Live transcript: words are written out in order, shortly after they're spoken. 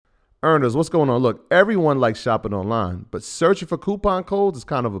Earners, what's going on? Look, everyone likes shopping online, but searching for coupon codes is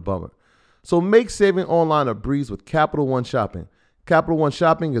kind of a bummer. So make saving online a breeze with Capital One Shopping. Capital One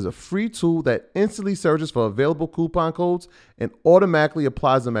Shopping is a free tool that instantly searches for available coupon codes and automatically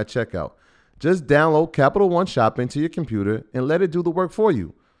applies them at checkout. Just download Capital One Shopping to your computer and let it do the work for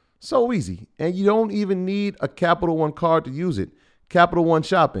you. So easy, and you don't even need a Capital One card to use it. Capital One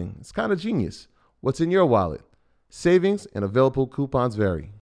Shopping, it's kind of genius. What's in your wallet? Savings and available coupons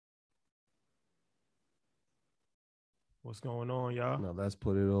vary. What's going on, y'all? Now let's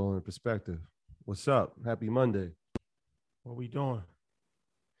put it all in perspective. What's up? Happy Monday. What we doing?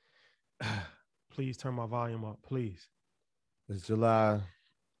 Please turn my volume up, please. It's July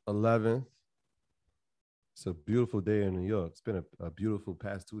 11th. It's a beautiful day in New York. It's been a beautiful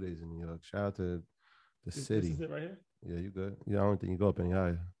past 2 days in New York. Shout out to the city. This is it right here? Yeah, you good? Yeah, I don't think you go up any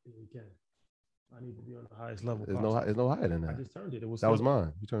higher. Yeah, you can. I need to be on the highest level. There's no higher than that. I just turned it. That was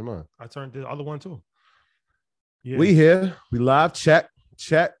mine. You turned mine. I turned the other one too. Yeah. We here. We live. Check.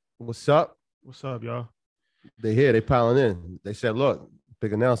 What's up? What's up, y'all? They here. They piling in. They said, look,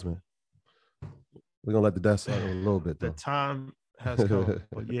 big announcement. We're going to let the dust out a little bit, though. The time has come.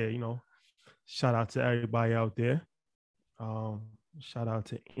 But yeah, shout out to everybody out there. Shout out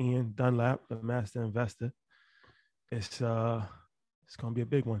to Ian Dunlap, the master investor. It's going to be a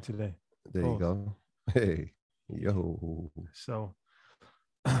big one today. There you go. Hey, yo. So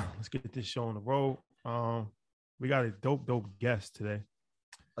let's get this show on the road. We got a dope guest today.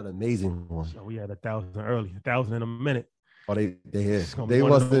 An amazing one. So we had 1,000 early, 1,000 in a minute. Oh, they here. They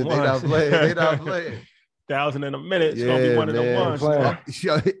not playing. They not playing. 1,000 in a minute. It's gonna be one of the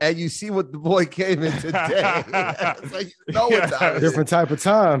ones. And you see what the boy came in today. Like, different type of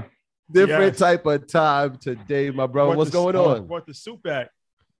time. Different type of time today, my brother. What's going on? Brought the suit back.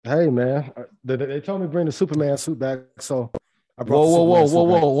 Hey man, they told me to bring the Superman suit back, so I brought.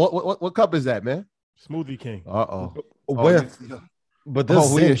 Whoa! What cup is that, man? Smoothie King. But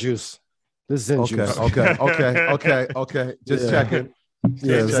this Zen juice. This Zen juice. Okay. Just checking.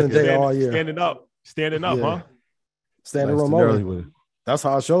 Yeah, Zen all year. Standing up, huh? Standing room only. That's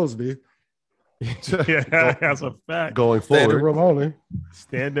how it shows be. Yeah, that's a fact. Going forward.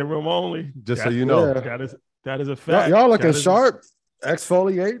 Standing room only. Just so you know. Yeah. That is a fact. Y'all looking sharp.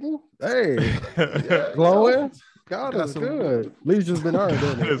 Exfoliating. Hey. Glowing. God is good. Leisure's been earned.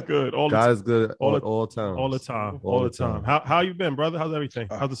 God is good. God is good all times. All the time. How you been, brother? How's everything?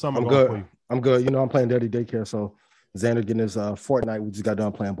 How's the summer going good. For you? I'm good. I'm playing daddy daycare, so Xander getting his Fortnite. We just got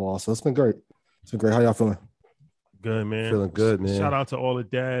done playing ball, so it's been great. How y'all feeling? Good, man. Feeling good, man. Shout out to all the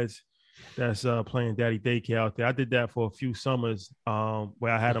dads that's playing daddy daycare out there. I did that for a few summers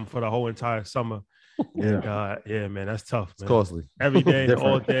where I had them for the whole entire summer. Yeah. And, man, that's tough, man. It's costly. Every day,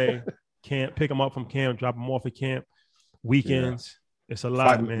 all day. Can't pick them up from camp, drop them off at camp. Weekends, it's a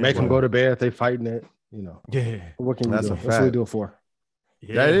lot, man. Make them go to bed if they fighting it, Yeah. What can you do? That's what we do it for.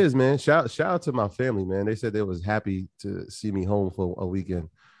 Yeah. That is, man. Shout out to my family, man. They said they was happy to see me home for a weekend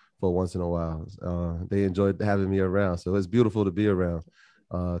for once in a while. They enjoyed having me around. So it's beautiful to be around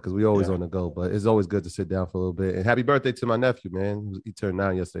because we always on the go. But it's always good to sit down for a little bit. And happy birthday to my nephew, man. He turned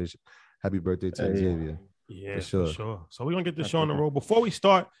 9 yesterday. Happy birthday to Xavier. Yeah, for sure. So we're gonna get this show on the road. Before we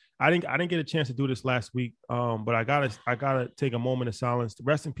start, I didn't get a chance to do this last week. But I gotta take a moment of silence.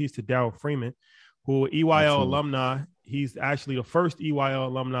 Rest in peace to Daryl Freeman, who EYL alumni. He's actually the first EYL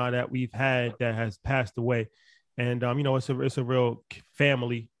alumni that we've had that has passed away. And it's a real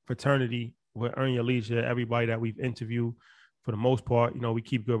family fraternity with Earn Your Leisure. Everybody that we've interviewed, for the most part, we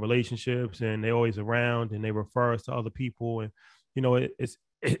keep good relationships, and they're always around, and they refer us to other people, and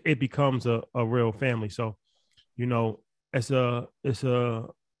it becomes a real family. So, it's a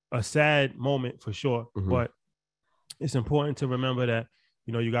sad moment for sure, but it's important to remember that,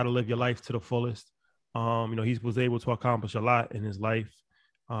 you got to live your life to the fullest. He was able to accomplish a lot in his life.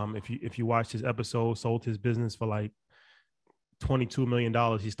 If you watch his episode, sold his business for like $22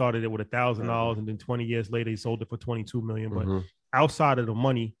 million. He started it with $1,000, and then 20 years later, he sold it for $22 million. But outside of the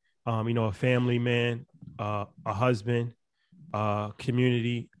money, a family man, a husband,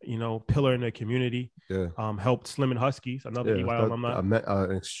 community, pillar in the community. Helped Slim and Huskies, another EYL alumni.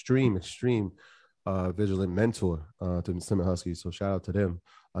 An extreme vigilant mentor to Slim and Huskies. So shout out to them.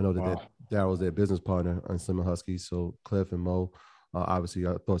 I know that Daryl's their business partner on Slim and Huskies. So Cliff and Mo, obviously,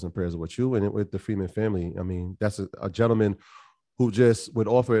 our thoughts and prayers with you and with the Freeman family. I mean, that's a gentleman who just would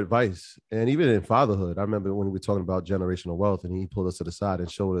offer advice. And even in fatherhood, I remember when we were talking about generational wealth, and he pulled us to the side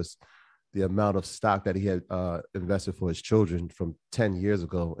and showed us the amount of stock that he had invested for his children from 10 years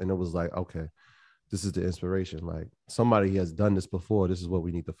ago. And it was like, okay, this is the inspiration. Like, somebody has done this before. This is what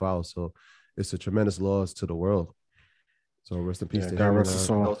we need to follow. So it's a tremendous loss to the world. So rest in peace to God him. rest his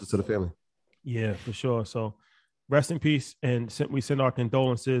soul. Condolences to the family. Yeah, for sure. So rest in peace, and we send our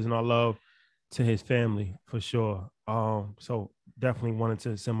condolences and our love to his family for sure. So definitely wanted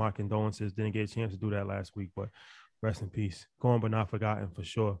to send my condolences. Didn't get a chance to do that last week, but rest in peace. Gone but not forgotten for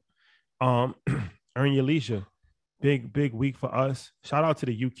sure. Earn your leisure. Big week for us. Shout out to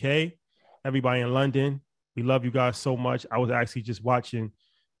the UK, everybody in London. We love you guys so much. I was actually just watching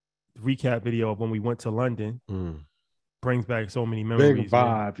the recap video of when we went to London. Brings back so many memories. Big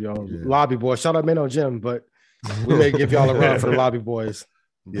vibe, yo. Yeah. Lobby boys. Shout out Mano Jim, but we may give y'all a run for the Lobby boys.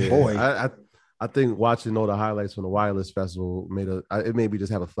 Yeah, boy. I think watching all the highlights from the Wireless Festival it made me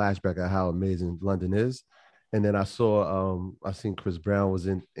just have a flashback of how amazing London is. And then I seen Chris Brown was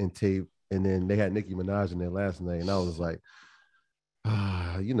in tape, and then they had Nicki Minaj in there last night, and I was like,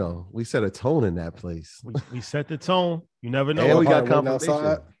 we set a tone in that place. We set the tone. You never know. And we got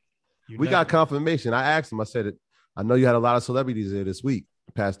confirmation. We got confirmation. I asked him. I said, I know you had a lot of celebrities there this week,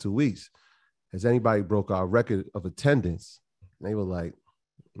 the past 2 weeks. Has anybody broke our record of attendance? And they were like,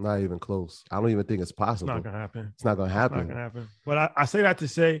 not even close. I don't even think it's possible. It's not gonna happen. It's not gonna happen. It's not gonna happen. But I say that to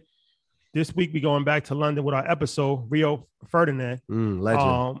say, this week we going back to London with our episode, Rio Ferdinand.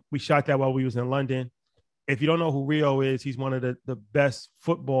 Legend. We shot that while we was in London. If you don't know who Rio is, he's one of the best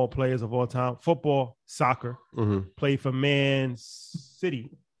football players of all time. Football, soccer. Played for Man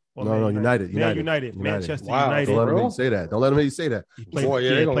City. United. Manchester wow. United. Don't let him hear you say that. Don't let him hear you say that.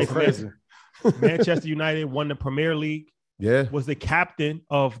 They're going crazy. Manchester United won the Premier League. Yeah. Was the captain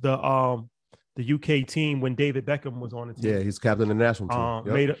of the UK team when David Beckham was on the team. Yeah, he's captain of the national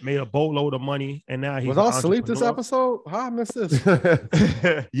team. Made a boatload of money, and now he's was all sleep this episode. How I missed this?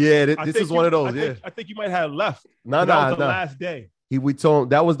 Yeah, this is one of those. I think you might have left. No, the last day. We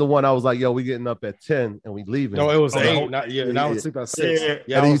told that was the one I was like, yo, we getting up at 10 and we leaving. No, it was 8. Now it's sleep at 6.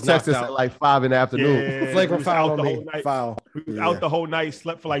 Yeah, and then you text us at like 5 in the afternoon. Yeah, flagrant foul on me. Foul. We was out the whole night,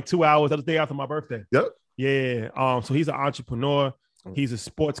 slept for like 2 hours. That was the day after my birthday. Yep. Yeah. So he's an entrepreneur. He's a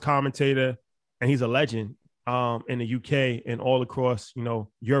sports commentator, and he's a legend in the UK and all across,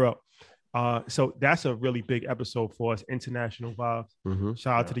 Europe. So that's a really big episode for us. International vibes.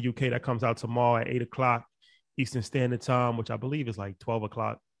 Shout out to the UK. That comes out tomorrow at 8:00 Eastern Standard Time, which I believe is like 12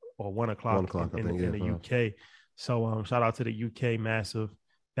 o'clock or 1 o'clock in the UK. So shout out to the UK, massive.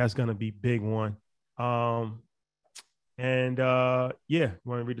 That's gonna be big one. You want to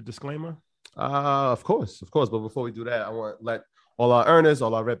read the disclaimer? Of course. But before we do that, I want to let all our earners,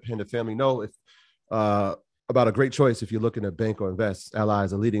 all our Red Panda family know about a great choice if you're looking to bank or invest. Ally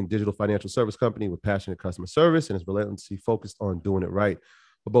is a leading digital financial service company with passionate customer service and is relentlessly focused on doing it right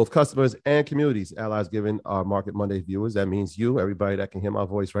for both customers and communities. Ally is giving our Market Monday viewers, that means you, everybody that can hear my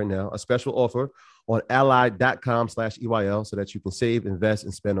voice right now, a special offer on ally.com/EYL so that you can save, invest,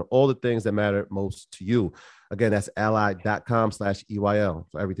 and spend on all the things that matter most to you. Again, that's ally.com/EYL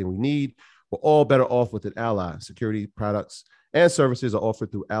for everything we need. We're all better off with an Ally. Security products and services are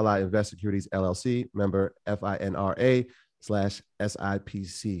offered through Ally Invest Securities, LLC, member FINRA/SIPC.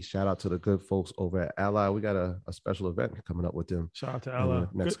 Shout out to the good folks over at Ally. We got a special event coming up with them. Shout out to Ally.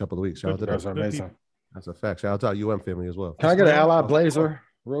 Next couple of weeks. Shout out to them. That's a fact. Shout out to our UM family as well. Can I get an Ally blazer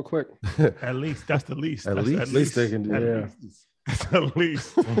real quick? At least. That's the least. At least they can do it. At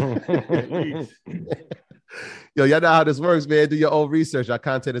least. Yo, y'all know how this works, man. Do your own research. Our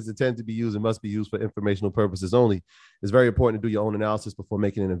content is intended to be used and must be used for informational purposes only. It's very important to do your own analysis before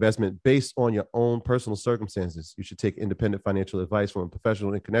making an investment based on your own personal circumstances. You should take independent financial advice from a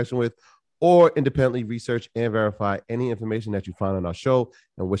professional in connection with, or independently research and verify any information that you find on our show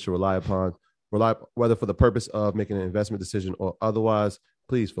and wish to rely upon, whether for the purpose of making an investment decision or otherwise.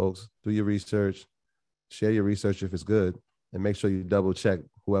 Please, folks, do your research, share your research if it's good, and make sure you double check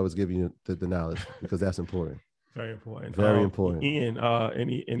whoever's giving you the knowledge, because that's important. Very important. Very important. Ian,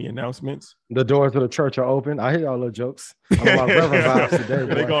 any announcements? The doors of the church are open. I hear y'all little jokes. I'm about Reverend vibes today.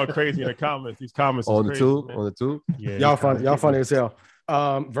 They're going crazy in the comments. These comments on the tube. Yeah, y'all funny as hell.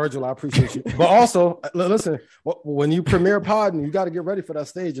 Virgil, I appreciate you. But also, listen, when you premiere pod, and you got to get ready for that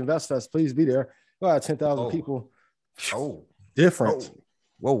stage, InvestFest, please be there. We got 10,000 people. Different.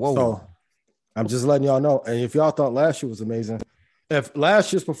 Whoa. So I'm just letting y'all know. And if y'all thought last year was amazing, if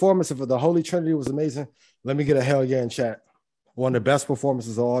last year's performance of the Holy Trinity was amazing, let me get a hell yeah in chat. One of the best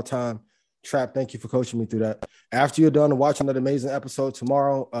performances of all time. Trap, thank you for coaching me through that. After you're done watching that amazing episode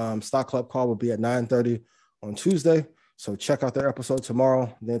tomorrow, Stock Club call will be at 9:30 on Tuesday. So check out their episode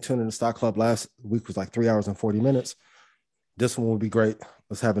tomorrow. Then tune in to Stock Club. Last week was like 3 hours and 40 minutes. This one will be great.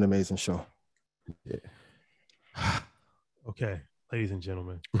 Let's have an amazing show. Yeah. Okay, ladies and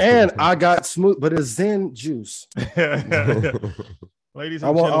gentlemen. And I got smooth, but it's Zen juice. Ladies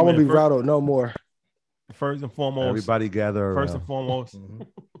and gentlemen. I won't be rattled no more. First and foremost, Everybody gather first around. and foremost,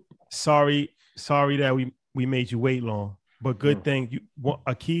 sorry that we made you wait long. But good thing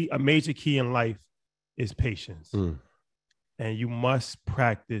a major key in life is patience. And you must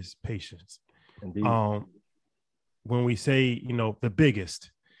practice patience. Indeed. When we say, the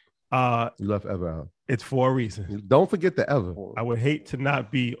biggest, you left ever out. it's for a reason. Don't forget the ever. I would hate to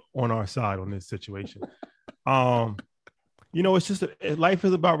not be on our side on this situation. It's just life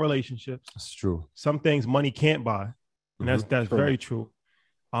is about relationships. It's true. Some things money can't buy, and that's True. very true.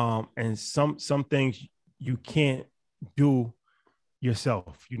 And some things you can't do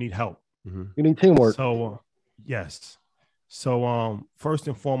yourself. You need help. You need teamwork. So yes. So first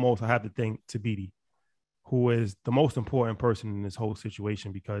and foremost, I have to thank Tabiti, who is the most important person in this whole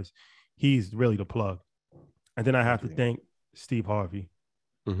situation because he's really the plug. And then I have to thank Steve Harvey,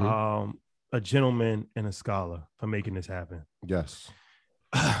 a gentleman and a scholar, for making this happen. Yes.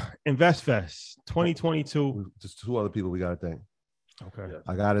 InvestFest 2022. Just two other people we got to thank. Okay.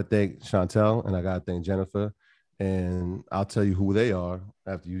 I got to thank Chantel and I got to thank Jennifer. And I'll tell you who they are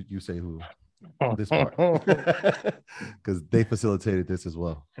after you say who. This part. Because they facilitated this as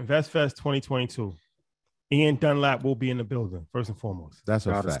well. InvestFest 2022. Ian Dunlap will be in the building, first and foremost. That's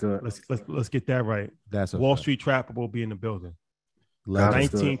a fact. Good. Let's get that right. That's a Wall fact. Street Trapper will be in the building.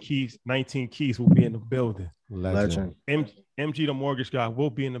 Legend. 19 Keys will be in the building. Legend. MG the mortgage guy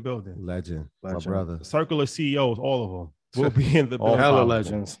will be in the building. Legend. My Legend. brother. Circular CEOs, all of them, will be in the All building. Hella powerful.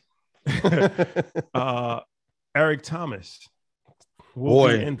 legends. Eric Thomas will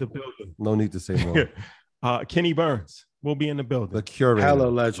be in the building. No need to say more. Kenny Burns will be in the building. The curator Hella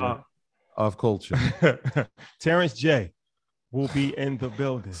legend. of culture. Terrence J will be in the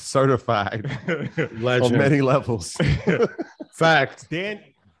building. Certified on Legend. many levels. Fact.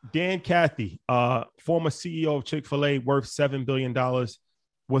 Dan Cathy, former CEO of Chick-fil-A, worth $7 billion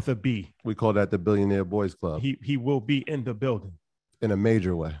with a B. We call that the Billionaire Boys Club He will be in the building in a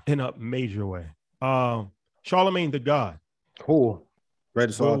major way. in a major way. Charlemagne the God Cool.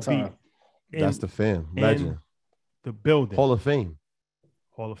 Greatest of all will be time. That's the fam. in Legend. the building. Hall of Fame.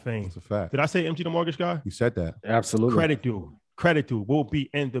 Hall of Fame. That's a fact. Did I say MG the mortgage guy? You said that. Absolutely. Credit dude will be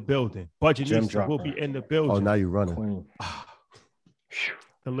in the building. Budget Gem will dropper. be in the building. Oh, now you're running. Queen.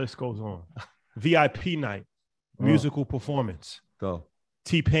 The list goes on. VIP night, musical performance. Go.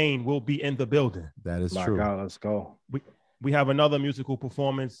 T-Pain will be in the building. That is My true. God, let's go. We have another musical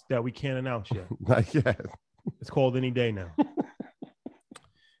performance that we can't announce yet. Not yet. It's called Any Day now.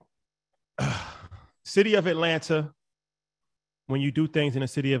 City of Atlanta. When you do things in the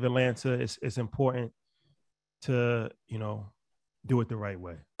city of Atlanta, it's important to, do it the right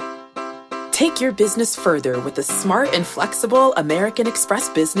way. Take your business further with the smart and flexible American Express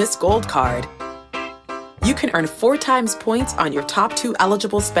Business Gold Card. You can earn 4 times points on your top 2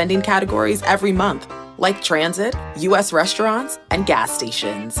 eligible spending categories every month, like transit, U.S. restaurants, and gas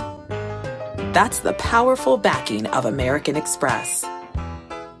stations. That's the powerful backing of American Express.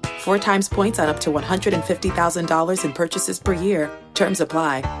 4 times points on up to $150,000 in purchases per year. Terms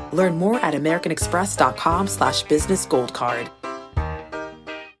apply. Learn more at americanexpress.com/businessgoldcard.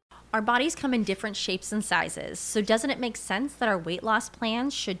 Our bodies come in different shapes and sizes, so doesn't it make sense that our weight loss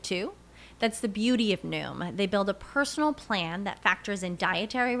plans should too? That's the beauty of Noom. They build a personal plan that factors in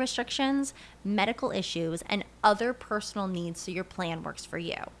dietary restrictions, medical issues, and other personal needs so your plan works for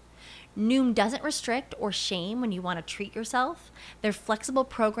you. Noom doesn't restrict or shame when you want to treat yourself. Their flexible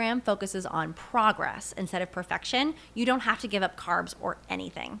program focuses on progress instead of perfection. You don't have to give up carbs or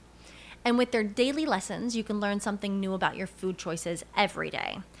anything. And with their daily lessons, you can learn something new about your food choices every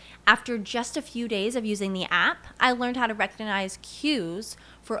day. After just a few days of using the app, I learned how to recognize cues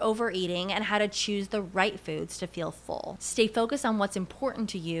for overeating and how to choose the right foods to feel full. Stay focused on what's important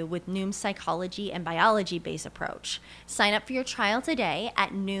to you with Noom's psychology and biology-based approach. Sign up for your trial today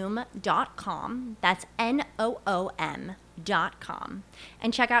at Noom.com. That's Noom.com.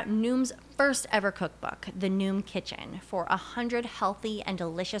 And check out Noom's first ever cookbook, The Noom Kitchen, for 100 healthy and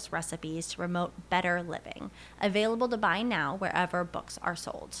delicious recipes to promote better living. Available to buy now wherever books are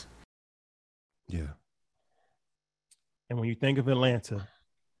sold. Yeah. And when you think of Atlanta,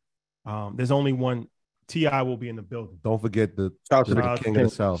 there's only one. T.I. will be in the building. Don't forget the Shout the out king of the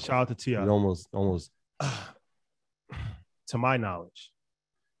South. Shout out to T.I. You almost. To my knowledge,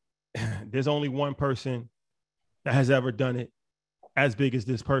 there's only one person that has ever done it as big as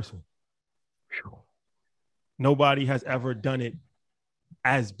this person. Nobody has ever done it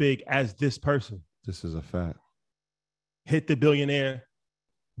as big as this person. This is a fact. Hit the Billionaire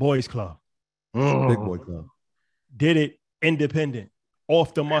Boys Club. Big boy club. Did it independent,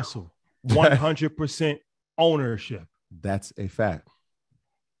 off the muscle, 100% ownership. That's a fact.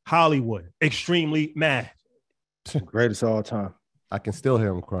 Hollywood, extremely mad. Greatest of all time. I can still hear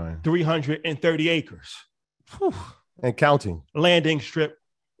him crying. 330 acres. Whew. And counting. Landing strip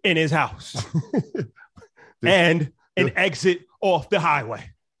in his house. And an exit off the highway.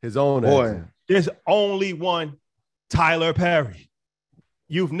 His own Boy. exit. There's only one Tyler Perry.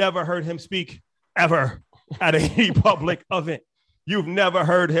 You've never heard him speak ever at any public event. You've never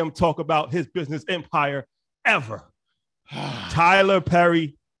heard him talk about his business empire ever. Tyler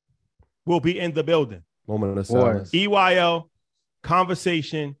Perry will be in the building. Moment of silence. EYL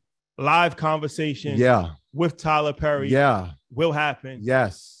conversation, live conversation with Tyler Perry will happen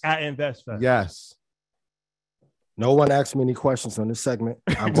Yes. at InvestFest. Yes. No one asked me any questions on this segment.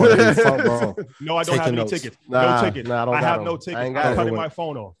 I'm going to be front row. No, I don't have any tickets. Nah, no tickets. nah, I don't I got have them. no I tickets. ain't got I'm it. cutting my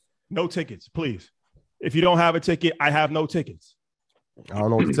phone off. No tickets, please. If you don't have a ticket, I have no tickets. I don't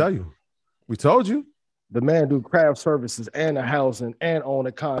know what to tell you. We told you. The man do craft services and the housing and own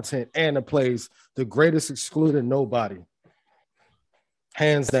the content and the plays. The greatest excluded nobody.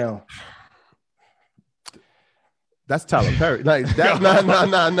 Hands down. That's Tyler Perry. Like that. Nah.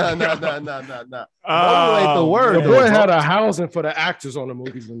 Oh, ain't the word. The boy had a housing for the actors on the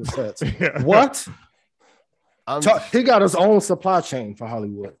movies and the sets. What? He got his own supply chain for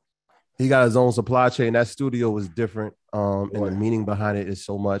Hollywood. He got his own supply chain. That studio was different. And the meaning behind it is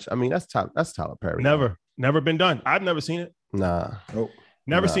so much. I mean, that's Tyler Perry. Never been done. I've never seen it. Nah. Nope.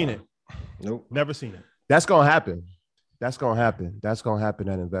 Never seen it. Nope. Never seen it. That's gonna happen. That's gonna happen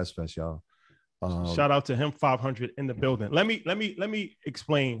at InvestFest, y'all. Shout out to him 500 in the building. Let me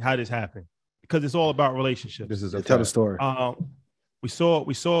explain how this happened because it's all about relationships. This is Tell the story. We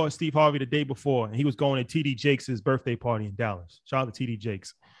saw Steve Harvey the day before, and he was going to TD Jakes' birthday party in Dallas. Shout out to TD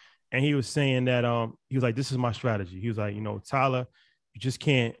Jakes. And he was saying that he was like, this is my strategy. He was like, Tyler, you just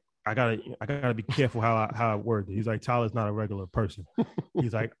can't. I gotta be careful how I word it. He's like, Tyler's not a regular person.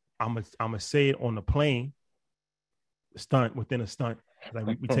 He's like, I'm gonna say it on the plane, stunt within a stunt.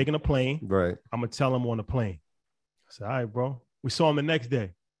 Like we taking a plane, right? I'm gonna tell him on the plane. I said, all right, bro. We saw him the next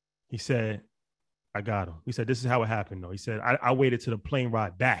day. He said, I got him. He said, this is how it happened, though. He said, I waited to the plane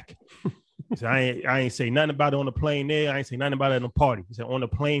ride back. He said, I ain't say nothing about it on the plane there. I ain't say nothing about it in the party. He said, on the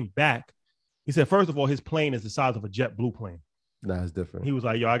plane back. He said, first of all, his plane is the size of a JetBlue plane. Nah, it's different. He was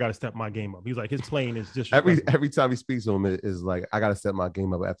like, yo, I got to step my game up. He was like, his plane is just every time he speaks to him, it is like, I got to step my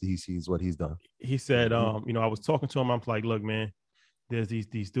game up after he sees what he's done. He said, I was talking to him. I'm like, look, man, there's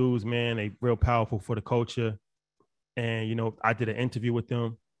these dudes, man, they real powerful for the culture. And, I did an interview with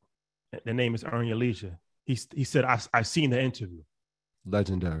them. The name is Earn Your Leisure. He said, I've seen the interview.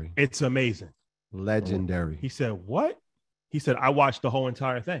 Legendary. It's amazing. Legendary. He said, what? He said, I watched the whole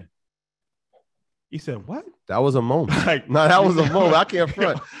entire thing. He said, what? That was a moment. That was a moment. I can't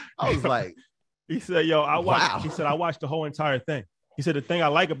front. I was like, he said, yo, I watched. Wow. He said, I watched the whole entire thing. He said, the thing I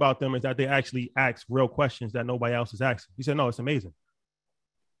like about them is that they actually ask real questions that nobody else is asking. He said, no, it's amazing.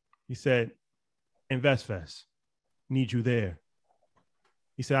 He said, InvestFest, need you there.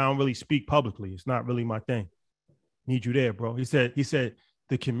 He said, I don't really speak publicly. It's not really my thing. Need you there, bro. He said,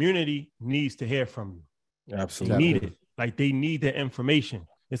 the community needs to hear from you. Absolutely. They need it. Like they need the information.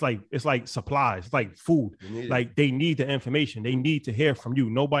 It's like supplies. It's like food. Like they need the information. They need to hear from you.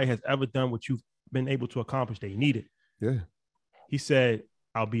 Nobody has ever done what you've been able to accomplish. They need it. Yeah. He said,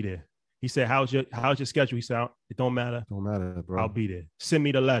 I'll be there. He said, how's your schedule? He said, it don't matter. Don't matter, bro. I'll be there. Send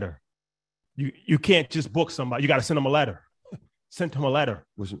me the letter. You can't just book somebody. You got to send them a letter. Send them a letter.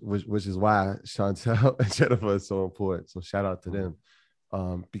 Which is why Chantel and Jennifer is so important. So shout out to them.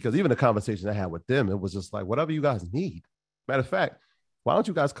 Because even the conversation I had with them, it was just like, whatever you guys need. Matter of fact, why don't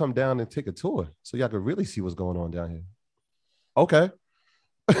you guys come down and take a tour so y'all can really see what's going on down here? Okay.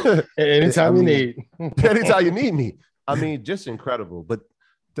 Anytime you need. Anytime you need me. I mean, just incredible. But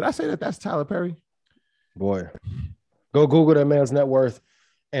did I say that that's Tyler Perry? Boy, go Google that man's net worth.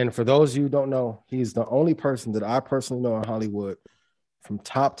 And for those of you who don't know, he's the only person that I personally know in Hollywood from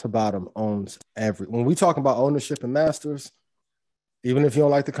top to bottom owns when we talk about ownership and masters, even if you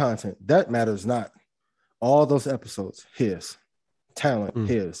don't like the content, that matters not. All those episodes, his. Talent,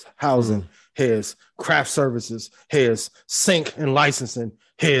 his. Housing, his. Craft services, his. Sync and licensing,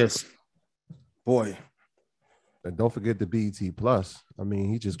 his. Boy. And don't forget the BET Plus. I mean,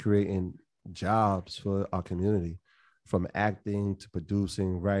 he's just creating jobs for our community, from acting to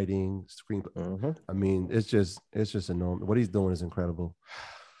producing, writing, screenplay. I mean, it's just enormous. What he's doing is incredible.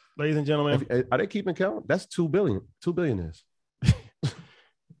 Ladies and gentlemen, are they keeping count? That's 2 billion. 2 billionaires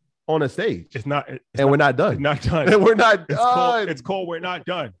on a stage. We're not done. It's not done. And we're not done. It's called We're Not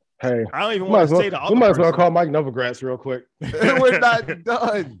Done. Hey, I don't even want to say the other. We might as well call Mike Novogratz real quick. We're not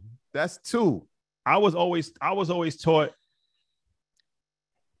done. That's 2. I was always taught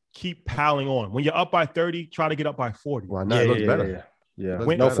keep piling on. When you're up by 30, try to get up by 40. Why not? It looks better. Yeah. Looks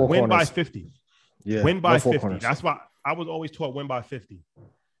Win, better. win by 50. Yeah. Win by 50. Corners. That's why I was always taught win by 50.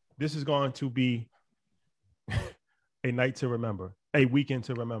 This is going to be a night to remember, a weekend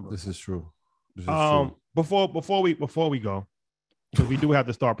to remember. This is true. This is true. Before we go, because we do have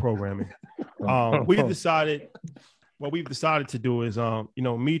to start programming. We've decided what we've decided to do is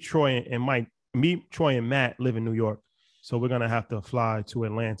me, Troy, and Matt live in New York. So we're gonna have to fly to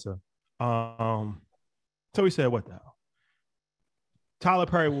Atlanta. So we said, what the hell? Tyler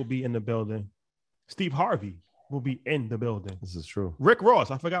Perry will be in the building. Steve Harvey will be in the building. This is true. Rick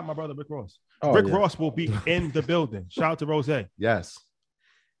Ross. I forgot my brother Rick Ross. Ross will be in the building. Shout out to Rose. Yes.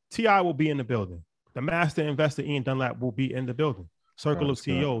 T.I. will be in the building. The master investor Ian Dunlap will be in the building. Circle of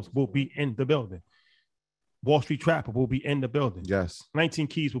CEOs will be in the building. Wall Street Trapper will be in the building. Yes. 19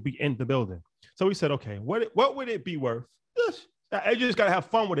 Keys will be in the building. So we said, okay, what would it be worth? I just got to have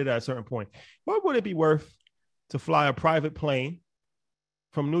fun with it at a certain point. What would it be worth to fly a private plane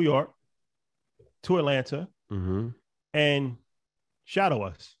from New York to Atlanta and shadow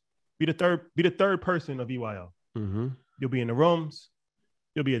us? Be the third person of EYL. Mm-hmm. You'll be in the rooms.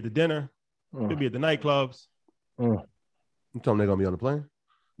 You'll be at the dinner. You'll be at the nightclubs. You tell them they're gonna be on the plane?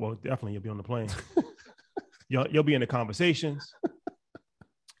 Well, definitely you'll be on the plane. You'll be in the conversations.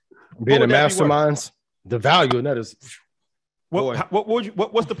 Being in the masterminds. The value in that is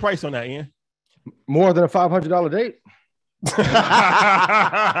what's the price on that, Ian? More than a $500 date.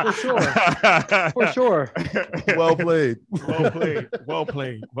 For sure. Well played.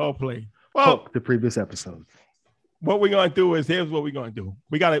 Well, the previous episode. What we're gonna do is here's what we're gonna do.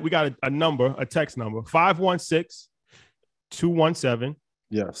 We got a number, a text number, 516-217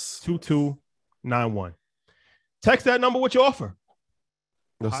 2291. Text that number with your offer.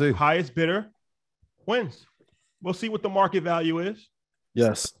 Let's see. Highest bidder wins. We'll see what the market value is.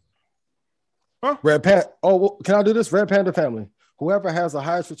 Yes. Huh? Red Panda. Oh, well, can I do this? Red Panda family. Whoever has the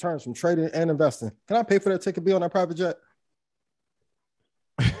highest returns from trading and investing. Can I pay for that ticket bill on that private jet?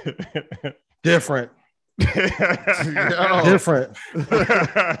 Different. Different.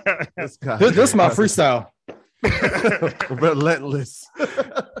 This guy. This is my freestyle. Relentless.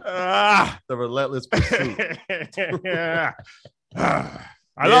 The relentless pursuit.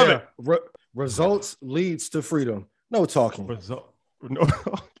 I love it. Results leads to freedom. No talking. No.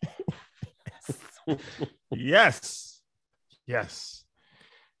 Yes.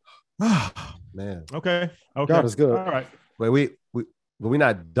 Man. Okay. God is good. All right. Wait, we're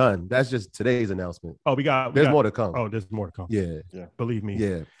not done. That's just today's announcement. Oh, there's more to come. Oh, there's more to come. Yeah. Believe me.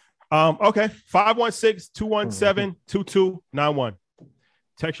 Yeah. Okay. 516-217-2291.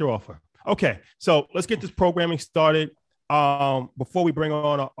 Text your offer. Okay. So let's get this programming started. Before we bring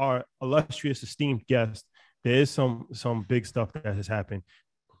on our illustrious, esteemed guest, there is some big stuff that has happened.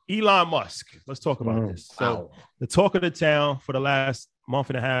 Elon Musk. Let's talk about this. So the talk of the town for the last month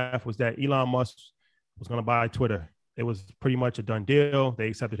and a half was that Elon Musk was going to buy Twitter. It was pretty much a done deal. They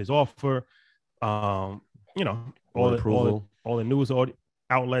accepted his offer. All the news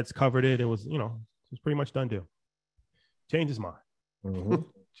outlets covered it. It was pretty much done deal. Changed his mind.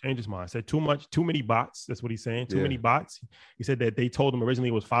 Changed his mind. Said too many bots. That's what he's saying. Too many bots. He said that they told him originally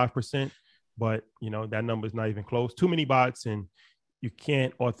it was 5%, but that number is not even close. Too many bots, and you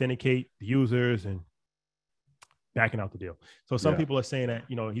can't authenticate the users, and backing out the deal. So some people are saying that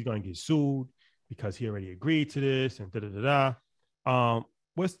he's going to get sued because he already agreed to this, and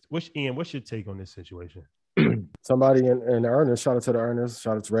What's Ian? What's your take on this situation? Somebody in the earners, shout out to the earners,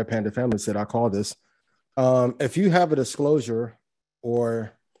 shout out to Red Panda family, said I call this. If you have a disclosure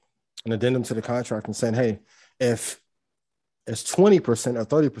or an addendum to the contract and saying, hey, if it's 20% or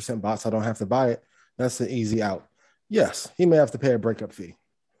 30% bots, I don't have to buy it. That's an easy out. Yes, he may have to pay a breakup fee.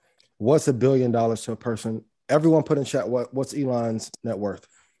 What's $1 billion to a person? Everyone put in chat, what's Elon's net worth?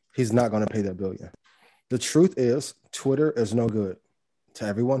 He's not going to pay that $1 billion. The truth is, Twitter is no good. To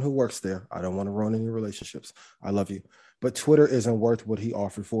everyone who works there, I don't want to ruin any relationships. I love you. But Twitter isn't worth what he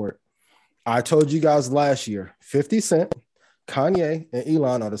offered for it. I told you guys last year, 50 Cent, Kanye, and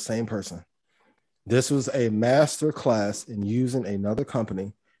Elon are the same person. This was a master class in using another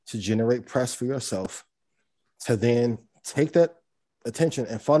company to generate press for yourself, to then take that attention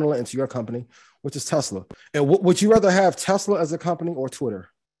and funnel it into your company, which is Tesla. And would you rather have Tesla as a company or Twitter?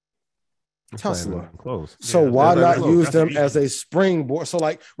 Tesla. Close. So why not use them as a springboard? So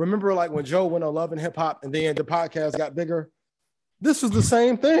remember when Joe went on Love and Hip Hop and then the podcast got bigger? This was the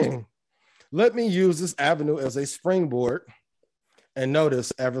same thing. Let me use this avenue as a springboard. And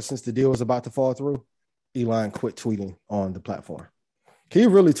notice, ever since the deal was about to fall through, Elon quit tweeting on the platform. He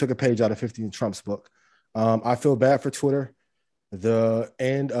really took a page out of 50 Trump's book. I feel bad for Twitter. the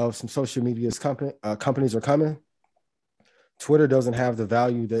end of some social media's companies are coming. Twitter doesn't have the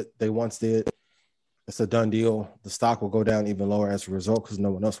value that they once did. It's a done deal. The stock will go down even lower as a result because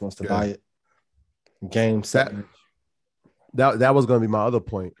no one else wants to buy it. Game set. That was going to be my other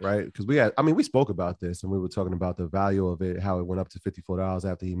point, right? Because we spoke about this and we were talking about the value of it, how it went up to $54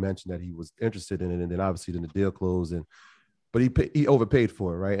 after he mentioned that he was interested in it, and then obviously then the deal closed, but he overpaid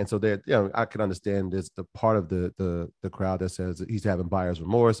for it, right? And so that, I can understand this, the part of the crowd that says that he's having buyer's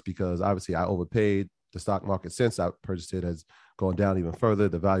remorse because obviously I overpaid. The stock market since I purchased it has gone down even further.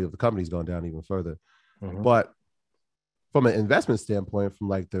 The value of the company's gone down even further. Mm-hmm. But from an investment standpoint, from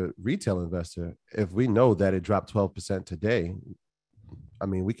like the retail investor, if we know that it dropped 12% today, I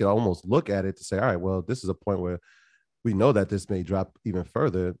mean, we could almost look at it to say, all right, well, this is a point where we know that this may drop even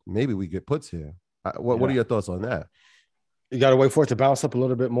further. Maybe we get puts here. What are your thoughts on that? You got to wait for it to bounce up a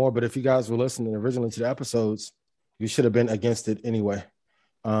little bit more. But if you guys were listening originally to the episodes, you should have been against it anyway.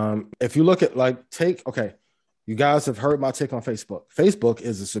 If you look at you guys have heard my take on Facebook. Facebook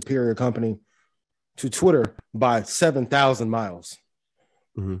is a superior company to Twitter by 7,000 miles.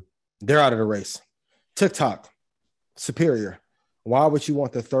 Mm-hmm. They're out of the race. TikTok, superior. Why would you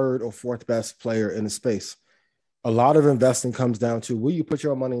want the third or fourth best player in the space? A lot of investing comes down to, will you put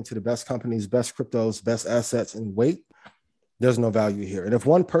your money into the best companies, best cryptos, best assets, and wait? There's no value here. And if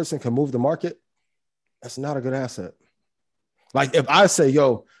one person can move the market, that's not a good asset. Like if I say,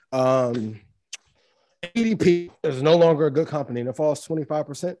 ADP is no longer a good company and it falls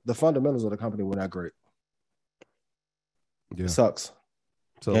 25%, the fundamentals of the company were not great. Yeah. It sucks.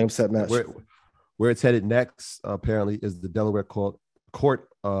 So game, set, match. Where it's headed next, apparently, is the Delaware Court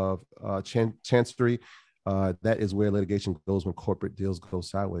of Chancery. That is where litigation goes when corporate deals go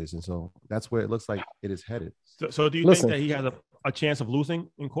sideways. And so that's where it looks like it is headed. So do you think that he has a chance of losing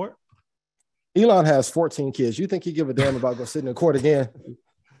in court? Elon has 14 kids. You think he give a damn about go sitting in court again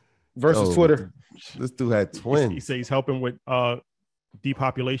versus Twitter? This dude had twins. He says he's helping with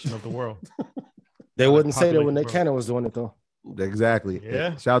depopulation of the world. They wouldn't say that when Nick Cannon was doing it, though. Exactly.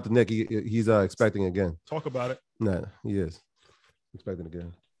 Yeah. Shout out to Nick. He's expecting again. Talk about it. Nah, he is expecting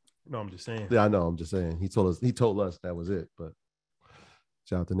again. No, I'm just saying. Yeah, I know. I'm just saying. He told us that was it. But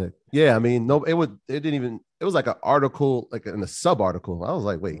shout out to Nick. Yeah, I mean, no, it was like an article, like in a sub article. I was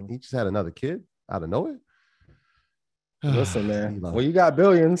like, wait, he just had another kid out of nowhere? Listen, man, when you got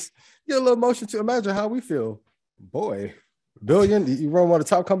billions, you get a little emotion to imagine how we feel. Boy, billion, you run one of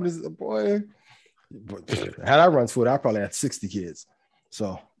the top companies, boy. Had I run Twitter, I probably had 60 kids.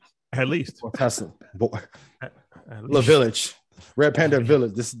 So at least. Tesla, boy. The Village. Red Panda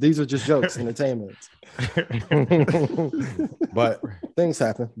Village. These are just jokes, entertainment. But things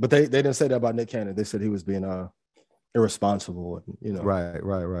happen. But they didn't say that about Nick Cannon. They said he was being irresponsible. And,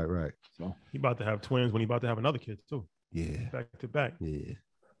 Right. So he about to have twins when he about to have another kid too. Yeah. Back to back. Yeah.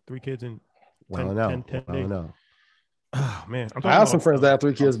 3 kids in 10 days. Oh man. I have some friends that have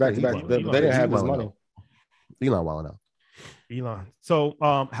 3 kids back to back. They didn't have this money. Elon wilding out. Elon. So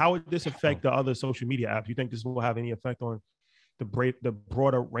how would this affect the other social media apps? You think this will have any effect on the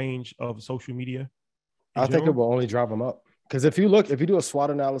broader range of social media? I think it will only drive them up. Because if you do a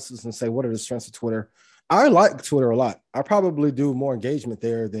SWOT analysis and say, what are the strengths of Twitter? I like Twitter a lot. I probably do more engagement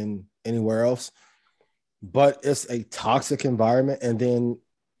there than anywhere else, but it's a toxic environment. And then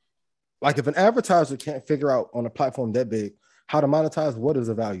like if an advertiser can't figure out on a platform that big how to monetize, what is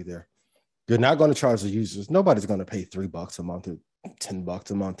the value there? You're not going to charge the users. Nobody's going to pay $3 a month or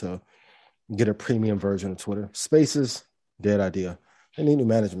 $10 a month to get a premium version of Twitter. Spaces, dead idea. They need new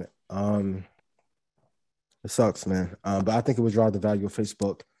management. It sucks, man. But I think it would drive the value of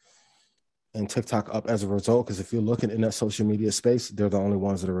Facebook and TikTok up as a result. Because if you're looking in that social media space, they're the only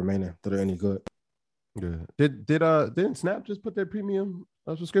ones that are remaining that are any good. Yeah. Didn't Snap just put their premium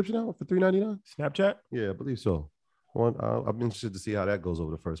subscription out for $3.99? Snapchat? Yeah, I believe so. I'm interested to see how that goes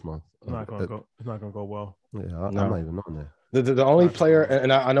over the first month. It's not gonna go well. Yeah, I'm not even on that. The only player,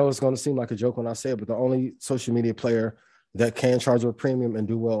 and I know it's going to seem like a joke when I say it, but the only social media player that can charge a premium and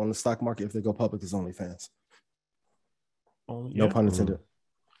do well on the stock market if they go public is OnlyFans. No pun intended.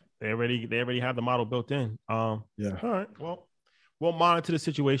 They already have the model built in. Yeah. All right. Well, we'll monitor the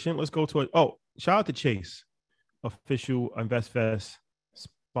situation. Let's go to it. Oh, shout out to Chase, official InvestFest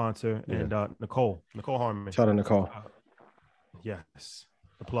sponsor, and Nicole Harmon. Shout out to Nicole. Yes,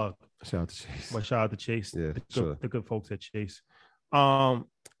 the plug. Shout out to Chase. Well, shout out to Chase. Yeah, the good folks at Chase.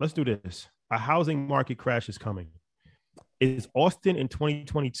 Let's do this. A housing market crash is coming. Is Austin in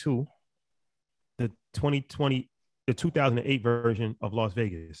 2022 the 2008 version of Las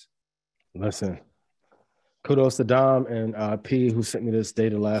Vegas? Listen, Kudos to Dom and P, who sent me this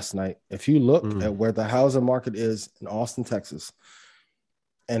data last night. If you look at where the housing market is in Austin, Texas,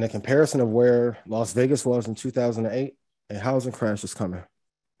 and a comparison of where Las Vegas was in 2008, a housing crash is coming.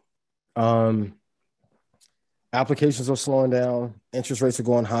 Applications are slowing down. Interest rates are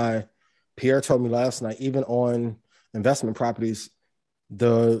going high. Pierre told me last night, even on investment properties,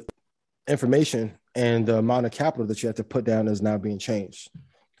 the information and the amount of capital that you have to put down is now being changed.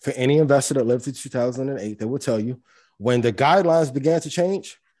 For any investor that lived through 2008, they will tell you when the guidelines began to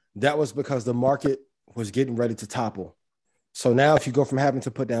change, that was because the market was getting ready to topple. So now if you go from having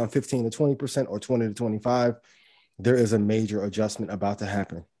to put down 15 to 20% or 20 to 25, there is a major adjustment about to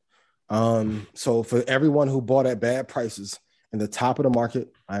happen. So for everyone who bought at bad prices in the top of the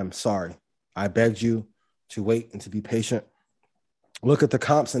market, I am sorry. I begged you to wait and to be patient. Look at the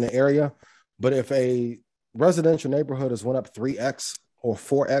comps in the area. But if a residential neighborhood has went up 3x or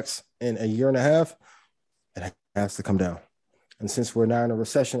 4x in a year and a half, it has to come down. And since we're now in a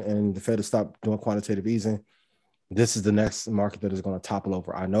recession and the Fed has stopped doing quantitative easing, this is the next market that is going to topple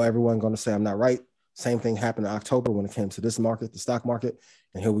over. I know everyone's going to say I'm not right. Same thing happened in October when it came to this market, the stock market.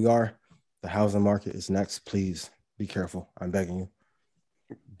 And here we are. The housing market is next. Please be careful. I'm begging you.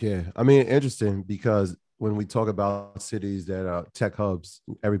 Yeah. I mean, interesting because when we talk about cities that are tech hubs,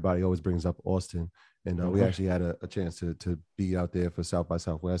 everybody always brings up Austin. And we actually had a chance to be out there for South by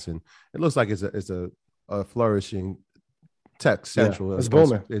Southwest. And it looks like it's a flourishing tech central. Yeah, it's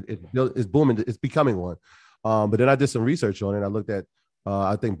booming. It's booming. It's becoming one. But then I did some research on it. I looked at,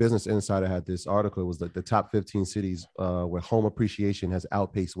 I think Business Insider had this article. It was like the top 15 cities where home appreciation has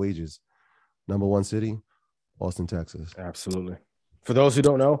outpaced wages. Number one city, Austin, Texas. Absolutely. For those who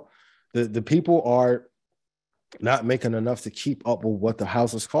don't know, the people are not making enough to keep up with what the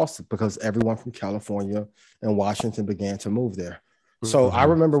houses cost because everyone from California and Washington began to move there. So I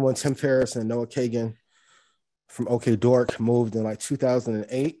remember when Tim Ferriss and Noah Kagan from OK Dork moved in like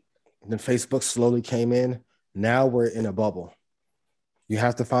 2008. Then Facebook slowly came in. Now we're in a bubble. You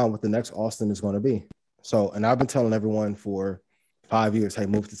have to find what the next Austin is going to be. So, and I've been telling everyone for 5 years, hey,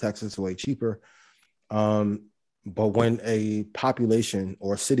 move to Texas, way cheaper. But when a population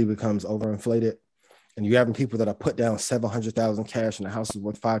or a city becomes overinflated and you're having people that are put down $700,000 cash and the house is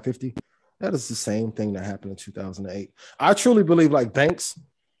worth $550, that is the same thing that happened in 2008. I truly believe like banks,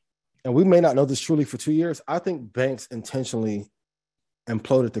 and we may not know this truly for 2 years, I think banks intentionally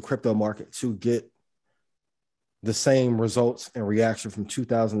imploded the crypto market to get the same results and reaction from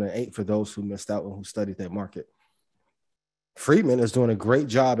 2008 for those who missed out and who studied that market. Friedman is doing a great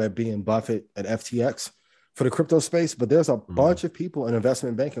job at being Buffett at FTX for the crypto space, but there's a bunch of people in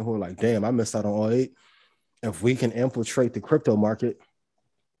investment banking who are like, damn, I missed out on 2008. If we can infiltrate the crypto market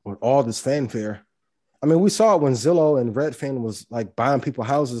with all this fanfare. I mean, we saw it when Zillow and Redfin was like buying people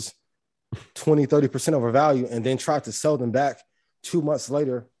houses 20, 30% over value and then tried to sell them back 2 months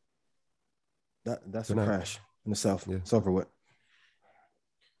later. That's a crash in itself. Yeah. It's over with.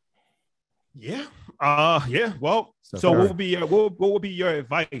 Yeah. Yeah. Well, so what would be your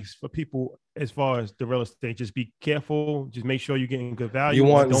advice for people as far as the real estate? Just be careful. Just make sure you're getting good value. You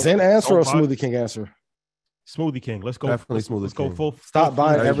want Zen answer or Smoothie King answer? Smoothie King. Let's go. Definitely Smoothie Let's King. go full. Stop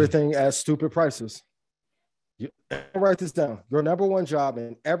buying everything at stupid prices. Write this down. Your number one job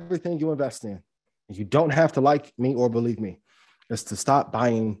in everything you invest in, and you don't have to like me or believe me, is to stop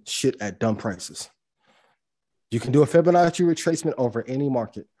buying shit at dumb prices. You can do a Fibonacci retracement over any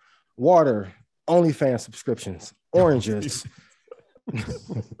market. Water, OnlyFans subscriptions, oranges,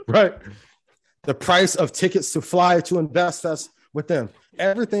 right? The price of tickets to fly to InvestFest with them.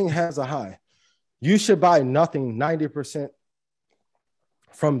 Everything has a high. You should buy nothing 90%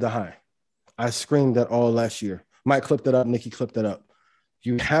 from the high. I screamed that all last year. Mike clipped it up. Nikki clipped it up.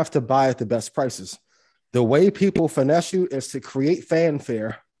 You have to buy at the best prices. The way people finesse you is to create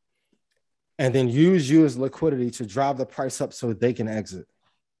fanfare and then use you as liquidity to drive the price up so they can exit.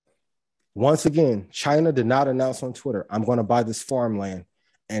 Once again, China did not announce on Twitter, I'm going to buy this farmland.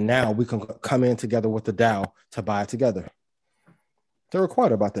 And now we can come in together with the Dow to buy it together. They're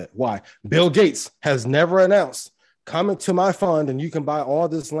quiet about that. Why? Bill Gates has never announced, come into my fund and you can buy all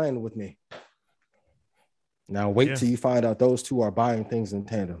this land with me. Now wait till you find out those two are buying things in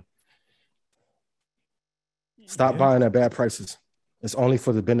tandem. Stop buying at bad prices. It's only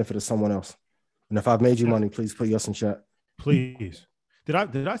for the benefit of someone else. And if I've made you money, please put yes in chat. Please. Did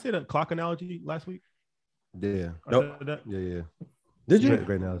I say the clock analogy last week? Yeah. Nope. Yeah. Did you?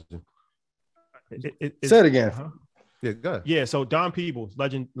 Great analogy. Say it again. Uh-huh. Yeah, go ahead. Yeah, so Don Peebles,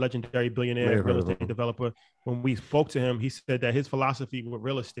 legendary billionaire, real estate developer. When we spoke to him, he said that his philosophy with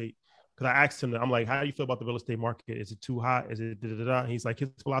real estate because I asked him, I'm like, how do you feel about the real estate market? Is it too hot? Is it da-da-da-da? He's like, his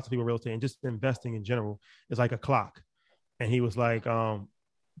philosophy with real estate and just investing in general is like a clock. And he was like,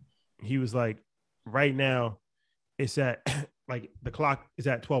 right now it's at like the clock is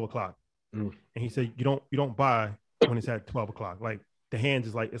at 12 o'clock. And he said, you don't buy when it's at 12 o'clock. Like the hands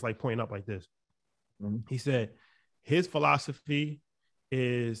is like, it's like pointing up like this. He said his philosophy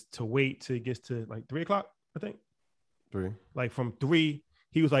is to wait till it gets to like 3 o'clock, I think. 3. Like from 3,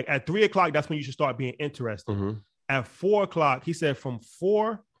 he was like, at 3 o'clock, that's when you should start being interested. At 4 o'clock, he said from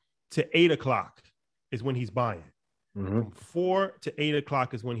 4 to 8 o'clock is when he's buying. From 4 to 8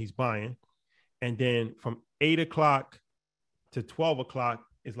 o'clock is when he's buying. And then from 8 o'clock to 12 o'clock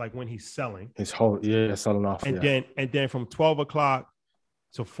is like when he's selling. Selling off. And then from 12 o'clock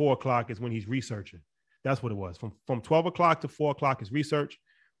to 4 o'clock is when he's researching. That's what it was. From 12 o'clock to 4 o'clock is research.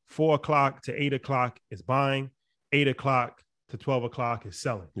 4 o'clock to 8 o'clock is buying. 8 o'clock to 12 o'clock is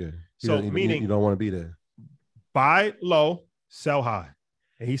selling. Yeah. So meaning you don't want to be there. Buy low, sell high.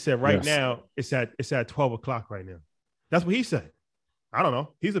 And he said right now it's at 12 o'clock right now. That's what he said. I don't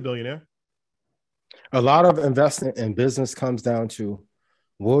know. He's a billionaire. A lot of investing in business comes down to,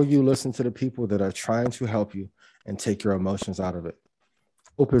 will you listen to the people that are trying to help you and take your emotions out of it?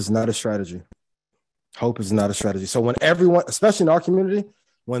 Hope is not a strategy. So when everyone, especially in our community,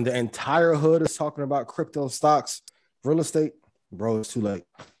 when the entire hood is talking about crypto, stocks, real estate, bro, it's too late.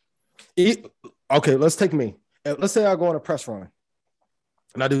 Okay, let's take me. Let's say I go on a press run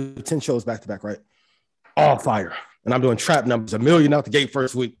and I do 10 shows back to back, right? All fire. And I'm doing trap numbers, 1 million out the gate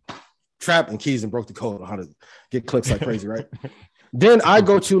first week. Trap and keys and broke the code on how to get clicks like crazy, right? Then I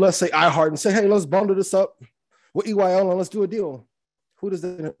go to, let's say, iHeart and say, hey, let's bundle this up with EYL and let's do a deal. Who does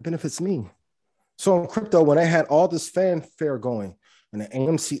that benefits me? So in crypto, when I had all this fanfare going and the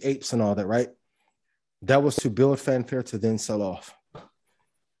AMC apes and all that, right? That was to build fanfare to then sell off.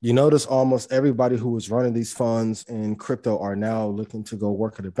 You notice almost everybody who was running these funds in crypto are now looking to go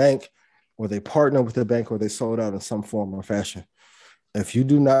work at a bank, or they partner with the bank, or they sold out in some form or fashion. If you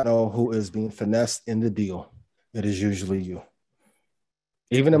do not know who is being finessed in the deal, it is usually you.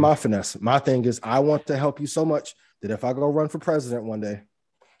 Even in my finesse, my thing is I want to help you so much that if I go run for president one day,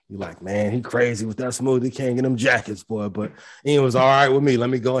 you're like, man, he crazy with that Smoothie King and them jackets, boy. But he was all right with me. Let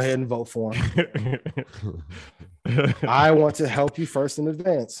me go ahead and vote for him. I want to help you first in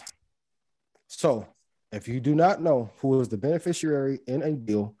advance. So if you do not know who is the beneficiary in a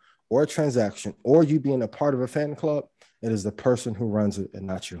deal or a transaction, or you being a part of a fan club, it is the person who runs it and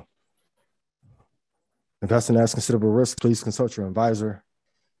not you. Investing has considerable risk. Please consult your advisor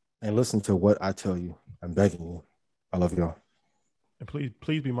and listen to what I tell you. I'm begging you. I love y'all. And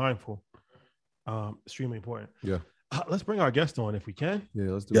please be mindful. Extremely important. Yeah. Let's bring our guest on if we can.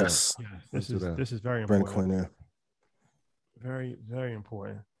 Yeah, let's do that. Yeah, this is very Bring important. Quinn in. Very, very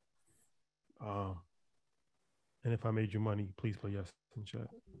important. And if I made you money, please put yes in chat.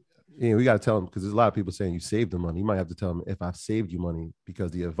 Yeah, we got to tell them, because there's a lot of people saying you saved the money. You might have to tell them if I saved you money,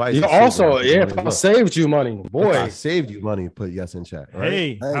 because the advice. Yeah, also, if I saved you money, boy. If I saved you money, put yes in chat. Right?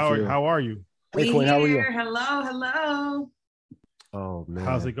 Hey, how are you? Hey, Quinn, how are you? Hello. Oh man,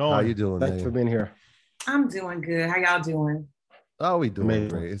 how's it going? How you doing? Thanks for being here. I'm doing good. How y'all doing? Oh, we doing Amazing.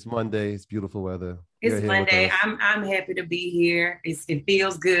 great. It's Monday. It's beautiful weather. It's You're here Monday. with us. I'm happy to be here. It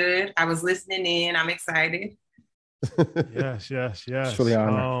feels good. I was listening in. I'm excited. Yes. It's really an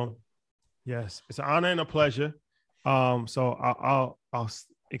honor. Yes, it's an honor and a pleasure. So I'll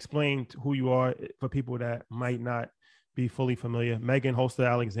explain who you are for people that might not be fully familiar. Megan Holster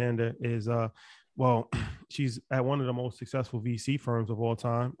Alexander is she's at one of the most successful VC firms of all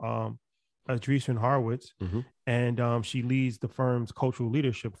time, Andreessen Horowitz, and she leads the firm's cultural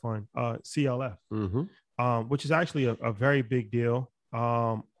leadership fund, CLF, which is actually a very big deal.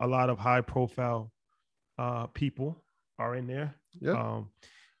 A lot of high profile people are in there. Yeah.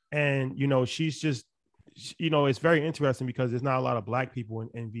 And, she's just, it's very interesting because there's not a lot of Black people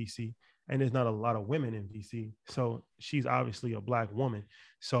in VC, and there's not a lot of women in VC. So she's obviously a Black woman.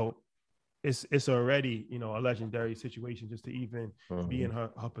 So it's already, a legendary situation just to even be in her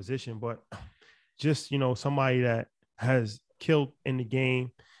position. But just, somebody that has killed in the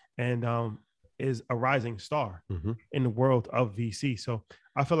game and is a rising star in the world of VC. So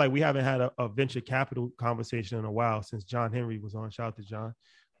I feel like we haven't had a venture capital conversation in a while since John Henry was on. Shout out to John.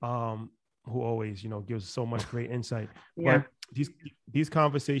 Who always, gives so much great insight. Yeah. But these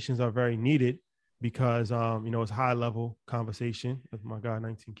conversations are very needed because, it's high level conversation, as my guy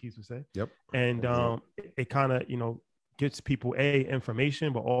 19 Keys would say. Yep. And it kind of, gets people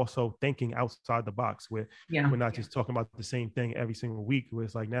information, but also thinking outside the box where we're not just talking about the same thing every single week, where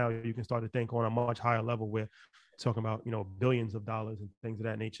it's like now you can start to think on a much higher level where talking about, billions of dollars and things of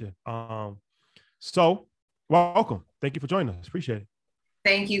that nature. So welcome. Thank you for joining us. Appreciate it.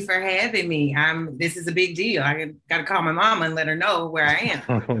 Thank you for having me. This is a big deal. I got to call my mama and let her know where I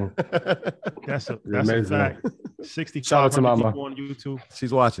am. That's a fact. 6,500 people on YouTube.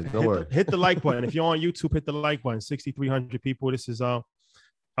 She's watching. Don't worry. Hit the like button. If you're on YouTube, hit the like button. 6,300 people. This is the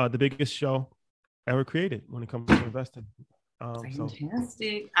biggest show ever created when it comes to investing.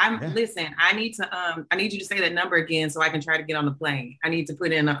 Fantastic. Listen. I need you to say that number again so I can try to get on the plane. I need to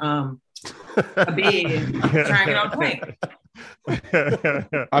put in a bid. Try and get on the plane.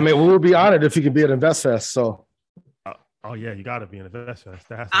 I mean, we would be honored if you could be at InvestFest. So, oh yeah, you got to be in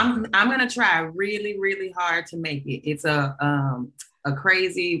InvestFest. I'm gonna try really, really hard to make it. It's a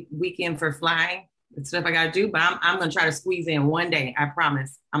crazy weekend for flying. It's stuff I got to do, but I'm gonna try to squeeze in one day. I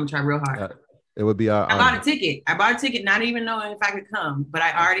promise. I'm gonna try real hard. It would be our. I bought a ticket, not even knowing if I could come, but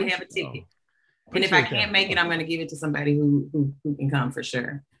I already have a ticket. And if I can't make it, I'm gonna give it to somebody who can come for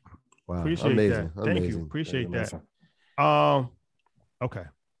sure. Wow, appreciate amazing. that. Thank you. Appreciate that. Okay,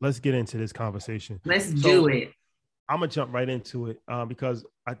 let's get into this conversation. Let's do it. I'm gonna jump right into it because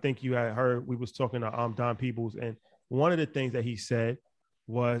I think you had heard we was talking to Don Peebles, and one of the things that he said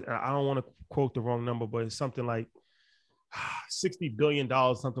was, and I don't want to quote the wrong number, but it's something like $60 billion,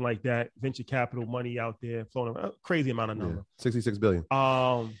 something like that, venture capital money out there floating, a crazy amount of number. Yeah, 66 billion.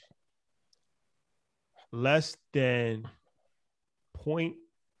 Less than 7%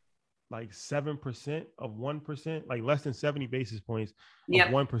 of 1%, like less than 70 basis points of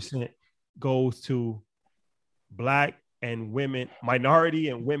 1% goes to Black and women, minority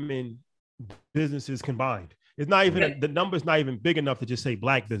and women businesses combined. It's not even, the number's not even big enough to just say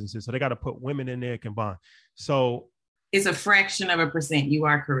Black businesses. So they got to put women in there combined. So it's a fraction of a percent. You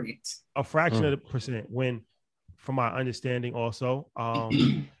are correct. A fraction of a percent, when, from my understanding also,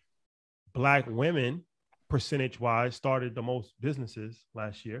 Black women, percentage-wise, started the most businesses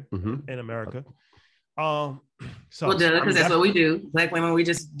last year in America. So because that's what we do. Black women, we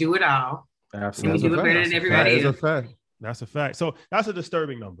just do it all. Absolutely. We do it better than everybody else. That's a fact. So that's a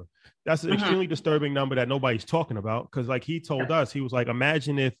disturbing number. That's an extremely disturbing number that nobody's talking about. Because like he told us, he was like,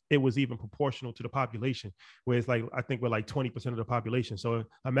 imagine if it was even proportional to the population, where it's like, I think we're like 20% of the population. So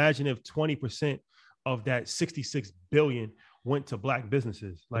imagine if 20% of that 66 billion went to Black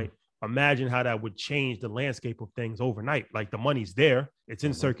businesses. Like, imagine how that would change the landscape of things overnight. Like, the money's there, it's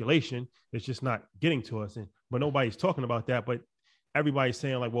in circulation, it's just not getting to us. But nobody's talking about that. But everybody's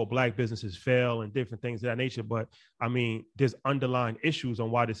saying like, well, Black businesses fail and different things of that nature. But I mean, there's underlying issues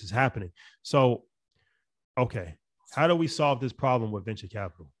on why this is happening. So, okay, how do we solve this problem with venture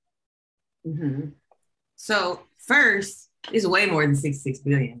capital? So first, it's way more than 66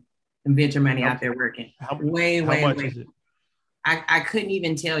 billion in venture money out there working. Way much is it? I couldn't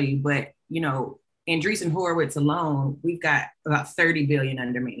even tell you, but Andreessen Horowitz alone, we've got about 30 billion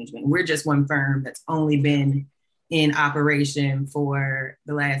under management. We're just one firm that's only been in operation for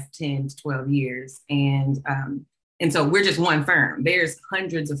the last 10 to 12 years. And so we're just one firm. There's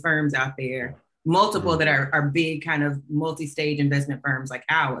hundreds of firms out there, multiple that are big kind of multi-stage investment firms like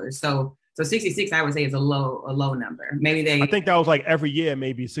ours. So 66, I would say, is a low number. Maybe I think that was like every year,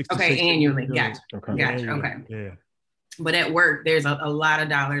 maybe 66. Okay, annually. Gotcha. Okay. Yeah. But at work, there's a lot of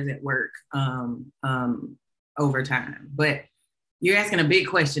dollars at work over time. But you're asking a big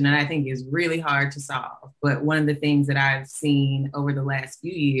question that I think is really hard to solve. But one of the things that I've seen over the last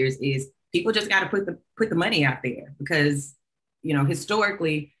few years is people just got to put the money out there because,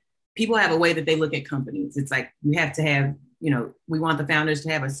 historically, people have a way that they look at companies. It's like you have to have, we want the founders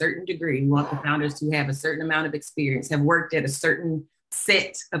to have a certain degree. We want the founders to have a certain amount of experience, have worked at a certain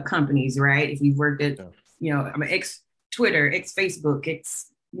set of companies, right? If you've worked at, I'm an ex-Twitter, ex-Facebook,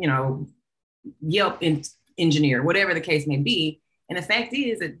 Yelp engineer, whatever the case may be. And the fact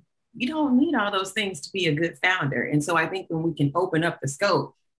is that you don't need all those things to be a good founder. And so I think when we can open up the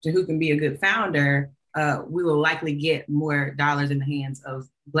scope to who can be a good founder, we will likely get more dollars in the hands of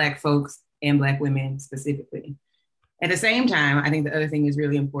Black folks and Black women specifically. At the same time, I think the other thing is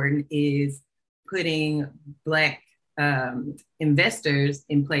really important is putting Black investors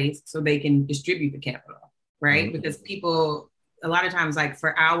in place so they can distribute the capital, right? Because people, a lot of times, like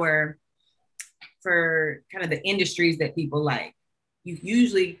for kind of the industries that people like, you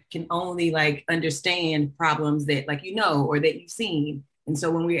usually can only like understand problems that or that you've seen. And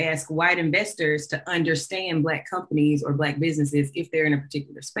so when we ask white investors to understand Black companies or Black businesses, if they're in a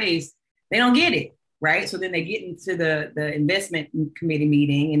particular space, they don't get it, right? So then they get into the investment committee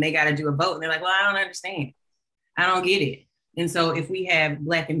meeting and they got to do a vote. And they're like, well, I don't understand. I don't get it. And so if we have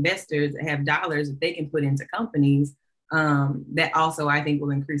Black investors that have dollars that they can put into companies, that also I think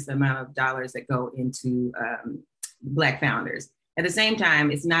will increase the amount of dollars that go into Black founders. At the same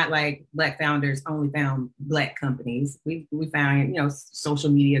time, it's not like Black founders only found Black companies. We found, social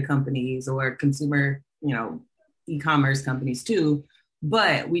media companies or consumer, e-commerce companies too.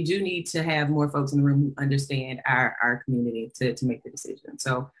 But we do need to have more folks in the room who understand our community to make the decision.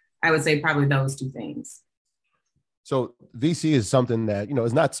 So I would say probably those two things. So VC is something that,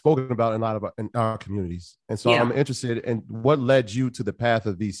 is not spoken about in a lot of in our communities. And so I'm interested in what led you to the path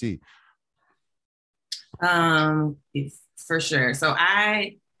of VC. For sure. So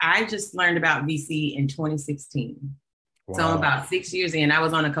I just learned about VC in 2016. Wow. So about 6 years in, I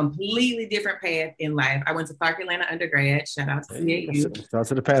was on a completely different path in life. I went to Clark Atlanta undergrad. Shout out to CAU. Shout out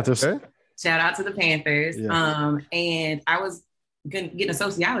to the Panthers. Okay. Shout out to the Panthers. Yeah. And I was going to get a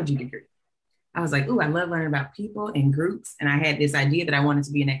sociology degree. I was like, ooh, I love learning about people and groups. And I had this idea that I wanted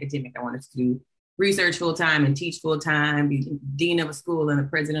to be an academic. I wanted to do research full time and teach full time, be dean of a school and the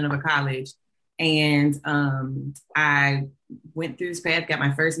president of a college. And I went through this path, got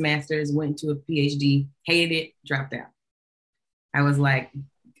my first master's, went to a PhD, hated it, dropped out. I was like,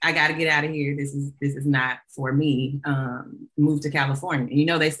 I got to get out of here. This is not for me. Moved to California.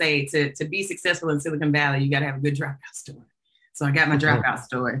 And they say to be successful in Silicon Valley, you got to have a good dropout story. So I got my dropout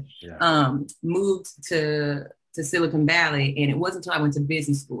story. Yeah. Moved to Silicon Valley, and it wasn't until I went to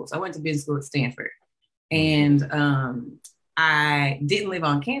business school. So I went to business school at Stanford, and I didn't live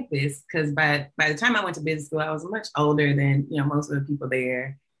on campus because by the time I went to business school, I was much older than most of the people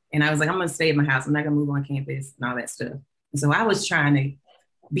there. And I was like, I'm gonna stay at my house. I'm not gonna move on campus and all that stuff. And so I was trying to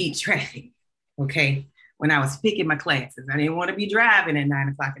beat traffic. Okay, when I was picking my classes, I didn't want to be driving at 9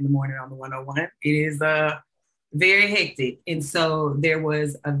 o'clock in the morning on the 101. It is very hectic. And so there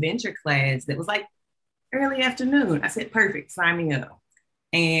was a venture class that was like early afternoon. I said, perfect, sign me up.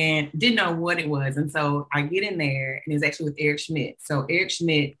 And didn't know what it was. And so I get in there, and it's actually with Eric Schmidt. So Eric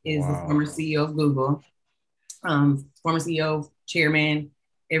Schmidt is the former CEO of Google, former CEO, chairman.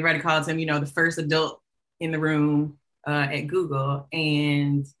 Everybody calls him, the first adult in the room at Google.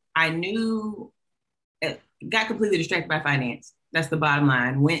 And I got completely distracted by finance. That's the bottom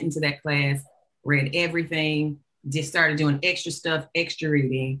line. Went into that class, read everything, just started doing extra stuff, extra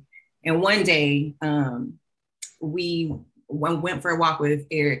reading. And one day we went for a walk with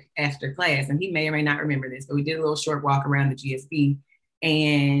Eric after class, and he may or may not remember this, but we did a little short walk around the GSB.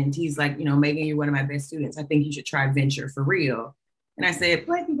 And he's like, Megan, you're one of my best students. I think you should try venture for real. And I said,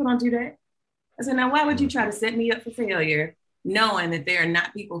 Black people don't do that. I said, now why would you try to set me up for failure, knowing that there are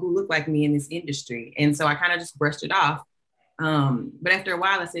not people who look like me in this industry? And so I kind of just brushed it off. But after a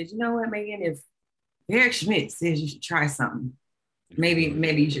while, I said, you know what, Megan, if Eric Schmidt says you should try something, maybe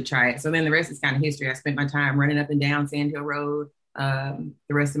you should try it. So then the rest is kind of history. I spent my time running up and down Sand Hill Road. The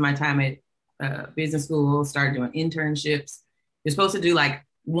rest of my time at business school, started doing internships. You're supposed to do like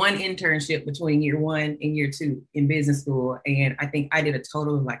one internship between year 1 and year 2 in business school. And I think I did a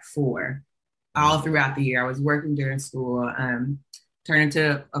total of like 4 all throughout the year. I was working during school, turned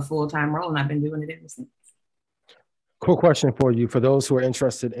into a full-time role, and I've been doing it ever since. Cool question for you. For those who are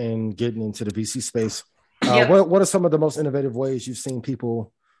interested in getting into the VC space, what are some of the most innovative ways you've seen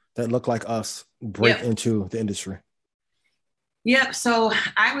people that look like us break into the industry? Yep. So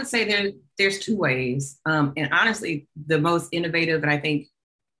I would say there's 2 ways. And honestly, the most innovative and I think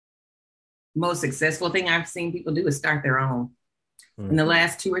most successful thing I've seen people do is start their own. In the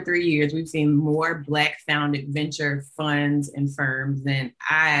last 2 or 3 years, we've seen more Black founded venture funds and firms than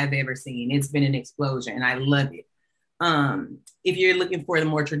I've ever seen. It's been an explosion, and I love it. If you're looking for the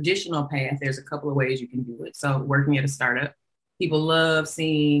more traditional path, there's a couple of ways you can do it. So working at a startup, people love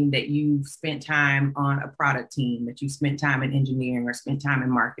seeing that you've spent time on a product team, that you spent time in engineering or spent time in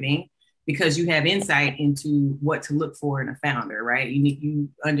marketing, because you have insight into what to look for in a founder, right? You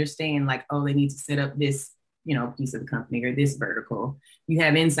understand like, oh, they need to set up this, piece of the company or this vertical. You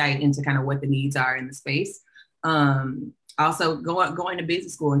have insight into kind of what the needs are in the space. Also going to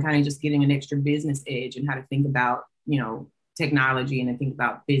business school and kind of just getting an extra business edge and how to think about, technology and to think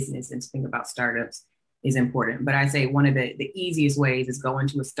about business and to think about startups is important. But I say one of the easiest ways is going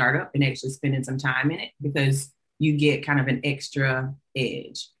to a startup and actually spending some time in it, because you get kind of an extra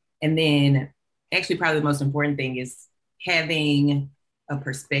edge. And then actually probably the most important thing is having a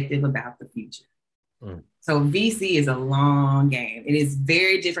perspective about the future. So VC is a long game. It is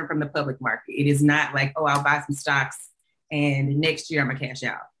very different from the public market. It is not like, oh, I'll buy some stocks and next year I'm gonna cash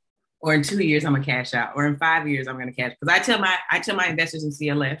out, or in 2 years I'm gonna cash out, or in 5 years I'm gonna cash. Because I tell my investors in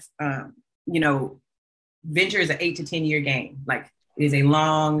CLF, venture is an 8 to 10 year game. Like, it is a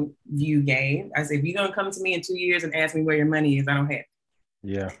long view game. I say, if you're gonna come to me in 2 years and ask me where your money is, I don't have it.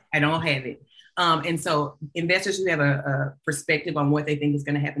 Yeah, I don't have it. And so investors who have a perspective on what they think is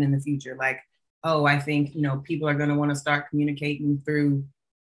going to happen in the future, like oh, I think, people are going to want to start communicating through,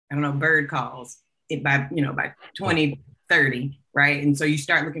 I don't know, bird calls by 2030, right? And so you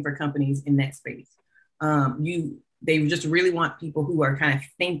start looking for companies in that space. They just really want people who are kind of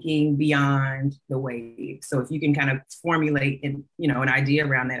thinking beyond the wave. So if you can kind of formulate an idea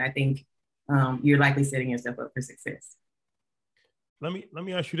around that, I think you're likely setting yourself up for success. Let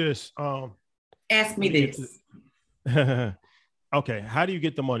me ask you this. Ask me this. Okay, how do you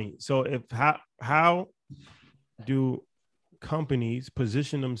get the money? So how do companies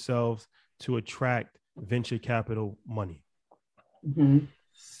position themselves to attract venture capital money? Mm-hmm.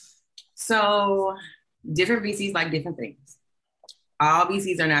 So different VCs like different things. All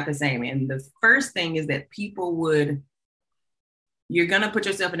VCs are not the same. And the first thing is that you're going to put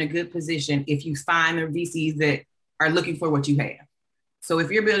yourself in a good position if you find the VCs that are looking for what you have. So if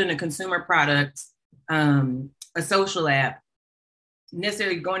you're building a consumer product, a social app,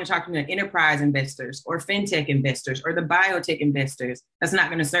 necessarily going to talk to the enterprise investors or fintech investors or the biotech investors, that's not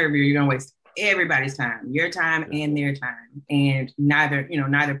going to serve you. You're going to waste everybody's time, your time and their time. And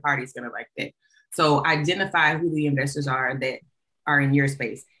neither party is going to like that. So identify who the investors are that are in your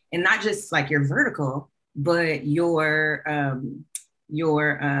space, and not just like your vertical, but your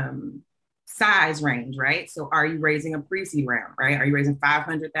size range, right? So are you raising a pre-seed round, right? Are you raising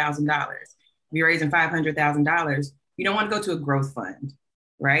 $500,000? If you're raising $500,000, you don't want to go to a growth fund,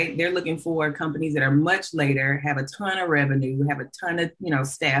 right? They're looking for companies that are much later, have a ton of revenue, have a ton of,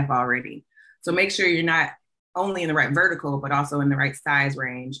 staff already. So make sure you're not only in the right vertical, but also in the right size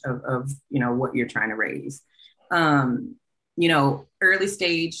range of what you're trying to raise. Early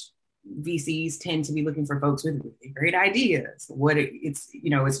stage VCs tend to be looking for folks with really great ideas.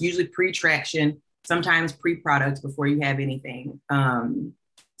 It's usually pre-traction, sometimes pre-product before you have anything.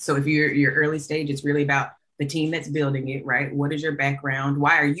 So if you're early stage, it's really about the team that's building it, right? What is your background?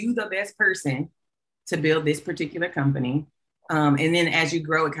 Why are you the best person to build this particular company? And then as you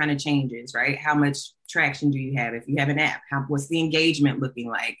grow, it kind of changes, right? How much traction do you have? If you have an app, what's the engagement looking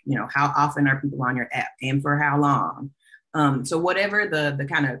like? How often are people on your app and for how long? So whatever the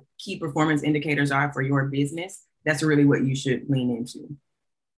kind of key performance indicators are for your business, that's really what you should lean into.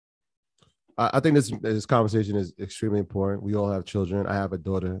 I think this conversation is extremely important. We all have children. I have a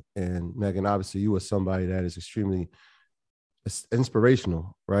daughter, and Megan, obviously you are somebody that is extremely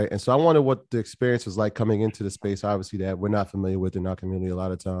inspirational, right? And so I wonder what the experience was like coming into the space, obviously, that we're not familiar with in our community a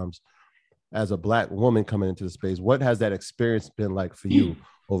lot of times. As a Black woman coming into the space, what has that experience been like for you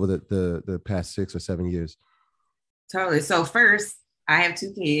over the past 6 or 7 years? Totally. So first, I have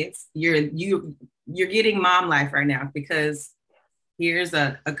 2 kids. You're getting mom life right now, because here's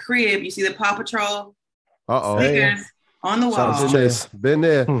a crib. You see the Paw Patrol stickers on the wall. Chase, been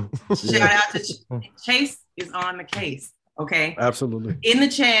there. Shout out to Chase is on the case. Okay. Absolutely. In the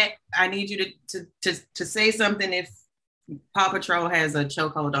chat, I need you to say something if Paw Patrol has a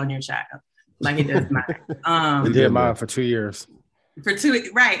chokehold on your child, like it does mine. It did mine for 2 years. For 2,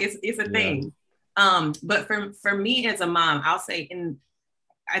 right? It's a thing. But for me as a mom, I'll say,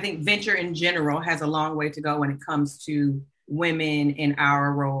 I think venture in general has a long way to go when it comes to women in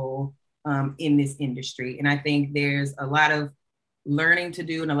our role in this industry. And I think there's a lot of learning to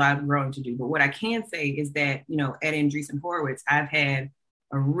do and a lot of growing to do. But what I can say is that, at Andreessen Horowitz, I've had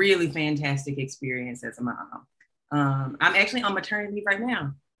a really fantastic experience as a mom. I'm actually on maternity leave right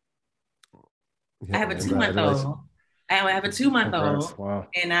now. Yeah, I have a 2-month-old. I have a 2-month-old. Wow.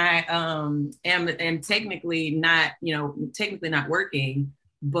 And I am technically not working,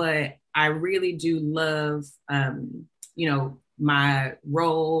 but I really do love, my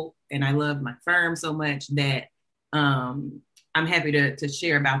role, and I love my firm so much that I'm happy to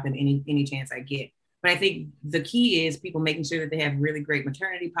share about them any chance I get. But I think the key is people making sure that they have really great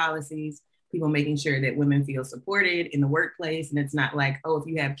maternity policies, people making sure that women feel supported in the workplace. And it's not like, oh, if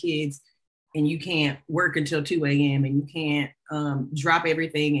you have kids and you can't work until 2 a.m. and you can't drop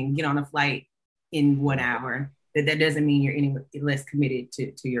everything and get on a flight in 1 hour, that doesn't mean you're any less committed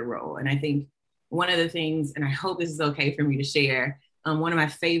to your role. And I think one of the things, and I hope this is okay for me to share, one of my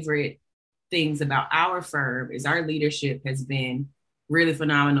favorite things about our firm is our leadership has been really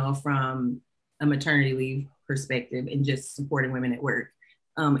phenomenal from a maternity leave perspective and just supporting women at work.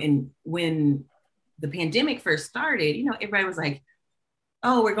 And when the pandemic first started, everybody was like,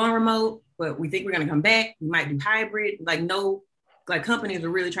 oh, we're going remote, but we think we're going to come back. We might do hybrid. Companies were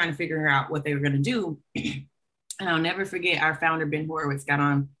really trying to figure out what they were going to do. And I'll never forget our founder, Ben Horowitz, got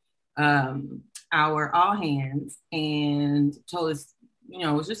on our all hands and told us,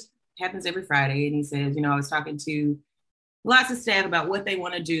 it just happens every Friday. And he says, I was talking to lots of staff about what they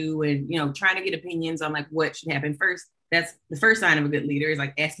want to do and, trying to get opinions on like what should happen first. that's the first sign of a good leader, is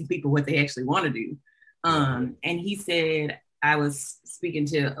like asking people what they actually want to do. And he said, I was speaking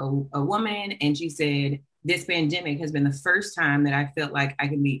to a woman, and she said, this pandemic has been the first time that I felt like I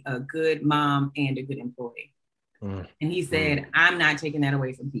can be a good mom and a good employee. And he said, I'm not taking that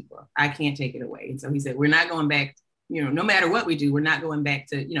away from people. I can't take it away. And so he said, we're not going back, no matter what we do, we're not going back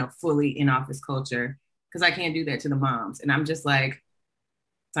to, fully in office culture, because I can't do that to the moms. And I'm just like,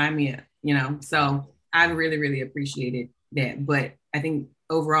 sign me up, So I really, really appreciated that. But I think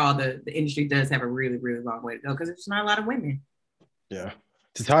overall, the industry does have a really, really long way to go, because there's not a lot of women. Yeah.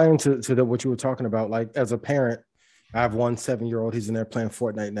 To tie into what you were talking about, like as a parent, I have one 7-year-old. He's in there playing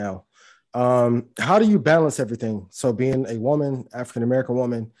Fortnite now. How do you balance everything? So being a woman, African-American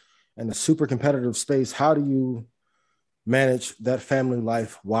woman, in a super competitive space, how do you manage that family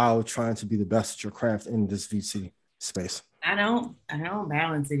life while trying to be the best at your craft in this VC space? I don't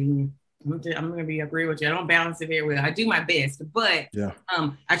balance it either. I'm going to be agree with you. I don't balance it very well. I do my best, but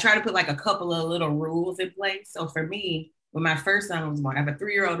I try to put like a couple of little rules in place. So for me, when my first son was born, I have a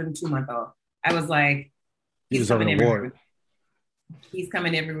 3-year-old and a 2-month-old. I was like, he's coming everywhere. He's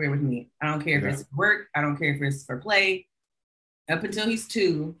coming everywhere with me. I don't care if it's work. I don't care if it's for play. Up until he's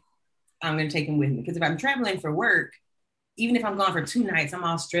 2, I'm going to take him with me. Because if I'm traveling for work, even if I'm gone for 2 nights, I'm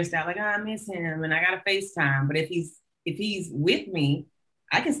all stressed out. Like, I miss him and I got to FaceTime. But if he's with me,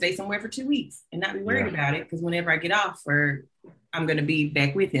 I can stay somewhere for 2 weeks and not be worried about it. Because whenever I get off, I'm going to be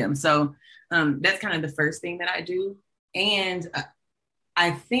back with him. So that's kind of the first thing that I do. And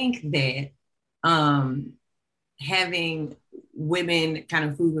I think that having women kind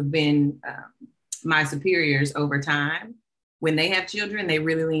of who have been my superiors over time, when they have children, they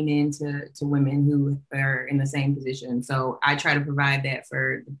really lean into women who are in the same position. So I try to provide that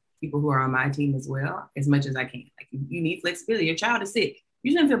for the people who are on my team as well, as much as I can. Like, you need flexibility. Your child is sick.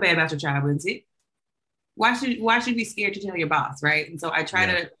 You shouldn't feel bad about your child being sick. Why should you be scared to tell your boss, right? And so I try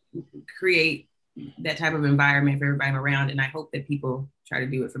to create that type of environment for everybody around. And I hope that people try to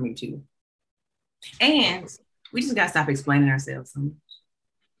do it for me too. And we just got to stop explaining ourselves so much.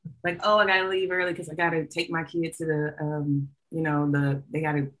 Like, oh, I got to leave early because I got to take my kids to they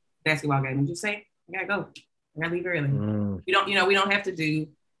got a basketball game. And just say, I got to go. I got to leave early. We don't have to do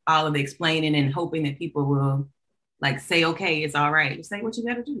all of the explaining and hoping that people will like say, okay, it's all right. Just say what you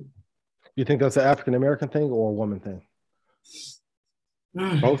got to do. You think that's an African-American thing or a woman thing?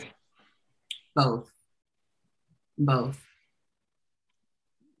 Both? Both.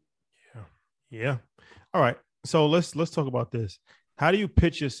 Yeah. All right. So let's talk about this. How do you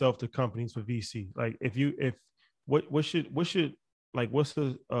pitch yourself to companies for VC? Like, what's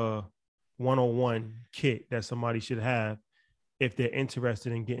the 101 kit that somebody should have if they're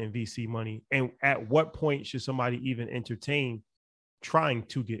interested in getting VC money? And at what point should somebody even entertain trying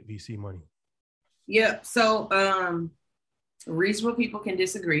to get VC money? Yeah. So reasonable people can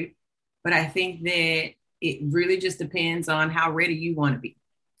disagree, but I think that it really just depends on how ready you want to be.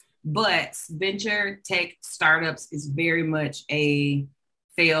 But venture tech startups is very much a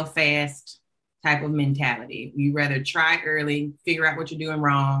fail fast type of mentality. You rather try early, figure out what you're doing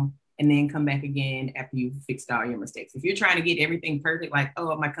wrong, and then come back again after you've fixed all your mistakes. If you're trying to get everything perfect, like,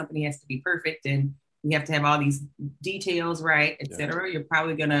 oh, my company has to be perfect and we have to have all these details right, et cetera, you're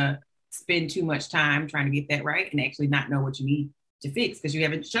probably going to spend too much time trying to get that right and actually not know what you need to fix because you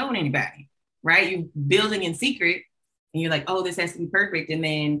haven't shown anybody, right? You're building in secret and you're like, oh, this has to be perfect. And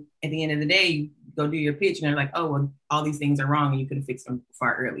then at the end of the day, you go do your pitch and they're like, oh, well, all these things are wrong and you could have fixed them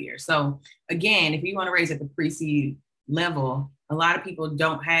far earlier. So again, if you want to raise at the pre-seed level, a lot of people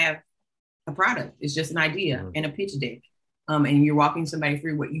don't have a product. It's just an idea and a pitch deck. And you're walking somebody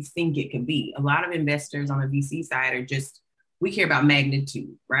through what you think it could be. A lot of investors on the VC side are just, we care about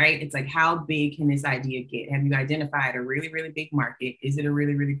magnitude, right? It's like, how big can this idea get? Have you identified a really, really big market? Is it a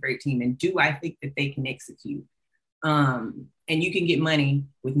really, really great team? And do I think that they can execute? And you can get money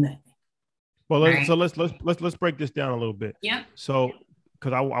with nothing. Well, let's break this down a little bit. Yeah. So,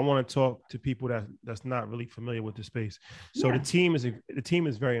 because I want to talk to people that's not really familiar with the space. So the team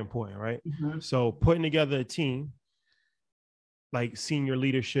is very important, right? Mm-hmm. So putting together a team, like senior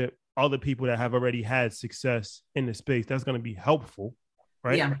leadership, other people that have already had success in the space, that's going to be helpful,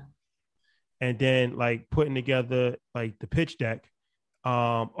 right? Yeah. And then like putting together like the pitch deck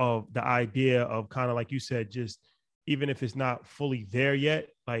of the idea of kind of like you said, just even if it's not fully there yet,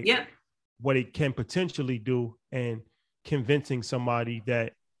 like what it can potentially do and convincing somebody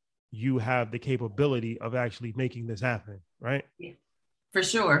that you have the capability of actually making this happen, right? Yeah. For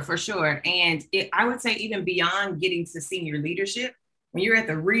sure. And I would say even beyond getting to senior leadership, when you're at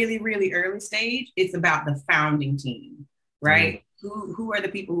the really, really early stage, it's about the founding team, right? Mm-hmm. Who are the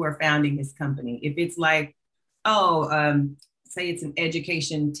people who are founding this company? If it's like Say it's an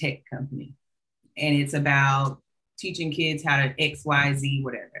education tech company, and it's about teaching kids how to X, Y, Z,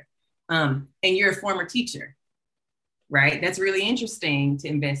 whatever. And you're a former teacher, right? That's really interesting to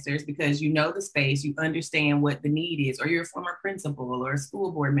investors because you know the space, you understand what the need is, or you're a former principal or a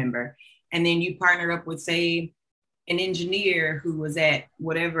school board member. And then you partner up with, say, an engineer who was at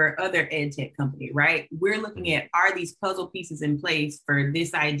whatever other ed tech company, right? We're looking at, are these puzzle pieces in place for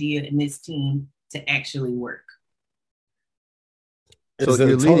this idea and this team to actually work? So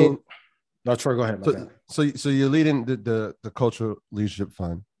you're leading. No, Troy, go ahead. So you're leading the Cultural Leadership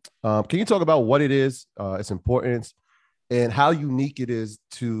Fund. Can you talk about what it is, its importance, and how unique it is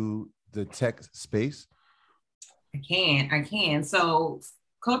to the tech space? I can. So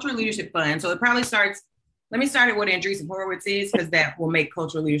Cultural Leadership Fund. So it probably starts. Let me start at what Andreessen Horowitz is, because that will make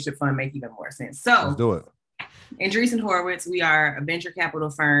Cultural Leadership Fund make even more sense. So let's do it. Andreessen Horowitz, we are a venture capital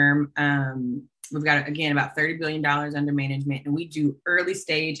firm. We've got, again, about $30 billion under management, and we do early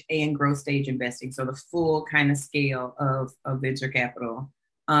stage and growth stage investing. So the full kind of scale of venture capital.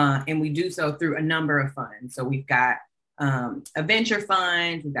 And we do so through a number of funds. So we've got a venture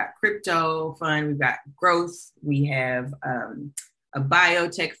fund, we've got crypto fund, we've got growth, we have a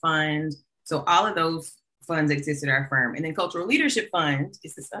biotech fund. So all of those funds exist at our firm. And then Cultural Leadership Fund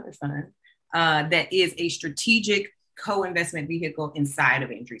is this other fund that is a strategic co-investment vehicle inside of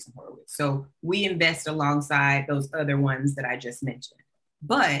Andreessen Horowitz. So we invest alongside those other ones that I just mentioned.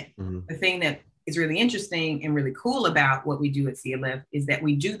 But the thing that is really interesting and really cool about what we do at CLF is that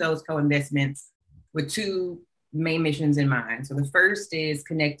we do those co-investments with two main missions in mind. So the first is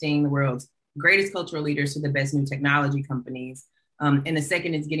connecting the world's greatest cultural leaders to the best new technology companies. And the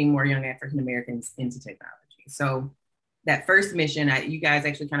second is getting more young African Americans into technology. So that first mission, you guys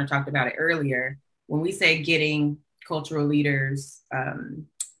actually kind of talked about it earlier. When we say getting cultural leaders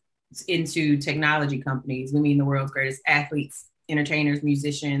into technology companies, we mean the world's greatest athletes, entertainers,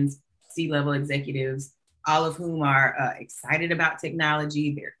 musicians, C-level executives, all of whom are excited about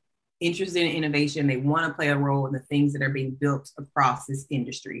technology. They're interested in innovation. They want to play a role in the things that are being built across this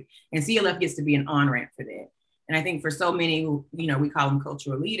industry. And CLF gets to be an on-ramp for that. And I think for so many, we call them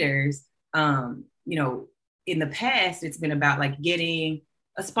cultural leaders, in the past, it's been about like getting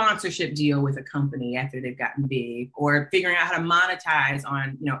a sponsorship deal with a company after they've gotten big, or figuring out how to monetize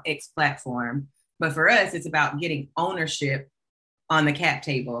on, X platform. But for us, it's about getting ownership on the cap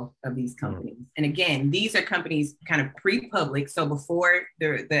table of these companies. And again, these are companies kind of pre-public. So before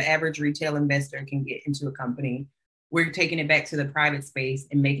the average retail investor can get into a company, we're taking it back to the private space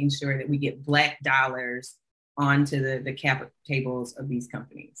and making sure that we get Black dollars onto the cap tables of these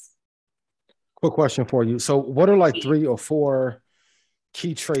companies. Quick question for you. So what are like 3 or 4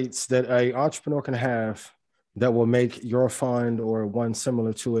 key traits that an entrepreneur can have that will make your fund or one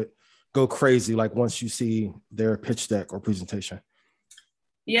similar to it go crazy, like once you see their pitch deck or presentation?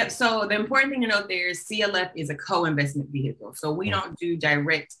 Yep. So the important thing to note there is CLF is a co-investment vehicle. So we don't do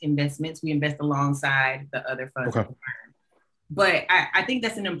direct investments. We invest alongside the other funds. Okay. But I think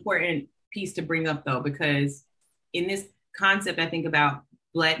that's an important piece to bring up, though, because in this concept, I think about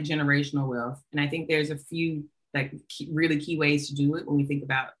Black generational wealth. And I think there's a few really key ways to do it when we think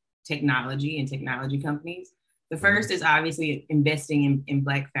about technology and technology companies. The first is obviously investing in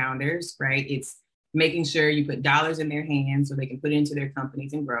Black founders, right? It's making sure you put dollars in their hands so they can put it into their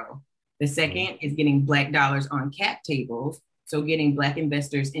companies and grow. The second is getting Black dollars on cap tables. So getting Black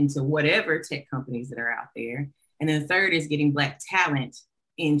investors into whatever tech companies that are out there. And then the third is getting Black talent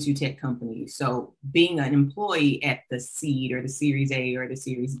into tech companies. So being an employee at the seed or the Series A or the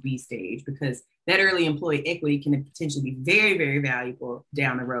Series B stage, because that early employee equity can potentially be very, very valuable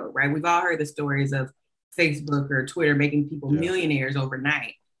down the road, right? We've all heard the stories of Facebook or Twitter making people millionaires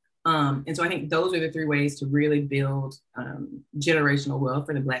overnight. And so I think those are the 3 ways to really build generational wealth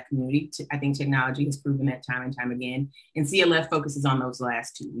for the Black community. I think technology has proven that time and time again. And CLF focuses on those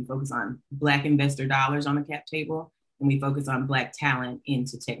last 2. We focus on Black investor dollars on the cap table, and we focus on Black talent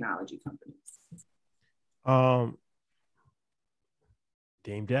into technology companies.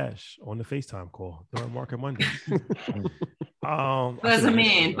 Dame Dash on the FaceTime call during Market Monday. Buzz them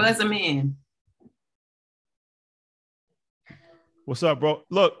in. What's up, bro?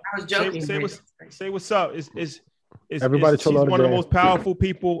 Look, I was joking. Say what's up. Is everybody? She's one of the most powerful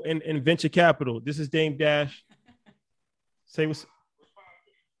people in venture capital. This is Dame Dash. Say what's.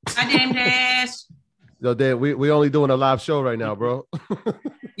 Hi, Dame Dash. Yo, Dave, we only doing a live show right now, bro.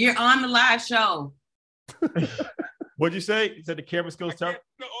 You're on the live show. What'd you say? You said the camera skills tough?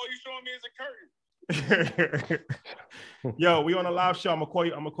 No, all you showing me is a curtain. Yo, we on a live show. I'm gonna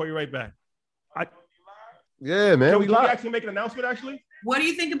call you right back. Yeah, man. Can we actually make an announcement? Actually, what do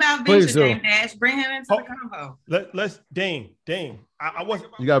you think about Venture, Dame Dash? Bring him into the convo. Let's Dame. I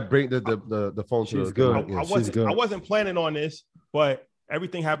wasn't. You gotta bring the phone to the good. I wasn't planning on this, but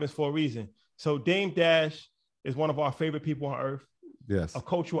everything happens for a reason. So Dame Dash is one of our favorite people on earth. Yes. A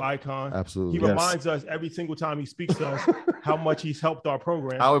cultural icon. Absolutely. He reminds us every single time he speaks to us how much he's helped our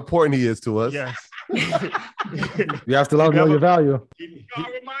program. How important he is to us. Yes. You have to know your value. I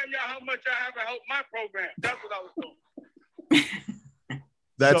remind y'all how much I have helped my program. That's what I was doing.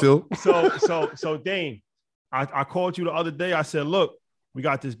 That too. So Dane, I called you the other day. I said, look, we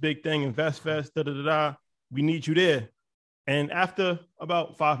got this big thing, InvestFest, we need you there. And after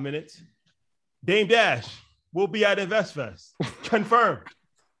about 5 minutes, Dame Dash will be at InvestFest. Confirmed.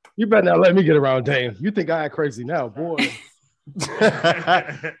 You better not let me get around Dame. You think I act crazy now, boy.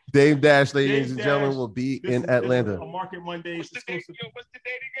 Dame Dash, ladies and gentlemen, will be in Atlanta. A Market Mondays exclusive. What's the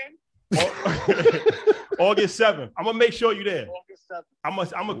date again? August 7th. I'm gonna make sure you're there. August 7th.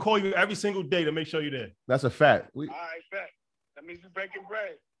 I'm gonna call you every single day to make sure you're there. That's a fact. All right, bet. That means we're breaking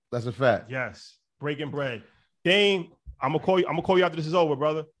bread. That's a fact. Yes, breaking bread. Dame, I'm gonna call you after this is over,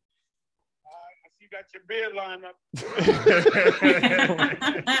 brother. I see you got your beard lined up.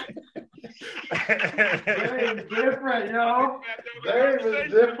 Dame is different, yo. Dame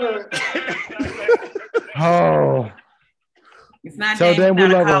is different. Oh. It's not Dame, we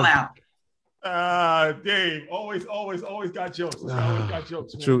love call out. Dave, always got jokes. Always got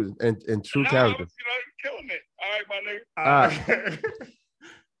jokes. Man. True and true character. You're killing it. All right, my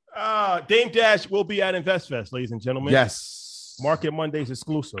nigga. Dame Dash will be at InvestFest, ladies and gentlemen. Yes. Market Mondays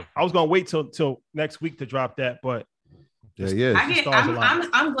exclusive. I was gonna wait till next week to drop that, but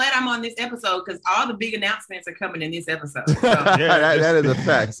I'm glad I'm on this episode because all the big announcements are coming in this episode. So. that is a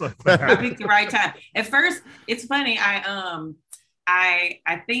fact. I picked the right time. At first, it's funny. I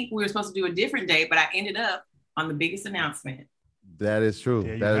think we were supposed to do a different day, but I ended up on the biggest announcement. That is true.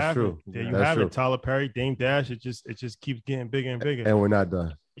 That is true. There you have it. Tyler Perry, Dame Dash. It just keeps getting bigger and bigger. And we're not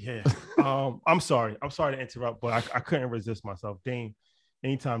done. Yeah. I'm sorry to interrupt, but I couldn't resist myself. Dame,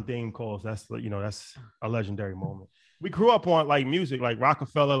 anytime Dame calls, that's a legendary moment. We grew up on like music, like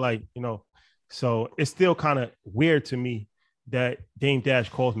Rockefeller, so it's still kind of weird to me that Dame Dash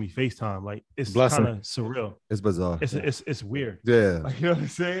calls me FaceTime. Like it's kind of surreal. It's bizarre. It's weird. Yeah. Like, you know what I'm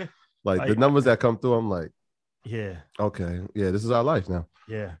saying? Like the numbers that come through, I'm like, yeah. Okay. Yeah, this is our life now.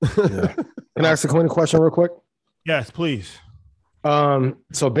 Yeah. Can I ask the Queen a question real quick? Yes, please.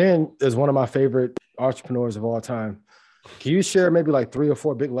 So Ben is one of my favorite entrepreneurs of all time. Can you share maybe like 3 or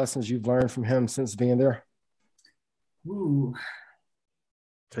 4 big lessons you've learned from him since being there? Ooh.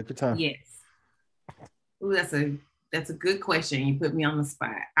 Take your time. Yes. Ooh, that's a good question. You put me on the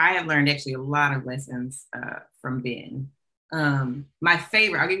spot. I have learned actually a lot of lessons from Ben. My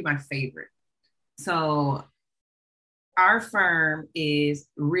favorite, I'll give you my favorite. So our firm is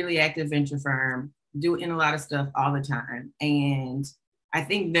a really active venture firm, doing a lot of stuff all the time. And I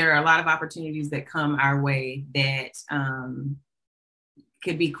think there are a lot of opportunities that come our way that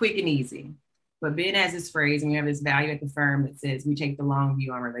could be quick and easy. But Ben has this phrase, and we have this value at the firm that says we take the long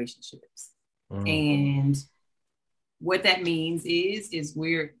view on relationships. And what that means is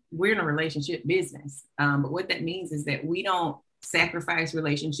we're in a relationship business. But what that means is that we don't sacrifice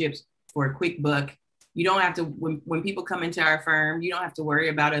relationships for a quick buck. You don't have to, when people come into our firm, you don't have to worry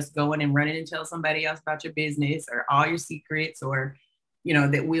about us going and running and tell somebody else about your business or all your secrets, or,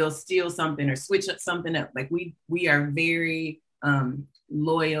 that we'll steal something or switch up something up. Like we are very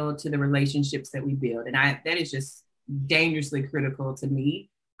loyal to the relationships that we build. And that is just dangerously critical to me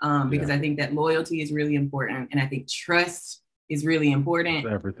because I think that loyalty is really important. And I think trust is really important.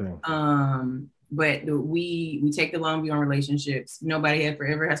 Everything. But we take the long view on relationships. Nobody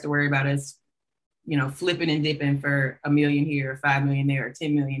ever has to worry about us, flipping and dipping for $1 million here, or 5 million there, or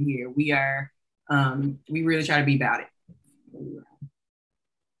 10 million here. We really try to be about it.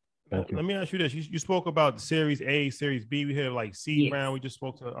 Let me ask you this. You spoke about Series A, Series B. We had like seed round. We just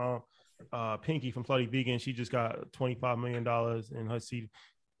spoke to Pinky from Slutty Vegan. She just got $25 million in her seed.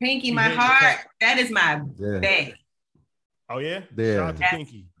 Pinky, my heart. That is my bae. Oh, yeah? Yeah. Shout out to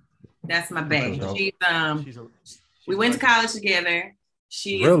Pinky. That's my bae. We went to college together.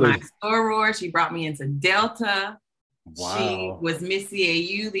 She Really? is my soror. She brought me into Delta. Wow. She was Miss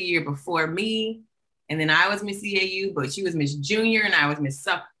CAU the year before me. And then I was Miss CAU, but she was Miss Junior and I was Miss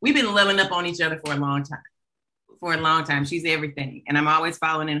Sub. We've been leveling up on each other for a long time. She's everything. And I'm always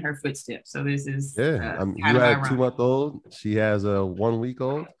following in her footsteps. So this is you have a 2-month-old. She has a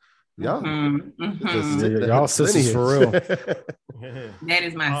 1-week-old. Y'all, y'all sisters for real. That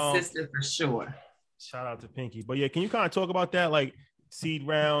is my sister for sure. Shout out to Pinky. But yeah, can you kind of talk about that? Like seed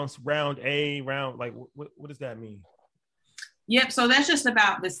rounds, round A, round, like what does that mean? Yep. So that's just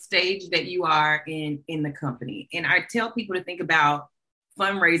about the stage that you are in the company. And I tell people to think about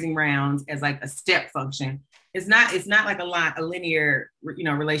fundraising rounds as like a step function. It's not like a linear,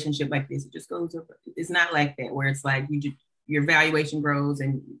 relationship like this. It just goes up. It's not like that where it's like your valuation grows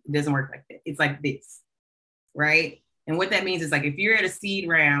and it doesn't work like that. It's like this, right? And what that means is like if you're at a seed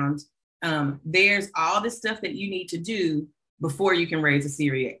round, there's all this stuff that you need to do before you can raise a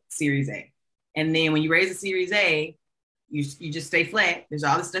Series A. And then when you raise a Series A, you just stay flat. There's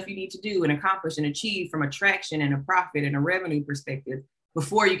all the stuff you need to do and accomplish and achieve from a traction and a profit and a revenue perspective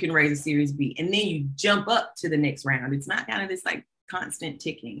before you can raise a Series B. And then you jump up to the next round. It's not kind of this like constant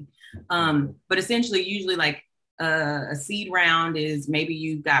ticking. But essentially, usually like a seed round is maybe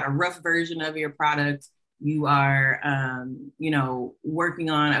you've got a rough version of your product. You are, working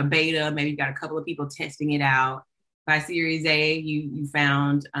on a beta. Maybe you've got a couple of people testing it out. By Series A, you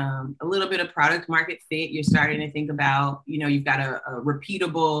found a little bit of product market fit. You're starting to think about, you've got a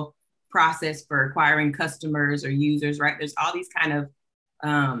repeatable process for acquiring customers or users, right? There's all these kind of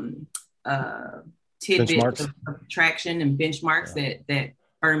tidbits of traction and benchmarks that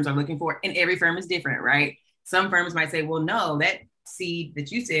firms are looking for. And every firm is different, right? Some firms might say, well, no, that seed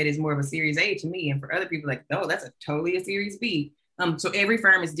that you said is more of a Series A to me. And for other people, like, no, that's totally a Series B. So every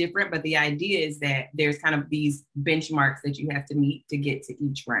firm is different, but the idea is that there's kind of these benchmarks that you have to meet to get to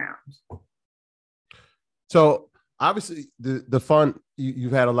each round. So obviously the fund,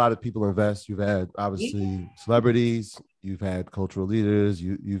 you've had a lot of people invest. You've had obviously celebrities, you've had cultural leaders,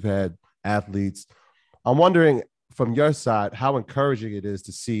 you've had athletes. I'm wondering from your side, how encouraging it is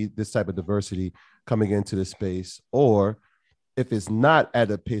to see this type of diversity coming into the space, or if it's not at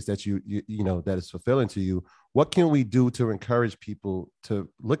a pace that you that is fulfilling to you, what can we do to encourage people to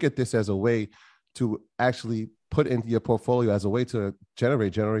look at this as a way to actually put into your portfolio as a way to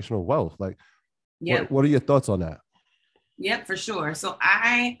generate generational wealth? Like, what are your thoughts on that? Yep, for sure. So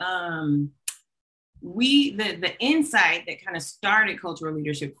the insight that kind of started Cultural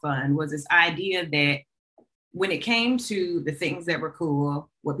Leadership Fund was this idea that when it came to the things that were cool,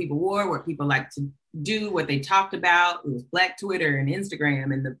 what people wore, what people liked to do, what they talked about, it was Black Twitter and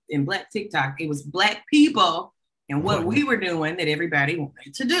Instagram and Black TikTok. It was Black people and what we were doing that everybody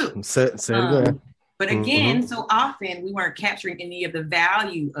wanted to do. Say it again. But again, so often we weren't capturing any of the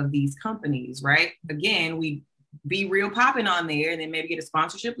value of these companies, right? Again, we be real popping on there and then maybe get a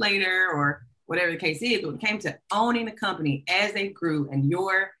sponsorship later or whatever the case is. But when it came to owning the company as they grew and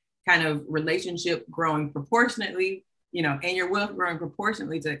your kind of relationship growing proportionately, and your wealth growing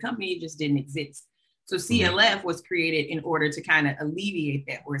proportionately to the company, it just didn't exist. So CLF was created in order to kind of alleviate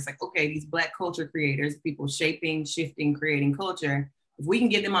that, where it's like, okay, these Black culture creators, people shaping, shifting, creating culture, if we can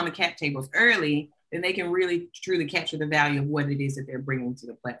get them on the cap tables early, then they can really truly capture the value of what it is that they're bringing to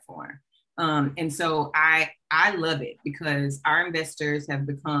the platform. And so I love it because our investors have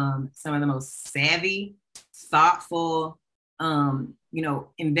become some of the most savvy, thoughtful,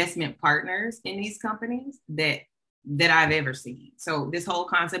 investment partners in these companies that I've ever seen. So this whole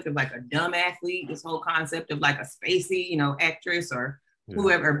concept of like a dumb athlete, this whole concept of like a spacey, actress or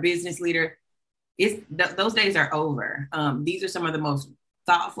whoever, business leader, those days are over. These are some of the most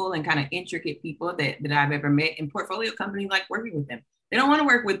thoughtful and kind of intricate people that I've ever met, and portfolio companies like working with them. They don't want to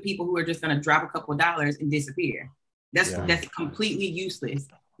work with people who are just going to drop a couple of dollars and disappear. That's completely useless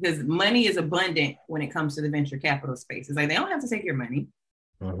because money is abundant when it comes to the venture capital space. It's like, they don't have to take your money.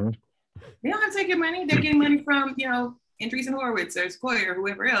 They don't have to take your money. They're getting money from, Andreessen Horowitz or Sequoia or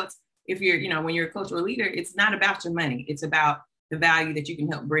whoever else. If you're, when you're a cultural leader, it's not about your money. It's about the value that you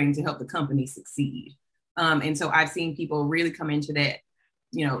can help bring to help the company succeed. And so I've seen people really come into that,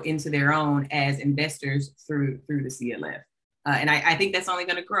 into their own as investors through the CLF. And I think that's only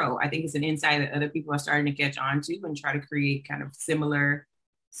going to grow. I think it's an insight that other people are starting to catch on to and try to create kind of similar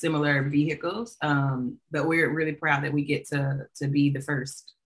vehicles. But we're really proud that we get to be the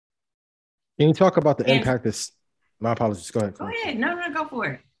first. Can you talk about the impact this? My apologies. Go ahead. Go ahead. No, go for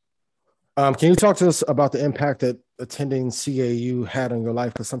it. Can you talk to us about the impact that attending CAU had on your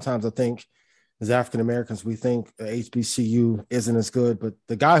life? Because sometimes I think as African Americans, we think HBCU isn't as good. But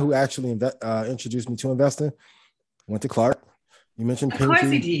the guy who actually introduced me to investing went to Clark. You mentioned Pinky. Of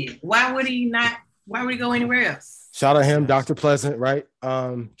course he did. Why would he not? Why would he go anywhere else? Shout out him, Dr. Pleasant, right?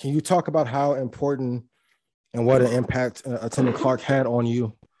 Can you talk about how important and what an impact attending Clark had on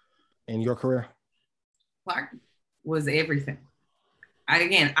you in your career? Clark was everything.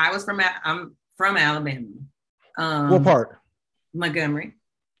 I'm from Alabama. What part? Montgomery.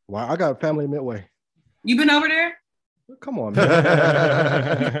 Wow, I got family in Midway. You been over there? Come on,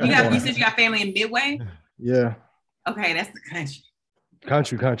 man. You said you got family in Midway? Yeah. Okay, that's the country.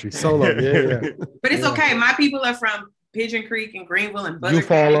 Country. Solo. Yeah. But it's okay. My people are from Pigeon Creek and Greenville and Butler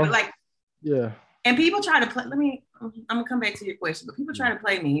County. But like, yeah. And people try to play. I'm gonna come back to your question, but people try to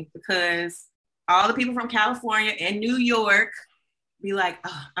play me because all the people from California and New York be like,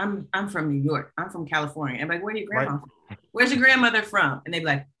 oh, I'm from New York. I'm from California. And I'm like, where's your grandma from? Where's your grandmother from? And they be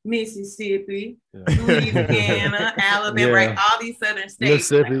like, Mississippi, Louisiana, Alabama, right? All these southern states.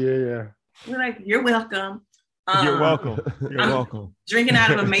 Mississippi, like, yeah. We're like, you're welcome. You're welcome. You're welcome. Drinking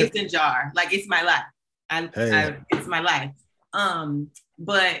out of a mason jar. Like, it's my life. It's my life.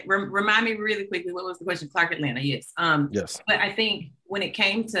 But remind me really quickly, what was the question? Clark Atlanta, yes. Yes. But I think when it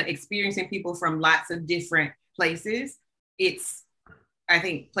came to experiencing people from lots of different places, I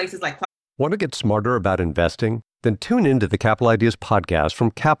think places like Clark. Want to get smarter about investing? Then tune into the Capital Ideas podcast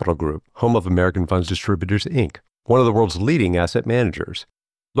from Capital Group, home of American Funds Distributors, Inc., one of the world's leading asset managers.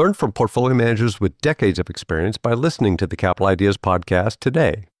 Learn from portfolio managers with decades of experience by listening to the Capital Ideas podcast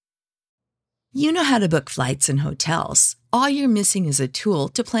today. You know how to book flights and hotels. All you're missing is a tool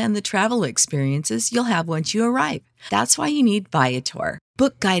to plan the travel experiences you'll have once you arrive. That's why you need Viator.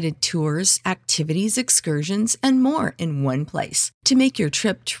 Book guided tours, activities, excursions, and more in one place to make your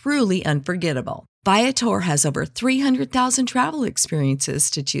trip truly unforgettable. Viator has over 300,000 travel experiences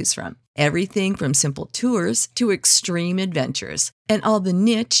to choose from. Everything from simple tours to extreme adventures and all the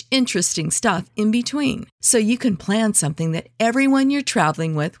niche, interesting stuff in between. So you can plan something that everyone you're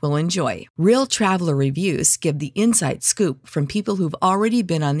traveling with will enjoy. Real traveler reviews give the inside scoop from people who've already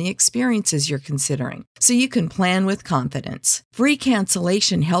been on the experiences you're considering. So you can plan with confidence. Free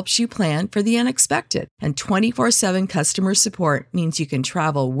cancellation helps you plan for the unexpected. And 24/7 customer support means you can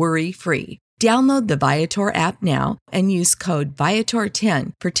travel worry-free. Download the Viator app now and use code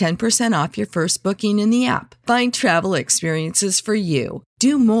Viator10 for 10% off your first booking in the app. Find travel experiences for you.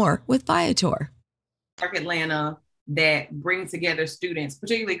 Do more with Viator. Atlanta that bring together students,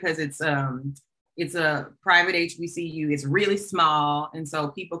 particularly because it's a private HBCU. It's really small, and so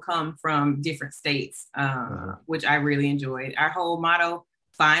people come from different states, which I really enjoyed. Our whole motto: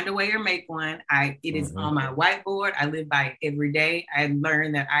 find a way or make one. It is on my whiteboard. I live by it every day. I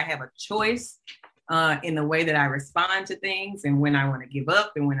learned that I have a choice in the way that I respond to things and when I want to give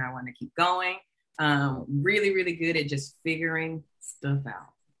up and when I want to keep going. Really, really good at just figuring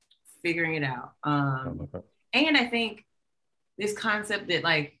it out. And I think this concept that,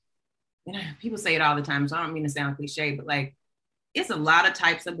 like, you know, people say it all the time, so I don't mean to sound cliche, but like, it's a lot of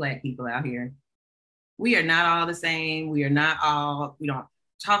types of Black people out here. We are not all the same. We don't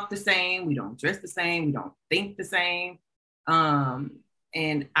talk the same, we don't dress the same, we don't think the same.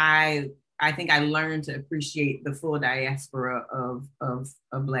 And I think I learned to appreciate the full diaspora of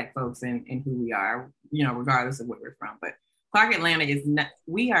Black folks and who we are, you know, regardless of where we're from. But Clark Atlanta is not,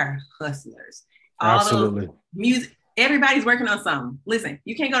 we are hustlers. Absolutely. Music, everybody's working on something. Listen,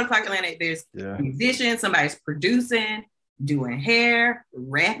 you can't go to Clark Atlanta if there's musicians, somebody's producing, doing hair,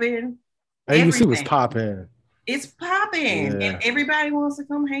 rapping. ABC was popping. It's popping, and everybody wants to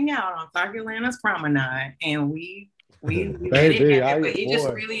come hang out on Clark Atlanta's promenade, and we let it happen. But it just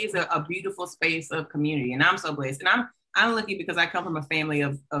really is a beautiful space of community, and I'm so blessed. And I'm lucky because I come from a family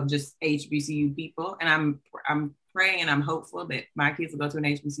of just HBCU people, and I'm praying and I'm hopeful that my kids will go to an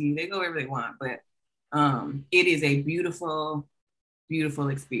HBCU. They go wherever they want, but it is a beautiful, beautiful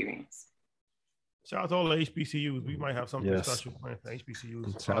experience. Shout out to all the HBCUs. We might have something special planned for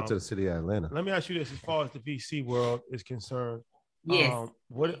HBCUs. Shout out to the city of Atlanta. Let me ask you this: as far as the VC world is concerned, yes.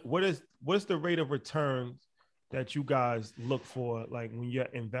 What is the rate of return that you guys look for, like when you're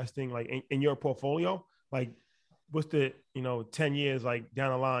investing, like in your portfolio? Like, what's the 10 years like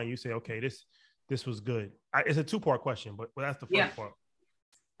down the line? You say, okay, this was good. It's a 2-part question, but that's the first part.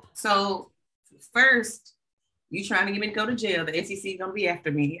 So first, you trying to get me to go to jail? The SEC gonna be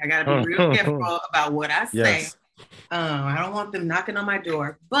after me. I gotta be real careful about what I say. Yes. I don't want them knocking on my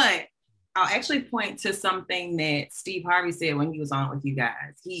door. But I'll actually point to something that Steve Harvey said when he was on with you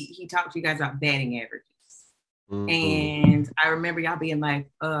guys. He talked to you guys about batting averages, and I remember y'all being like,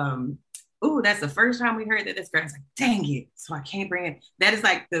 "Ooh, that's the first time we heard that." This guy was like, "Dang it!" So I can't bring it. That is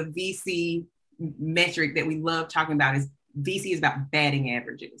like the VC metric that we love talking about. Is VC is about batting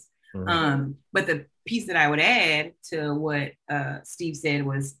averages. But the piece that I would add to what Steve said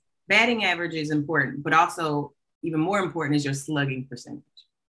was batting average is important, but also even more important is your slugging percentage,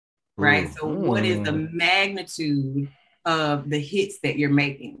 right? So what is the magnitude of the hits that you're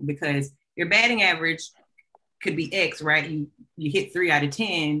making? Because your batting average could be X, right? You hit 3 out of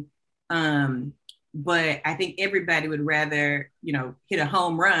 10. But I think everybody would rather, hit a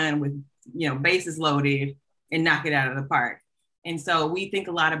home run with, bases loaded and knock it out of the park. And so we think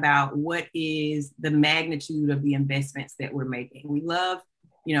a lot about what is the magnitude of the investments that we're making. We love,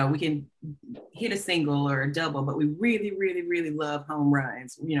 you know, we can hit a single or a double, but we really, really, really love home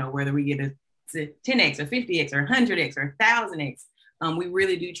runs, you know, whether we get a 10X or 50X or 100X or 1000X. We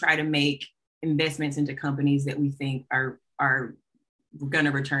really do try to make investments into companies that we think are going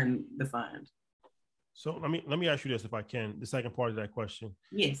to return the fund. So let me ask you this, if I can. The second part of that question,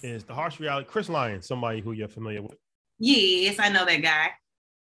 yes, is the harsh reality. Chris Lyons, somebody who you're familiar with. Yes, I know that guy.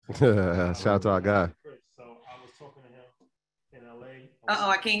 Shout out to our guy. So I was talking to him in LA.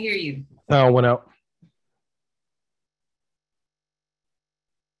 I can't hear you. Sound went out.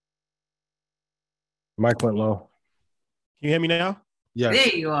 Mic went low. Can you hear me now? Yeah. There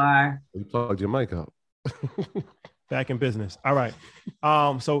you are. You plugged your mic out. Back in business. All right.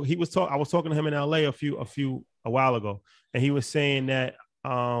 So I was talking to him in LA a while ago, and he was saying that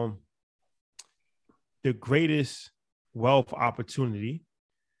the greatest wealth opportunity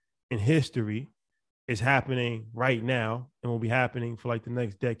in history is happening right now and will be happening for like the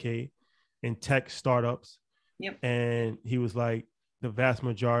next decade in tech startups. Yep. And he was like, the vast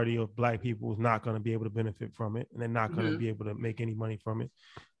majority of Black people is not going to be able to benefit from it, and they're not going to be able to make any money from it.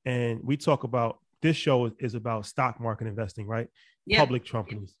 And we talk about, this show is about stock market investing, right? Yep. Public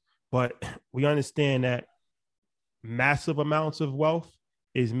companies. But we understand that massive amounts of wealth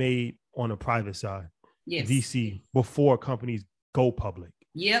is made on the private side. Yes. VC, before companies go public.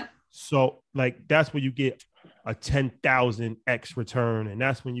 Yep. So like, that's where you get a 10,000x return. And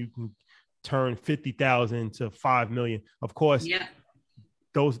that's when you can turn 50,000 to 5 million. Of course, yep,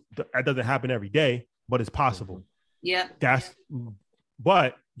 that doesn't happen every day, but it's possible. Yep.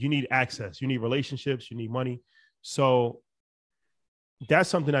 But you need access, you need relationships, you need money. So that's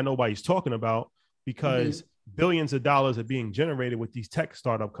something that nobody's talking about, because billions of dollars are being generated with these tech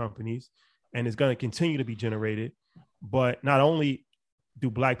startup companies, and it's going to continue to be generated. But not only do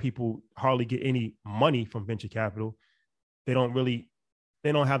Black people hardly get any money from venture capital, they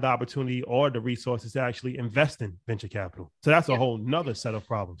don't have the opportunity or the resources to actually invest in venture capital. So that's a whole nother set of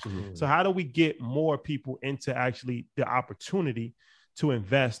problems. Mm-hmm. So how do we get more people into actually the opportunity to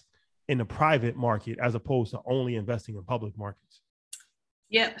invest in the private market as opposed to only investing in public markets?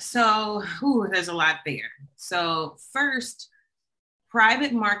 Yep. So there's a lot there. So first,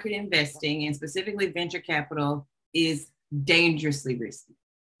 private market investing, and specifically venture capital, is dangerously risky.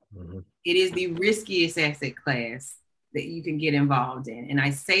 Mm-hmm. It is the riskiest asset class that you can get involved in. And I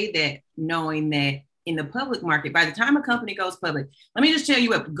say that knowing that in the public market, by the time a company goes public, let me just tell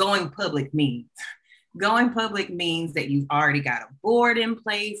you what going public means. Going public means that you've already got a board in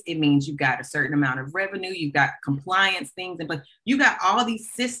place. It means you've got a certain amount of revenue. You've got compliance things in place. You got all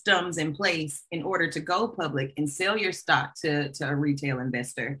these systems in place in order to go public and sell your stock to a retail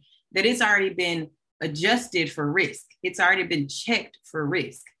investor, that it's already been adjusted for risk. It's already been checked for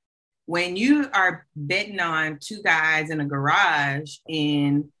risk. When you are betting on two guys in a garage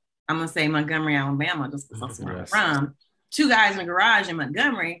in, I'm going to say Montgomery, Alabama, just because that's where I'm from, two guys in a garage in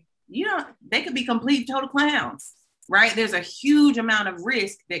Montgomery, they could be complete total clowns, right? There's a huge amount of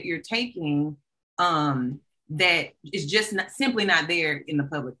risk that you're taking that is just simply not there in the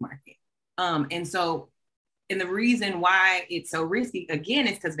public market. And the reason why it's so risky, again,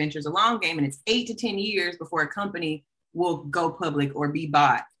 is because venture's a long game, and it's 8 to 10 years before a company will go public or be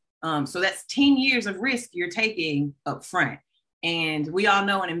bought. So that's 10 years of risk you're taking up front. And we all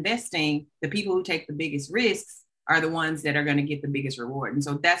know in investing, the people who take the biggest risks are the ones that are going to get the biggest reward. And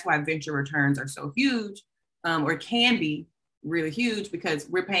so that's why venture returns are so huge, or can be really huge, because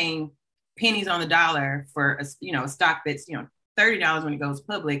we're paying pennies on the dollar for a stock that's $30 when it goes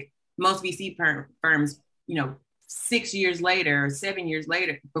public. Most VC firms, 6 years later, 7 years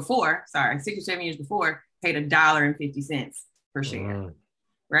later, 6 or 7 years before, paid $1.50 per share.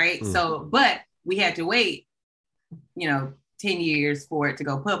 Right. So, but we had to wait, 10 years for it to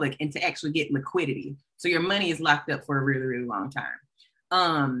go public and to actually get liquidity. So your money is locked up for a really, really long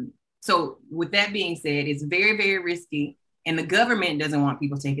time. So with that being said, it's very, very risky. And the government doesn't want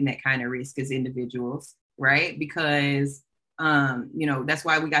people taking that kind of risk as individuals, right? Because, that's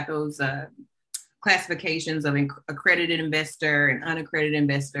why we got those classifications of accredited investor and unaccredited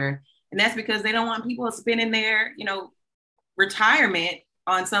investor. And that's because they don't want people spending their, retirement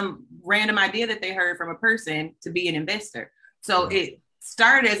on some random idea that they heard from a person to be an investor. So it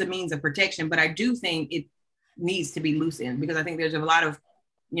started as a means of protection, but I do think it needs to be loosened, because I think there's a lot of,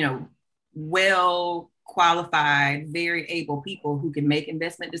 well qualified, very able people who can make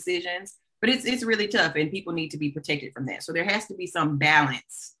investment decisions, but it's really tough, and people need to be protected from that. So there has to be some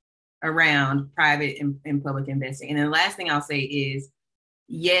balance around private and public investing. And then the last thing I'll say is,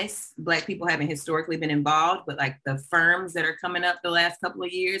 yes, Black people haven't historically been involved, but like the firms that are coming up the last couple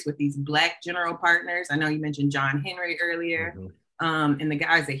of years with these Black general partners, I know you mentioned John Henry earlier, and the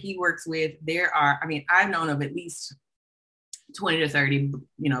guys that he works with, I've known of at least 20 to 30,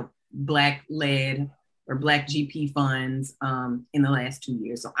 Black led or Black GP funds in the last 2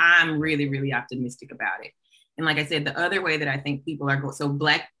 years. So I'm really, really optimistic about it. And like I said, the other way that I think people are going, so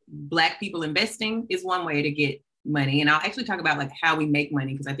Black people investing is one way to get money. And I'll actually talk about like how we make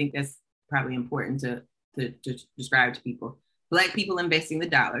money, because I think that's probably important to describe to people. Black people investing the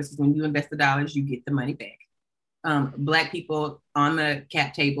dollars, because when you invest the dollars, you get the money back. Black people on the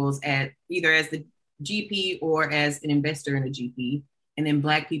cap tables either as the GP or as an investor in a GP, and then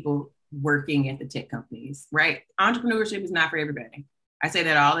Black people working at the tech companies, right? Entrepreneurship is not for everybody. I say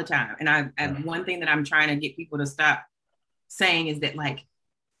that all the time. And one thing that I'm trying to get people to stop saying is that like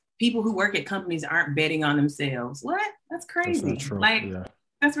people who work at companies aren't betting on themselves. What? That's crazy. That's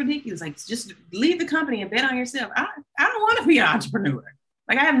that's ridiculous. Like just leave the company and bet on yourself. I don't want to be an entrepreneur.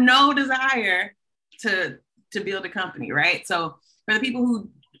 Like I have no desire to build a company, right? So for the people who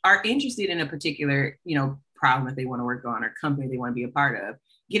are interested in a particular, problem that they want to work on or company they want to be a part of,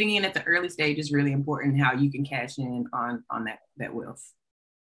 getting in at the early stage is really important. How you can cash in on that wealth.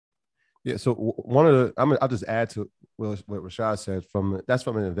 Yeah. So I'll just add to what Rashad said from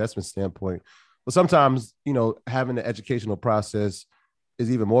an investment standpoint. But sometimes, having the educational process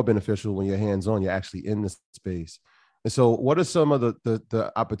is even more beneficial when you're hands-on, you're actually in the space. And so what are some of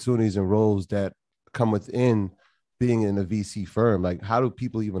the opportunities and roles that come within being in a VC firm? Like how do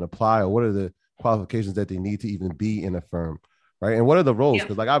people even apply, or what are the qualifications that they need to even be in a firm? Right. And what are the roles?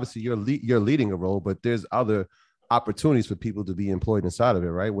 Because like, obviously you're leading a role, but there's other opportunities for people to be employed inside of it,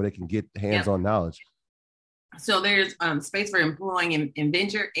 right? Where they can get hands-on knowledge. So there's space for employing in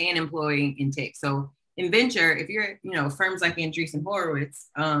venture and employing in tech. So in venture, if you're, firms like Andreessen Horowitz,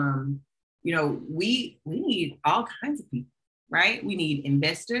 we need all kinds of people, right? We need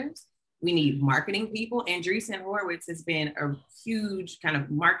investors. We need marketing people. Andreessen Horowitz has been a huge kind of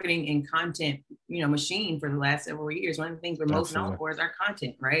marketing and content, machine for the last several years. One of the things we're most known for is our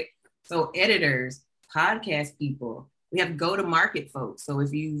content, right? So editors, podcast people, we have go-to-market folks. So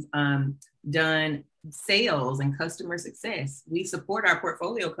if you've done sales and customer success, we support our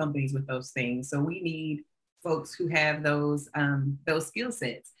portfolio companies with those things. So we need folks who have those skill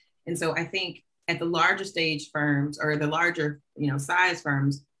sets. And so I think at the larger stage firms or the larger, size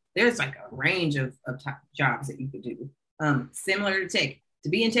firms, there's like a range of top jobs that you could do. Similar to tech. To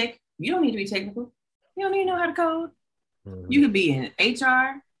be in tech, you don't need to be technical. You don't need to know how to code. Mm-hmm. You could be in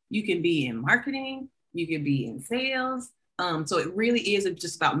HR. You can be in marketing. You could be in sales. So it really is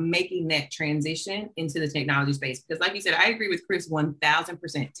just about making that transition into the technology space. Because like you said, I agree with Chris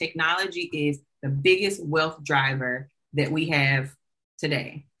 1000%. Technology is the biggest wealth driver that we have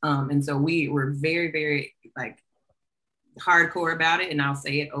today. And so we're very, very like hardcore about it. And I'll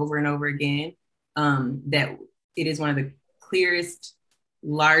say it over and over again, that it is one of the clearest,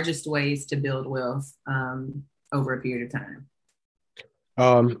 largest ways to build wealth over a period of time.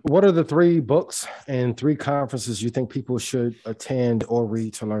 What are the 3 books and 3 conferences you think people should attend or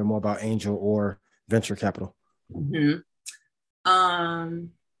read to learn more about angel or venture capital? Mm-hmm.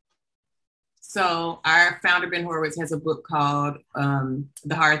 So our founder, Ben Horowitz, has a book called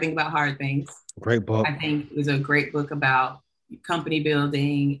The Hard Thing About Hard Things. Great book. I think it was a great book about company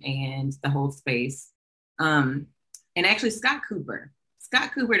building and the whole space. And actually Scott Cooper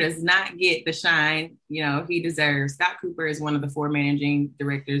does not get the shine, he deserves. Scott Cooper is one of the 4 managing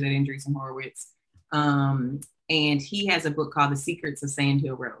directors at Andreessen Horowitz. And he has a book called The Secrets of Sand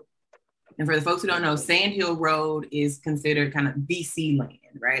Hill Road. And for the folks who don't know, Sand Hill Road is considered kind of VC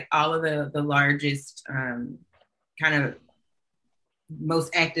land, right? All of the largest kind of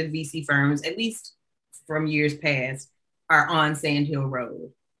most active VC firms, at least from years past, are on Sand Hill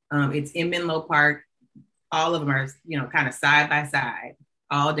Road. It's in Menlo Park. All of them are, kind of side by side,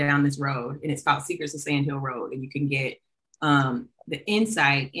 all down this road. And it's called Secrets of Sand Hill Road. And you can get the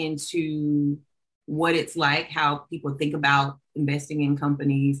insight into what it's like, how people think about investing in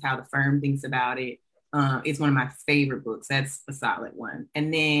companies, how the firm thinks about it. It's one of my favorite books. That's a solid one.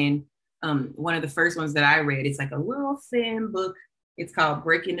 And then one of the first ones that I read, it's like a little thin book. It's called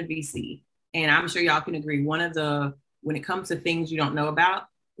Breaking the VC. And I'm sure y'all can agree, when it comes to things you don't know about,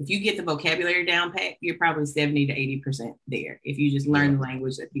 if you get the vocabulary down pat, you're probably 70 to 80% there. If you just learn the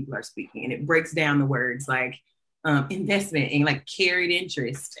language that people are speaking, and it breaks down the words like investment and like carried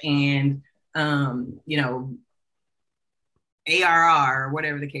interest and, ARR or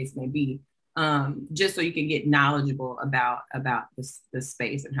whatever the case may be, just so you can get knowledgeable about the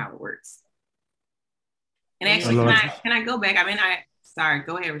space and how it works. And actually, can I go back? Sorry,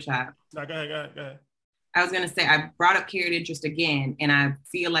 go ahead, Rashad. No, go ahead. I was going to say, I brought up carried interest again, and I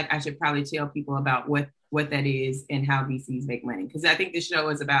feel like I should probably tell people about what that is and how VCs make money. Because I think this show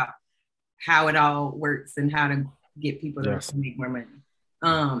is about how it all works and how to get people to make more money.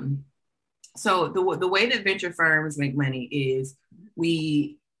 So the way that venture firms make money is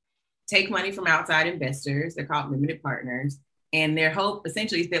we take money from outside investors. They're called limited partners. And their hope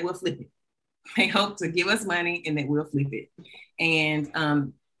essentially is that we'll flip it. They hope to give us money and that we'll flip it.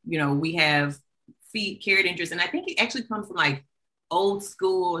 And, we have carried interest. And I think it actually comes from like old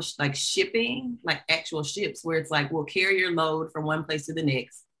school, like shipping, like actual ships, where it's like, we'll carry your load from one place to the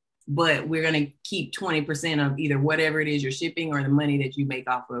next, but we're going to keep 20% of either whatever it is you're shipping or the money that you make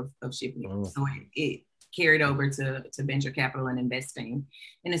off of shipping. Oh. So it carried over to venture capital and investing.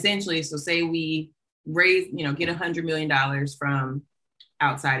 And essentially, so say we raise, get $100 million from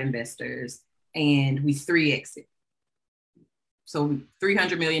outside investors and we 3x it. So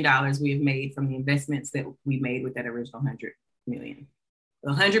 $300 million we have made from the investments that we made with that original $100 million.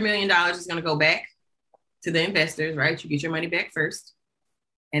 The $100 million is going to go back to the investors, right? You get your money back first.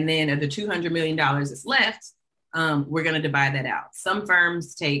 And then of the $200 million that's left, we're going to divide that out. Some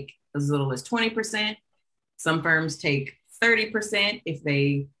firms take as little as 20%. Some firms take 30% if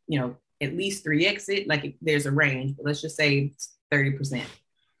they, at least 3x it, like there's a range, but let's just say 30%.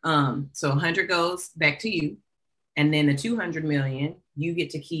 So 100 goes back to you. And then the 200 million, you get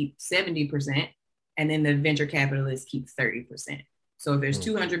to keep 70%. And then the venture capitalists keep 30%. So if there's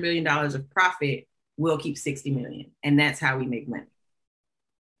 $200 million of profit, we'll keep 60 million. And that's how we make money.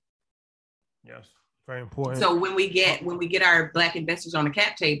 Yes, very important. So when we get our Black investors on the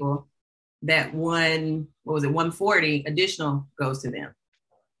cap table, that 140 additional goes to them.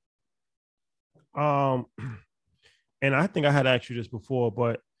 And I think I had asked you this before,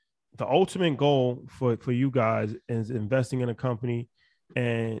 but the ultimate goal for you guys is investing in a company,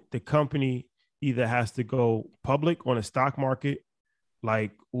 and the company either has to go public on a stock market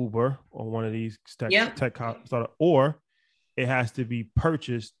like Uber or one of these tech startup, or it has to be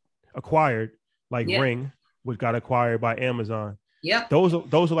acquired like Ring, which got acquired by Amazon. Yep. Those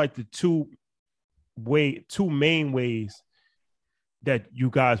are like the two main ways that you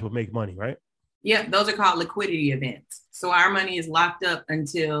guys will make money, right? Yeah, those are called liquidity events. So our money is locked up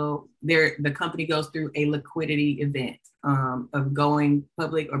until the company goes through a liquidity event of going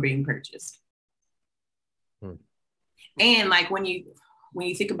public or being purchased. And like when you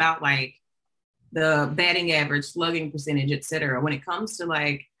think about like the batting average, slugging percentage, et cetera, when it comes to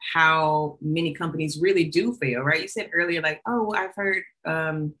like how many companies really do fail, right? You said earlier, like, oh, I've heard,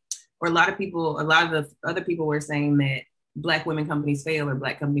 or a lot of the other people were saying that Black women companies fail or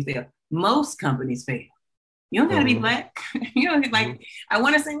Black companies fail. Most companies fail. You don't gotta be Black. I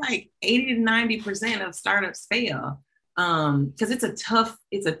want to say like 80 to 90% of startups fail. Because it's a tough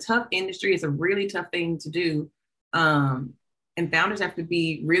industry. It's a really tough thing to do. And founders have to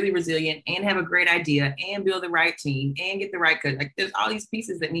be really resilient and have a great idea and build the right team and get the right cut. Like there's all these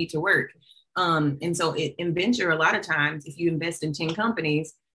pieces that need to work. And so in venture, a lot of times, if you invest in 10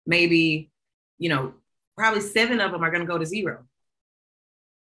 companies, maybe, probably 7 of them are going to go to 0.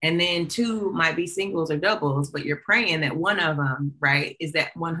 And then 2 might be singles or doubles, but you're praying that one of them, right, is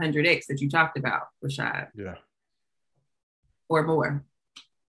that 100x that you talked about, Rashad. Yeah. Or more.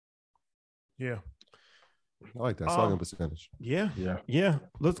 Yeah. I like that slugging percentage. Yeah.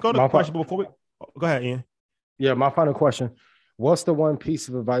 Let's go to the question before we go ahead, Ian. Yeah, my final question. What's the one piece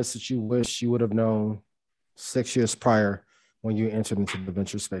of advice that you wish you would have known 6 years prior when you entered into the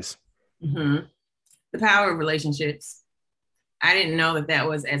venture space? Mm-hmm. The power of relationships. I didn't know that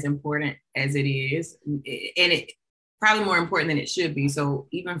was as important as it is. And it probably more important than it should be. So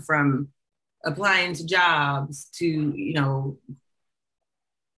even from applying to jobs to,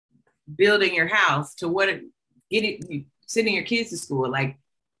 building your house to sending your kids to school, like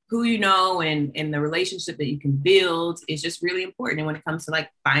who you know and the relationship that you can build is just really important. And when it comes to like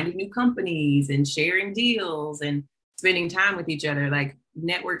finding new companies and sharing deals and spending time with each other, like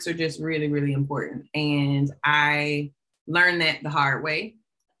networks are just really, really important. And I learned that the hard way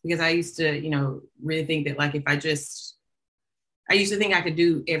because I used to, really think that like I used to think I could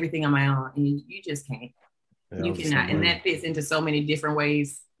do everything on my own, and you just can't. Yeah, you cannot. And that fits into so many different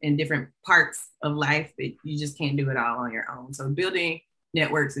ways in different parts of life that you just can't do it all on your own. So building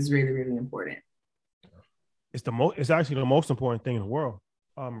networks is really, really important. It's actually the most important thing in the world.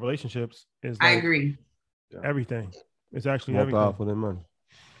 Relationships is like I agree. Everything. It's actually more everything. powerful than money.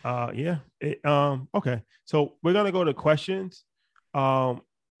 Okay. So we're gonna go to questions.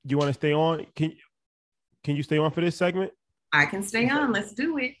 You want to stay on? Can you stay on for this segment? I can stay on. Let's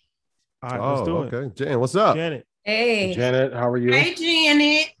do it. All right, let's do it. Okay. Jan, what's up? Janet, Hey. Janet, how are you? Hey,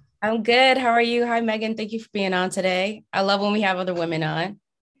 Janet. I'm good. How are you? Hi, Megan. Thank you for being on today. I love when we have other women on.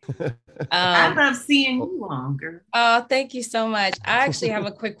 I love seeing you longer. Oh, thank you so much. I actually have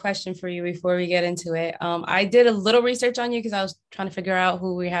a quick question for you before we get into it. I did a little research on you because I was trying to figure out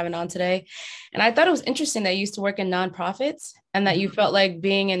who we're having on today. And I thought it was interesting that you used to work in nonprofits and that you felt like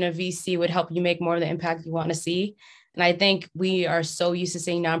being in a VC would help you make more of the impact you want to see. And I think we are so used to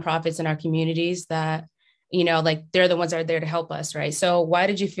seeing nonprofits in our communities that, you know, like they're the ones that are there to help us, right? So why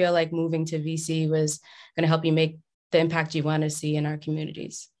did you feel like moving to VC was going to help you make the impact you want to see in our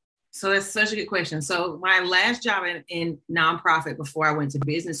communities? So that's such a good question. So my last job in nonprofit before I went to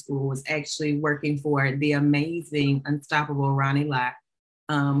business school was actually working for the amazing, unstoppable Ronnie Lott,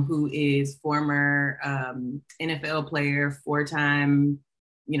 who is former NFL player, 4-time,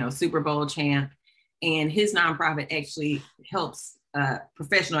 Super Bowl champ. And his nonprofit actually helps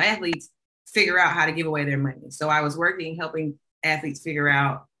professional athletes figure out how to give away their money. So I was working, helping athletes figure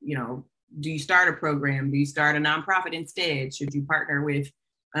out, do you start a program? Do you start a nonprofit instead? Should you partner with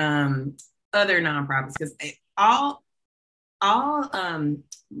other nonprofits? Because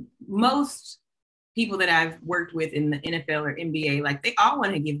most people that I've worked with in the NFL or NBA, like they all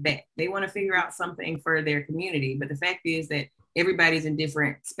want to give back. They want to figure out something for their community. But the fact is that everybody's in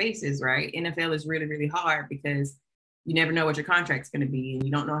different spaces, right? NFL is really, really hard because you never know what your contract's going to be and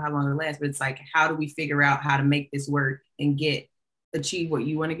you don't know how long it'll last. But it's like, how do we figure out how to make this work and achieve what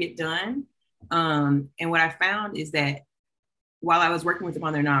you want to get done? And what I found is that while I was working with them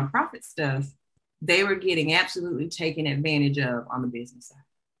on their nonprofit stuff, they were getting absolutely taken advantage of on the business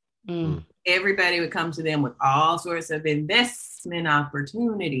side. Everybody would come to them with all sorts of investment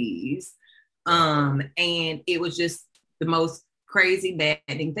opportunities. And it was just the most crazy,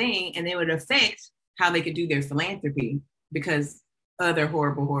 badding thing. And it would affect how they could do their philanthropy because other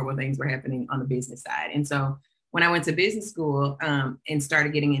horrible, horrible things were happening on the business side. And so when I went to business school and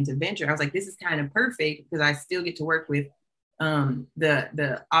started getting into venture, I was like, this is kind of perfect because I still get to work with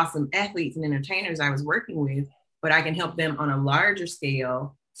the awesome athletes and entertainers I was working with, but I can help them on a larger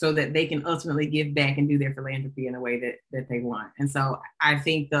scale so that they can ultimately give back and do their philanthropy in a way that they want. And so I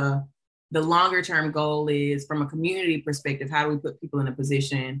think the longer term goal is, from a community perspective, how do we put people in a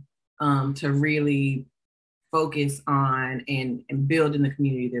position to really focus on and build in the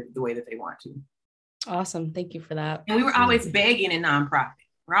community the way that they want to. Awesome. Thank you for that. And we were always begging in nonprofit.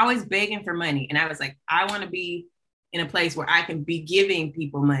 We're always begging for money. And I was like, I want to be in a place where I can be giving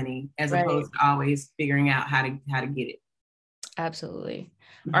people money as opposed to always figuring out how to get it. Absolutely.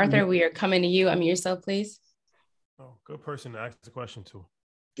 Arthur, we are coming to you. Unmute yourself, please. Oh, good person to ask the question to.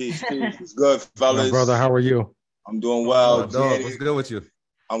 Peace. It's good, fellas. My brother, how are you? I'm doing well. Dog, what's good with you?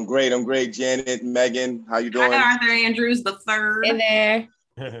 I'm great. Janet, Megan, how you doing? Hi, Arthur Andrews, the third. Hey there.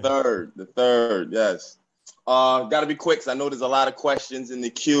 The third, yes. Got to be quick because I know there's a lot of questions in the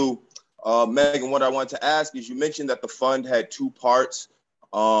queue. Megan, what I want to ask is, you mentioned that the fund had 2 parts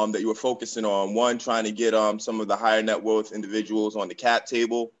that you were focusing on. One, trying to get some of the higher net worth individuals on the cap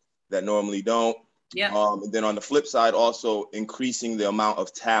table that normally don't. Yeah. And then on the flip side, also increasing the amount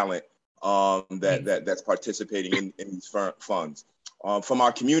of talent that's participating in these funds. From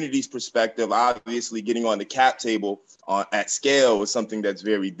our community's perspective, obviously getting on the cap table at scale is something that's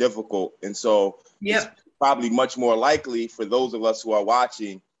very difficult. And so it's probably much more likely for those of us who are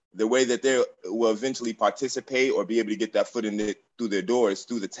watching, the way that they will eventually participate or be able to get that foot through their door is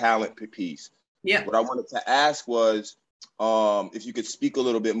through the talent piece. Yeah. What I wanted to ask was if you could speak a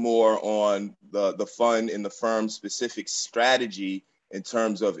little bit more on the fund and the firm's specific strategy in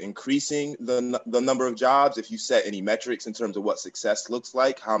terms of increasing the number of jobs, if you set any metrics in terms of what success looks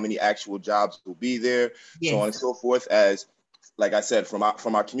like, how many actual jobs will be there, so on and so forth. As, like I said, from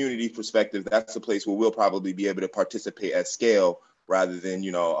our community perspective, that's a place where we'll probably be able to participate at scale rather than,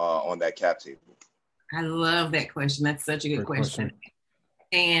 on that cap table. I love that question. That's such a good question.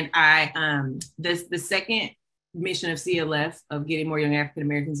 And the second mission of CLF, of getting more young African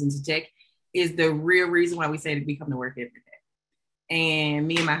Americans into tech, is the real reason why we say to become to work every day. And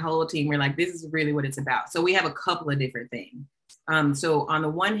me and my whole team were like, this is really what it's about. So we have a couple of different things. So on the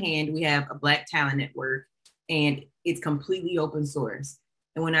one hand, we have a Black Talent Network, and it's completely open source.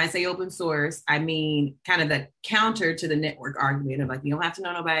 And when I say open source, I mean kind of the counter to the network argument of like, you don't have to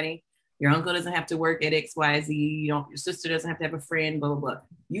know nobody. Your uncle doesn't have to work at XYZ. Your sister doesn't have to have a friend, blah, blah, blah.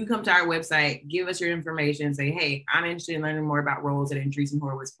 You come to our website, give us your information, say, hey, I'm interested in learning more about roles at Andreessen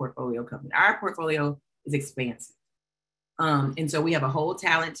Horowitz portfolio company. Our portfolio is expansive. And so we have a whole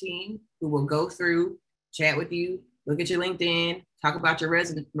talent team who will go through, chat with you, look at your LinkedIn, talk about your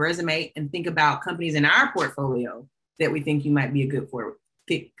resume, and think about companies in our portfolio that we think you might be a good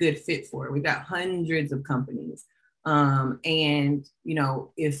fit for. We've got hundreds of companies And, you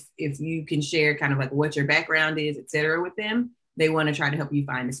know, if you can share kind of like what your background is, et cetera, with them, they want to try to help you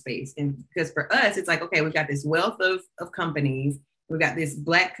find a space. And because for us, it's like, okay, we've got this wealth of companies. We've got this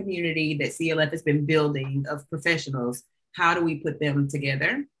Black community that CLF has been building of professionals. How do we put them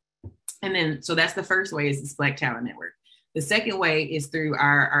together? And then, so that's the first way, is this Black Talent Network. The second way is through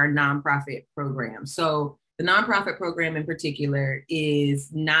our nonprofit program. So the nonprofit program in particular is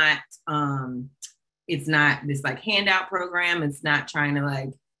not, it's not this like handout program. It's not trying to like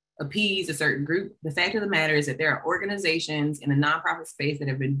appease a certain group. The fact of the matter is that there are organizations in the nonprofit space that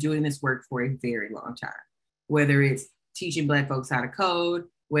have been doing this work for a very long time, whether it's teaching Black folks how to code,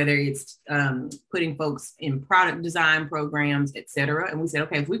 whether it's putting folks in product design programs, et cetera. And we said,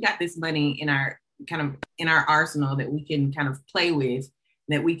 okay, if we've got this money in our arsenal that we can kind of play with,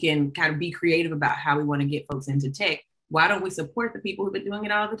 that we can kind of be creative about how we want to get folks into tech, why don't we support the people who've been doing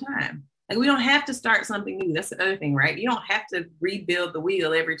it all the time? Like, we don't have to start something new. That's the other thing, right? You don't have to rebuild the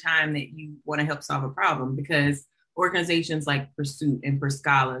wheel every time that you want to help solve a problem, because organizations like Pursuit and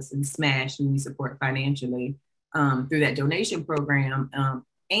Perscalis and Smash, and we support financially through that donation program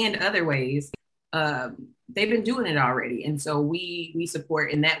and other ways, they've been doing it already. And so we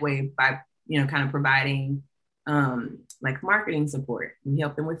support in that way by, you know, kind of providing like marketing support. We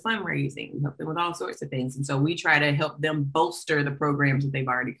help them with fundraising. We help them with all sorts of things. And so we try to help them bolster the programs that they've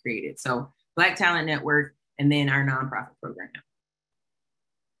already created. So Black Talent Network, and then our nonprofit program.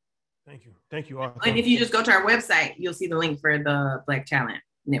 Thank you. Thank you, Arthur. And if you just go to our website, you'll see the link for the Black Talent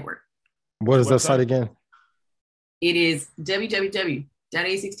Network. What is that site again? It is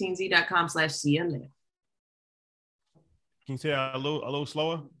www.a16z.com/CLF. Can you say a little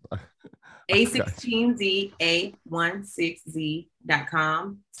slower?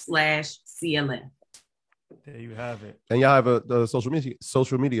 A16Z.com/CLF. There you have it. And y'all have the social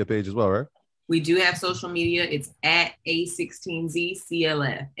media page as well, right? We do have social media. It's at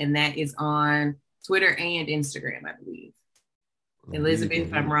A16ZCLF, and that is on Twitter and Instagram, I believe. Elizabeth,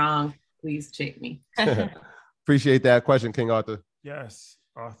 if I'm wrong, please check me. Appreciate that question, King Arthur. Yes,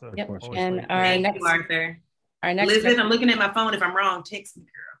 Arthur. Yep. And our next Elizabeth, I'm looking at my phone. If I'm wrong, text me,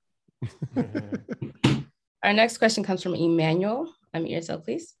 girl. Our next question comes from Emmanuel. Unmute yourself,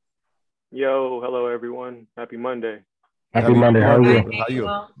 please. Yo, hello everyone. Happy Monday. Happy Monday. How are you?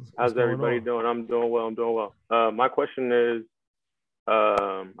 How's everybody doing? I'm doing well. My question is,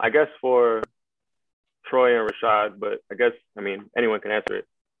 I guess for Troy and Rashad, but I guess, I mean, anyone can answer it,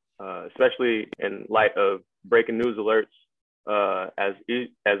 especially in light of breaking news alerts. As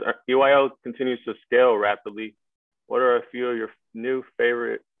EYL continues to scale rapidly, what are a few of your new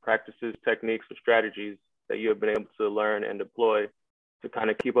favorite practices, techniques, or strategies that you have been able to learn and deploy to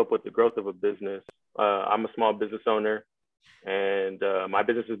kind of keep up with the growth of a business? I'm a small business owner, and my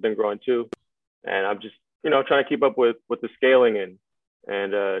business has been growing too. And I'm just, trying to keep up with the scaling and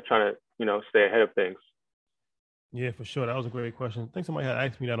trying to, stay ahead of things. Yeah, for sure. That was a great question. I think somebody had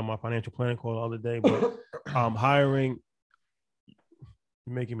asked me that on my financial planning call the other day, but hiring,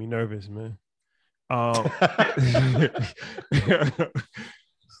 you're making me nervous, man.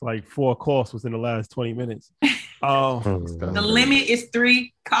 It's like 4 calls within the last 20 minutes. The limit is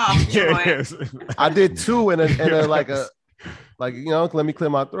 3 coughs. Yes. I did 2 and let me clear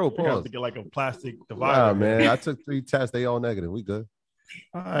my throat. You have to get like a plastic divider. Nah, man. I took 3 tests. They all negative. We good.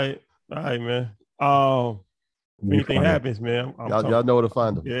 All right, man. Anything happens, man. Y'all know where to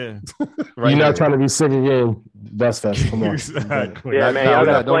find them. Yeah. You're not trying to be sick again. Best fest. Come on. Exactly. Yeah, man. Y'all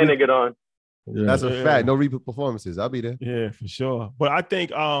got a plane to get on. Yeah. That's a fact. No repeat performances. I'll be there. Yeah, for sure. But I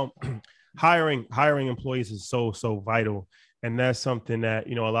think hiring employees is so vital, and that's something that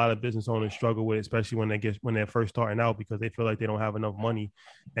a lot of business owners struggle with, especially when they're first starting out, because they feel like they don't have enough money,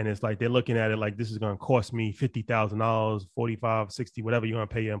 and it's like they're looking at it like this is going to cost me $50,000, $45,000, $60,000, whatever you're going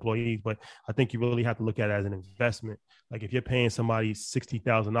to pay your employees. But I think you really have to look at it as an investment. Like if you're paying somebody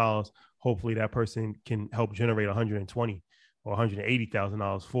 $60,000, hopefully that person can help generate $120,000 or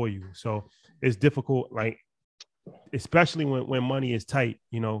 $180,000 for you. So it's difficult, like, especially when money is tight,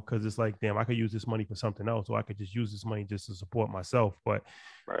 because it's like, damn, I could use this money for something else, or I could just use this money just to support myself. But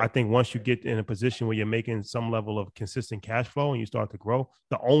right. I think once you get in a position where you're making some level of consistent cash flow and you start to grow,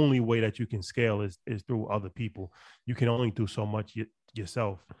 the only way that you can scale is through other people. You can only do so much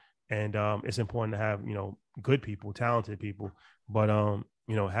yourself. And it's important to have, good people, talented people, but,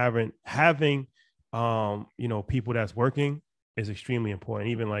 having people that's working is extremely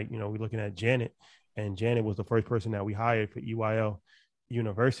important. Even like, we're looking at Janet, and Janet was the first person that we hired for EYL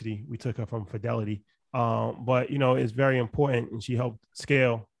University. We took her from Fidelity. But, it's very important, and she helped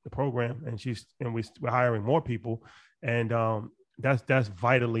scale the program, and we're hiring more people. And That's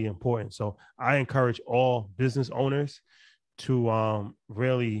vitally important. So I encourage all business owners to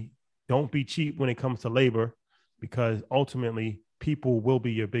really don't be cheap when it comes to labor, because ultimately people will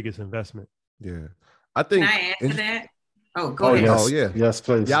be your biggest investment. Yeah. I think. Can I answer that? Oh, go ahead. Yes. Oh, yeah. Yes,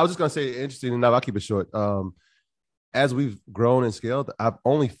 please. Yeah, I was just going to say, interesting enough, I'll keep it short. As we've grown and scaled, I've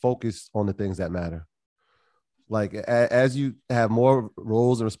only focused on the things that matter. Like as you have more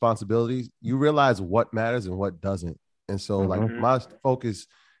roles and responsibilities, you realize what matters and what doesn't. And so like my focus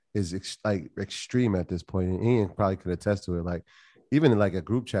is extreme at this point. And Ian probably could attest to it. Like even in like a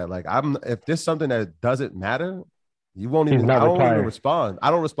group chat, like if there's something that doesn't matter, you won't even, I don't even respond.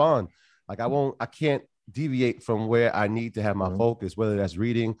 I don't respond. Like I can't deviate from where I need to have my focus, whether that's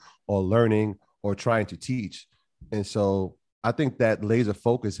reading or learning or trying to teach. And so I think that laser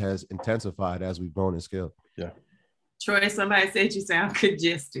focus has intensified as we've grown and scaled. Yeah. Troy, somebody said you sound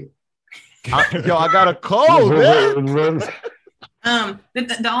congested. I got a cold, man.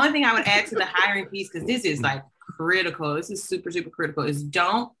 The only thing I would add to the hiring piece, because this is like critical, this is super, super critical, is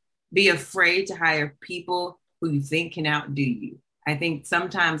don't be afraid to hire people who you think can outdo you. I think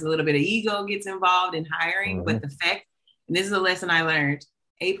sometimes a little bit of ego gets involved in hiring, but the fact, and this is a lesson I learned,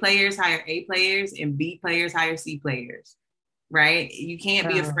 A players hire A players and B players hire C players, right? You can't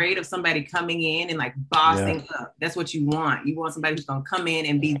be afraid of somebody coming in and like bossing up. That's what you want. You want somebody who's going to come in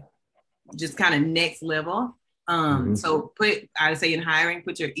and be just kind of next level. So I would say in hiring,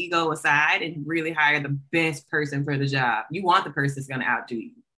 put your ego aside and really hire the best person for the job. You want the person that's going to outdo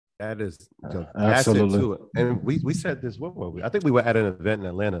you. That is absolutely too. And we said this, what were we? I think we were at an event in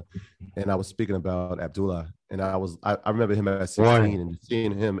Atlanta and I was speaking about Abdullah, and I remember him at 16 and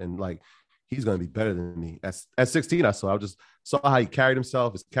seeing him and like, he's going to be better than me. At 16, I saw how he carried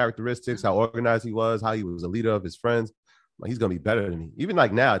himself, his characteristics, how organized he was, how he was a leader of his friends. Like, he's going to be better than me. Even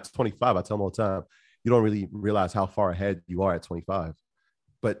like now at 25, I tell him all the time, you don't really realize how far ahead you are at 25.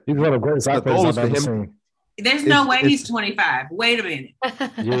 But he's one of the greatest athletes I've ever seen. There's no way he's 25. Wait a minute.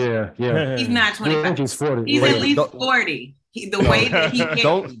 Yeah. He's not 25. I think he's 40. He's at least 40.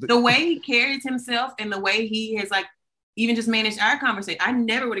 The way he carries himself and the way he has like even just managed our conversation, I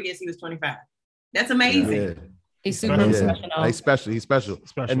never would have guessed he was 25. That's amazing. Yeah. He's super professional. He's special.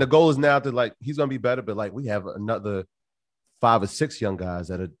 And the goal is now to like, he's going to be better, but like we have another 5 or 6 young guys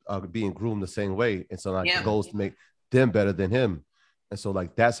that are being groomed the same way. And so like the goal is to make them better than him. And so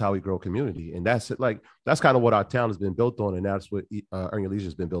like, that's how we grow community. And that's kind of what our town has been built on. And that's what Earn Your Leisure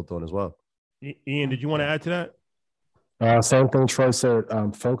has been built on as well. Ian, did you want to add to that? Same thing Troy said,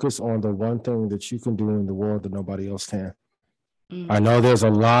 focus on the one thing that you can do in the world that nobody else can. I know there's a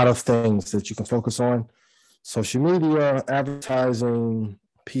lot of things that you can focus on. Social media, advertising,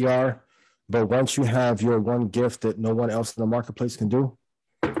 PR. But once you have your one gift that no one else in the marketplace can do,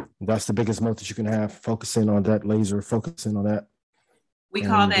 that's the biggest moat that you can have, focusing on that laser, focusing on that. We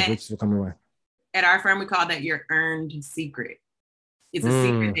call that, at our firm, we call that your earned secret. It's a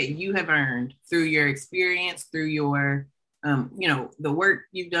secret that you have earned through your experience, through your, the work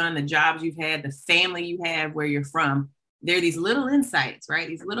you've done, the jobs you've had, the family you have, where you're from. There are these little insights, right?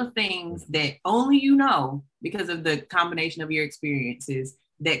 These little things that only you know because of the combination of your experiences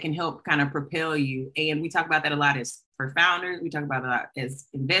that can help kind of propel you. And we talk about that a lot as for founders. We talk about it a lot as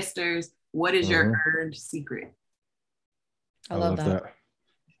investors. What is your earned secret? I love that.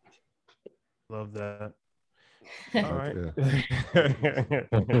 Love that. All right.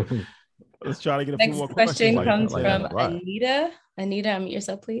 Let's try to get a few more questions. Next question comes from Anita. Anita, unmute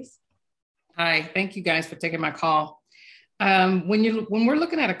yourself, please. Hi, thank you guys for taking my call. When we're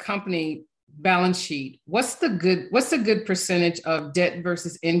looking at a company balance sheet, what's the good percentage of debt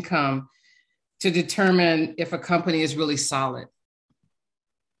versus income to determine if a company is really solid?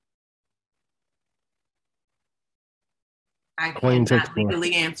 I cannot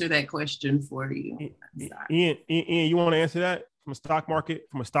legally answer that question for you. Ian, you want to answer that from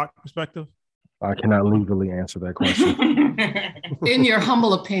a stock perspective? I cannot legally answer that question. In your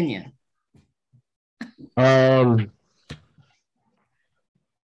humble opinion. I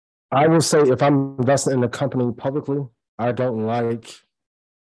will say if I'm investing in a company publicly, I don't like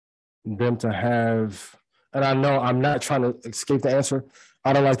them to have, and I know I'm not trying to escape the answer,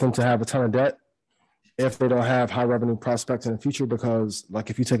 I don't like them to have a ton of debt if they don't have high revenue prospects in the future, because like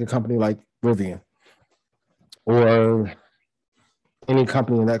if you take a company like Rivian or any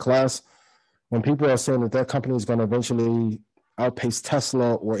company in that class, when people are saying that company is going to eventually outpace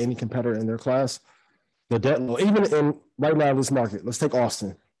Tesla or any competitor in their class, the debt load, even in right now in this market, let's take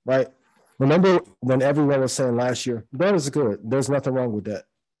Austin, right? Remember when everyone was saying last year, that is good. There's nothing wrong with that.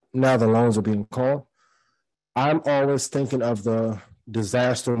 Now the loans are being called. I'm always thinking of the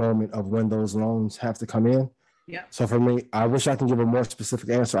disaster moment of when those loans have to come in. Yeah. So for me, I wish I can give a more specific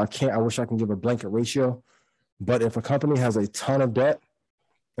answer. I can't. I wish I can give a blanket ratio. But if a company has a ton of debt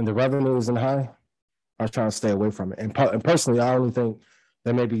and the revenue isn't high, I try to stay away from it. And personally, I only think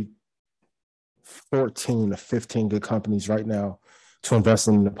there may be 14 to 15 good companies right now to invest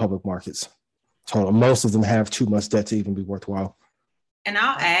in the public markets. Total. Most of them have too much debt to even be worthwhile. And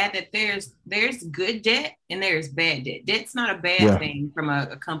I'll add that there's good debt and there's bad debt. Debt's not a bad thing from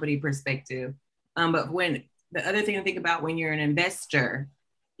a company perspective. But when the other thing to think about when you're an investor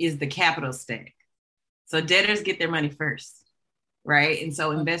is the capital stack. So debtors get their money first, right? And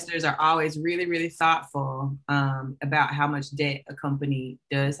so investors are always really, really thoughtful about how much debt a company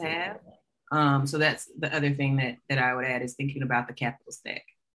does have. So that's the other thing that I would add is thinking about the capital stack.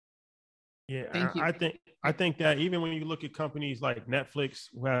 Yeah, I think that even when you look at companies like Netflix,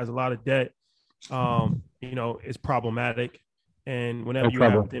 who has a lot of debt, it's problematic. And whenever you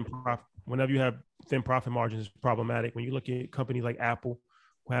have thin profit margins, it's problematic. When you look at companies like Apple,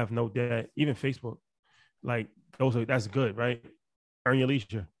 who have no debt, even Facebook, like that's good, right? Earn your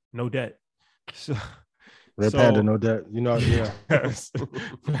leisure, no debt. So Red Panda, no debt. Yes,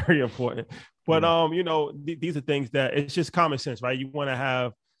 very important. But these are things that it's just common sense, right?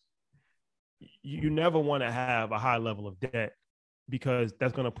 You never want to have a high level of debt because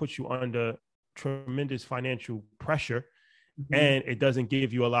that's going to put you under tremendous financial pressure, and it doesn't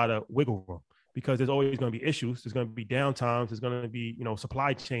give you a lot of wiggle room because there's always going to be issues. There's going to be downtimes. There's going to be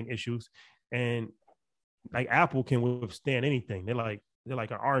supply chain issues, and like Apple can withstand anything. They're like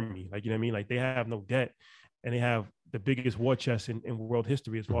an army, like, you know what I mean? Like they have no debt and they have the biggest war chest in world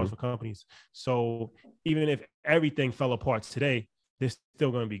history as far as for companies. So even if everything fell apart today, they're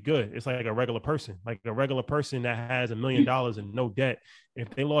still going to be good. It's like a regular person that has $1 million and no debt. If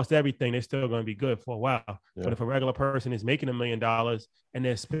they lost everything, they're still going to be good for a while. Yeah. But if a regular person is making $1 million and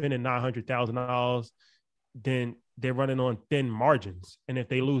they're spending $900,000, then they're running on thin margins. And if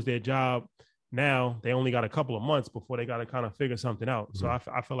they lose their job now, they only got a couple of months before they got to kind of figure something out. So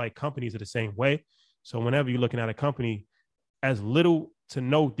I feel like companies are the same way. So whenever you're looking at a company, as little to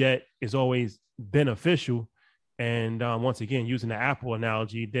no debt is always beneficial. And once again, using the Apple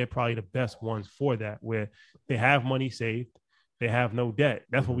analogy, they're probably the best ones for that, where they have money saved, they have no debt.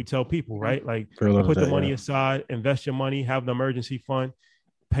 That's what we tell people, right? Like put the money aside, invest your money, have an emergency fund,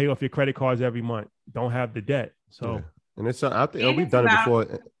 pay off your credit cards every month. Don't have the debt. So, and it's I think we've done it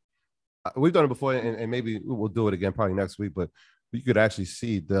before. We've done it before, and maybe we'll do it again probably next week. But you could actually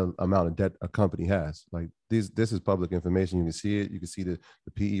see the amount of debt a company has. Like this is public information. You can see it. You can see the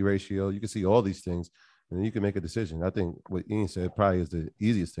PE ratio. You can see all these things. And then you can make a decision. I think what Ian said probably is the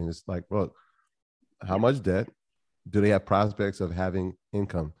easiest thing. It's like, look, how much debt? Do they have prospects of having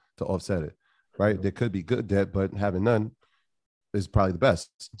income to offset it? Right? There could be good debt, but having none is probably the best.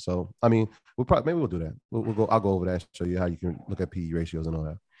 So, I mean, maybe we'll do that. I'll go over that and show you how you can look at PE ratios and all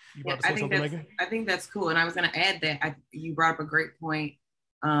that. Yeah, I think that's cool. And I was going to add that you brought up a great point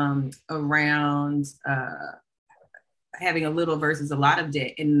around having a little versus a lot of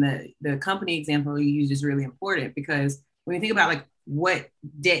debt. And the company example you used is really important because when you think about like what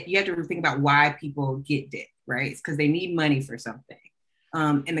debt, you have to think about why people get debt, right? It's because they need money for something.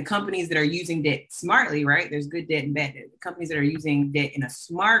 And the companies that are using debt smartly, right? There's good debt and bad debt. The companies that are using debt in a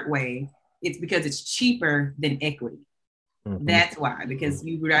smart way, it's because it's cheaper than equity. Mm-hmm. That's why, because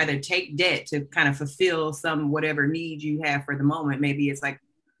you would either take debt to kind of fulfill some whatever need you have for the moment. Maybe it's like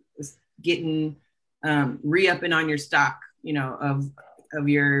getting re-upping on your stock, of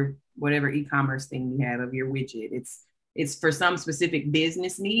your whatever e-commerce thing you have of your widget. It's for some specific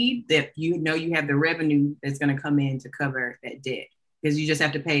business need that you have the revenue that's going to come in to cover that debt, because you just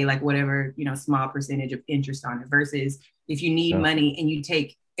have to pay like whatever small percentage of interest on it. Versus if you need money and you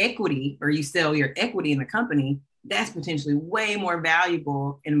take equity or you sell your equity in the company, that's potentially way more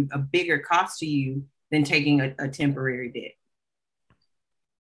valuable and a bigger cost to you than taking a temporary debt.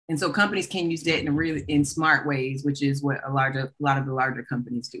 And so companies can use debt in smart ways, which is what a lot of the larger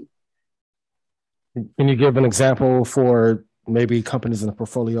companies do. Can you give an example for maybe companies in the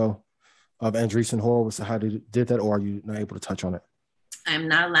portfolio of Andreessen Horowitz, how they did that, or are you not able to touch on it? I'm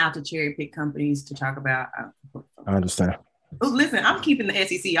not allowed to cherry pick companies to talk about. I understand. Oh, listen, I'm keeping the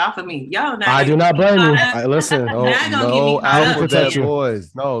SEC off of me. Y'all not. I do not blame you. Listen, no alphabet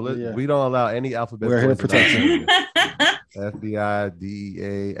boys. No, we don't allow any alphabet. We're here to protect you. FBI,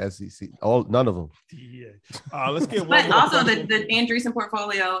 DEA, SEC, none of them. Let's get one. But also the Andreessen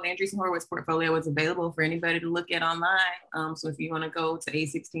Horowitz portfolio is available for anybody to look at online. So if you want to go to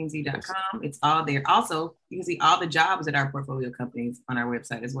a16z.com, it's all there. Also, you can see all the jobs at our portfolio companies on our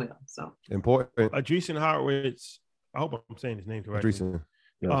website as well. So important. Andreessen Horowitz. I hope I'm saying his name correctly. Andreessen.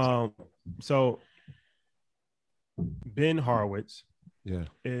 Yes. So Ben Horowitz. Yeah.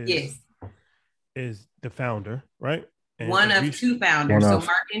 Is the founder, right? And one of two founders. So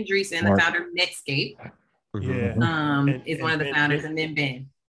Marc Andreessen, the founder of Netscape. Yeah. Is one of the founders, and then Ben.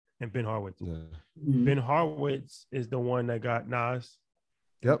 And Ben Horowitz. Yeah. Ben Horowitz is the one that got Nas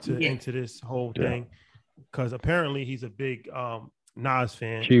into this whole thing, because apparently he's a big Nas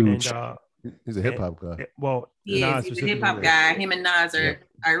fan. Huge. And, he's a hip hop guy. Well, he's a hip hop guy. Him and Nas are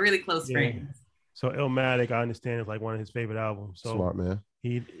really close friends. So Illmatic, I understand, is like one of his favorite albums. So smart man.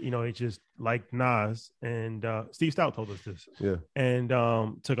 He just liked Nas, and Steve Stout told us this. Yeah. And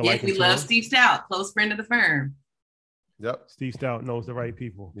took a liking we to love him. Steve Stout, close friend of the firm. Yep. Steve Stout knows the right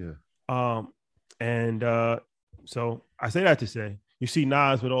people. Yeah. So I say that to say, you see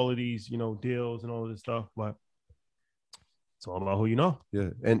Nas with all of these, deals and all of this stuff, but it's all about who you know. Yeah.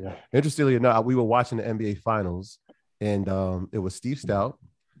 And interestingly enough, we were watching the NBA Finals, and it was Steve Stout.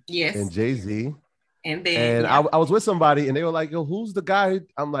 Yes. And Jay-Z. And then I was with somebody, and they were like, "Yo, who's the guy?"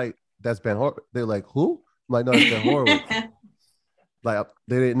 I'm like, "That's Ben Horowitz." They're like, "Who?" I'm like, "No, that's Ben Horowitz." Like,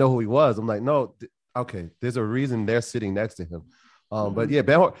 they didn't know who he was. I'm like, "No, okay, there's a reason they're sitting next to him." But yeah,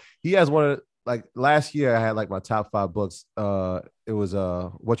 Ben Horowitz, he has one of, like, last year I had like my top 5 books. It was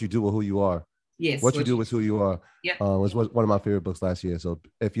What You Do with Who You Are. Yes. What You Do with Who You Are. Yeah. Was one of my favorite books last year. So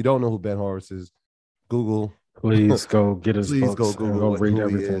if you don't know who Ben Horowitz is, Google. Please go get his Please books. go Google read who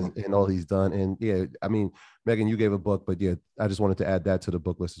everything he is and all he's done. And yeah, I mean, Megan, you gave a book, but yeah, I just wanted to add that to the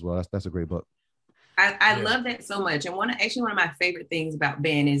book list as well. That's a great book. I love that so much. And one of my favorite things about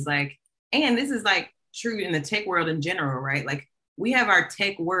Ben is like, and this is like true in the tech world in general, right? Like, we have our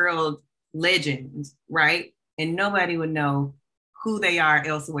tech world legends, right? And nobody would know who they are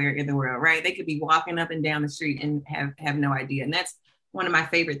elsewhere in the world, right? They could be walking up and down the street and have no idea. And that's one of my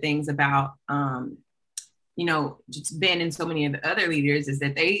favorite things about just Ben and so many of the other leaders, is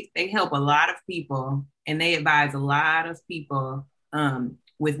that they help a lot of people and they advise a lot of people and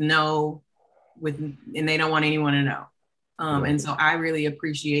they don't want anyone to know. And so I really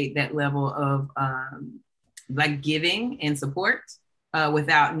appreciate that level of like giving and support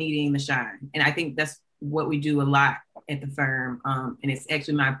without needing the shine. And I think that's what we do a lot at the firm. And it's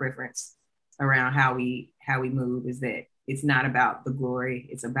actually my preference around how we move, is that it's not about the glory,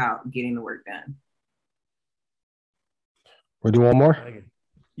 it's about getting the work done. We do one more?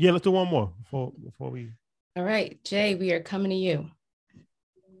 Yeah, let's do one more before we. All right, Jay, we are coming to you.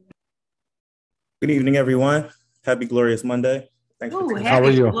 Good evening, everyone. Happy Glorious Monday. Thanks for how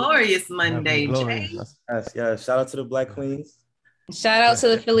are you? Glorious Monday, Jay. Yes. Shout out to the Black Queens. Shout out to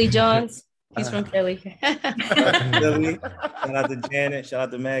the Philly Johns. He's from Philly. Philly. Shout out to Janet. Shout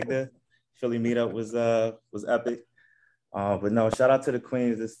out to Magda. Philly meetup was epic. But no, shout out to the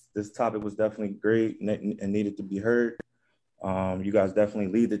Queens. This topic was definitely great and needed to be heard. You guys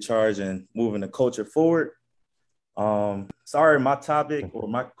definitely lead the charge in moving the culture forward. Sorry, my topic or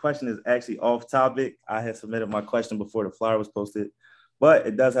my question is actually off topic. I had submitted my question before the flyer was posted, but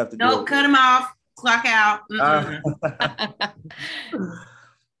it does have to do. Don't cut him off. Clock out.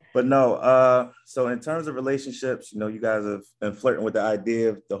 But no, so in terms of relationships, you guys have been flirting with the idea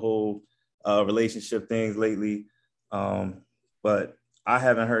of the whole relationship things lately. But I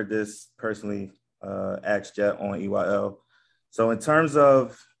haven't heard this personally asked yet on EYL. So in terms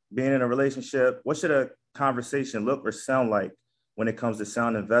of being in a relationship, what should a conversation look or sound like when it comes to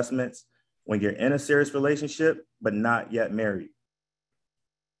sound investments when you're in a serious relationship but not yet married?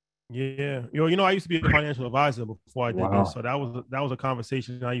 Yeah, I used to be a financial advisor before I did this, so that was a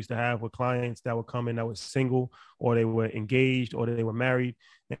conversation I used to have with clients that would come in that was single, or they were engaged, or they were married.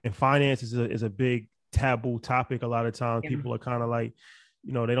 And finance is a big taboo topic. A lot of times, people are kind of like,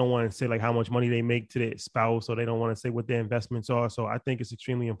 they don't want to say like how much money they make to their spouse, or they don't want to say what their investments are. So I think it's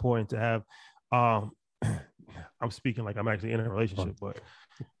extremely important to have. I'm speaking like I'm actually in a relationship, but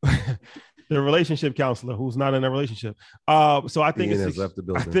the relationship counselor who's not in a relationship. So I think it's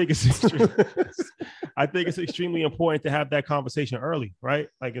extremely important to have that conversation early, right?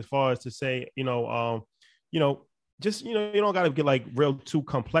 Like, as far as to say, you don't got to get like real too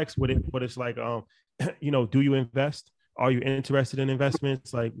complex with it, but it's like, do you invest? Are you interested in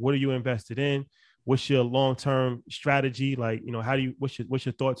investments? Like, what are you invested in? What's your long-term strategy? Like, what's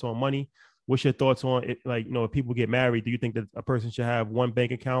your thoughts on money? What's your thoughts on it? Like, if people get married, do you think that a person should have one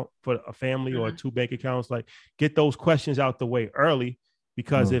bank account for a family or 2 bank accounts? Like, get those questions out the way early,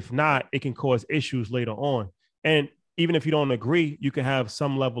 because if not, it can cause issues later on. And even if you don't agree, you can have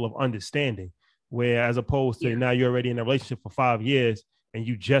some level of understanding, where as opposed to now you're already in a relationship for 5 years and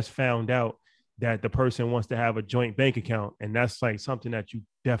you just found out that the person wants to have a joint bank account. And that's like something that you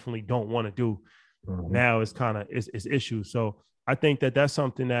definitely don't want to do. Now it's kind of it's issues. So I think that that's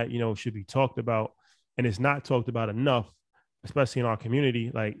something that, should be talked about. and it's not talked about enough, especially in our community.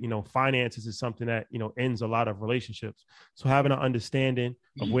 Like, finances is something that, ends a lot of relationships. So having an understanding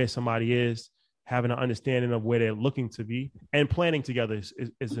of where somebody is, having an understanding of where they're looking to be, and planning together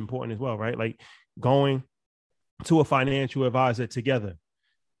is important as well, right? Like going to a financial advisor together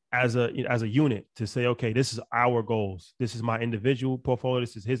as a unit to say, okay, this is our goals. This is my individual portfolio.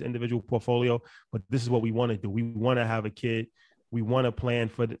 This is his individual portfolio, but this is what we want to do. We want to have a kid. We want to plan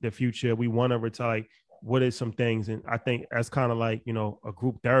for the future. We want to retire. What are some things? And I think that's kind of like, a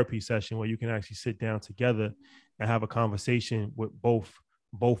group therapy session where you can actually sit down together and have a conversation with both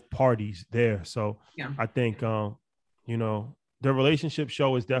parties there. So yeah. I think, the relationship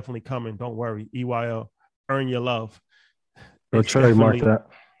show is definitely coming. Don't worry. EYL, Earn Your Love. Go trademark that.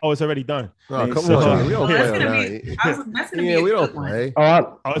 Oh, it's already done. Oh, come on. We don't play. Yeah, we don't play.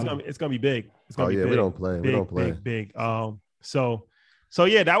 It's gonna be big. It's gonna be big. We don't play. Big, we don't play. Big. So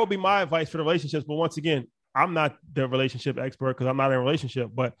yeah, that would be my advice for the relationships. But once again, I'm not the relationship expert because I'm not in a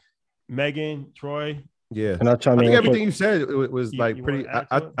relationship. But Megan, Troy. Yeah. And I think everything you said was like pretty.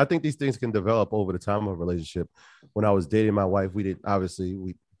 I think these things can develop over the time of a relationship. When I was dating my wife,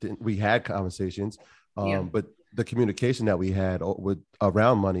 we had conversations, but the communication that we had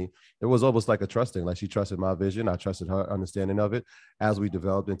around money, it was almost like a trust thing. Like she trusted my vision, I trusted her understanding of it. As we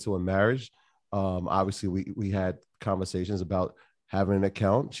developed into a marriage, obviously we had conversations about having an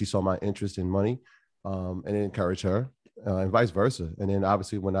account. She saw my interest in money, and it encouraged her, and vice versa. And then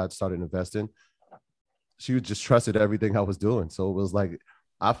obviously when I started investing, she just trusted everything I was doing. So it was like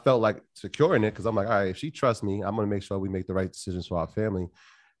I felt like secure in it because I'm like, all right, if she trusts me, I'm going to make sure we make the right decisions for our family.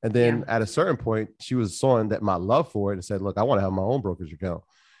 And then at a certain point, she was showing that my love for it and said, look, I want to have my own brokerage account.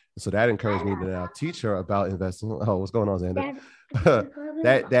 And so that encouraged me to now teach her about investing. Oh, what's going on, Xander?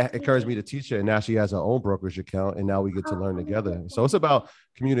 that encouraged me to teach her. And now she has her own brokerage account. And now we get to learn together. So it's about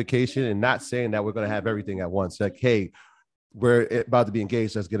communication and not saying that we're going to have everything at once. Like, hey, we're about to be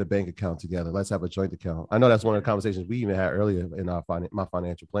engaged. Let's get a bank account together. Let's have a joint account. I know that's one of the conversations we even had earlier in my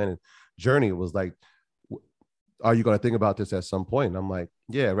financial planning journey. It was like, are you going to think about this at some point? And I'm like,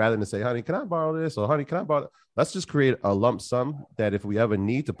 yeah, rather than say, honey, can I borrow this? Or honey, can I borrow? Let's just create a lump sum that if we ever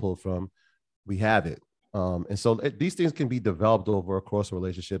need to pull from, we have it. And so these things can be developed over a course of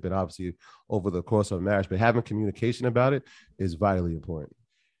relationship and obviously over the course of marriage, but having communication about it is vitally important.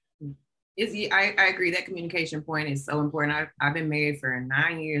 I agree. That communication point is so important. I've been married for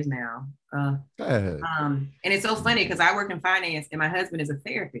 9 years now. And it's so funny because I work in finance and my husband is a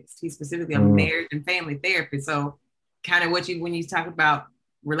therapist. He's specifically a marriage and family therapist. So kind of when you talk about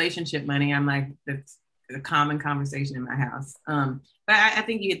relationship money, I'm like, that's a common conversation in my house. But I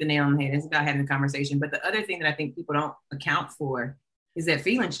think you hit the nail on the head. It's about having a conversation. But the other thing that I think people don't account for is that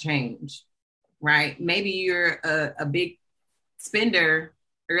feelings change, right? Maybe you're a big spender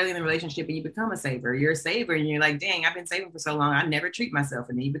early in the relationship and you become a saver. You're a saver and you're like, dang, I've been saving for so long. I never treat myself.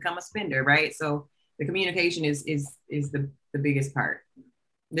 And then you become a spender, right? So the communication is the biggest part.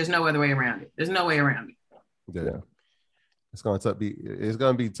 There's no other way around it. There's no way around it. Yeah. It's going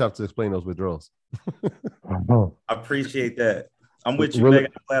to be tough to explain those withdrawals. I appreciate that. I'm with you, Megan.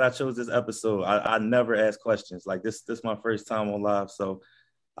 I'm glad I chose this episode. I never ask questions. Like this is my first time on live. So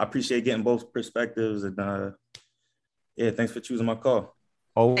I appreciate getting both perspectives. And thanks for choosing my call.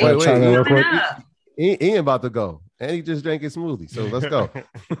 Oh, wait. He ain't about to go. And he just drank his smoothie. So let's go.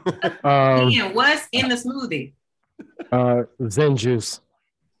 Ian, what's in the smoothie? Zen juice.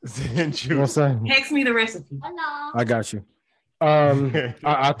 Zen juice. You know what I'm saying? Text me the recipe. I got you.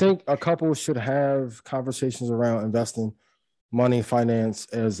 I think a couple should have conversations around investing money, finance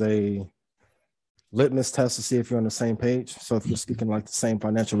as a litmus test to see if you're on the same page. So if you're speaking like the same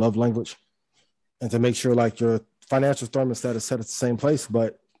financial love language, and to make sure like your financial thermostat is set at the same place,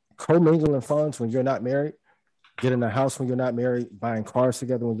 but commingling funds when you're not married, getting a house when you're not married, buying cars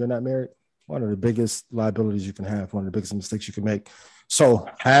together when you're not married, one of the biggest liabilities you can have, one of the biggest mistakes you can make. So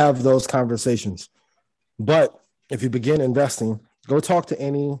have those conversations. But if you begin investing, go talk to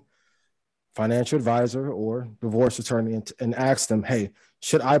any financial advisor or divorce attorney and ask them, hey,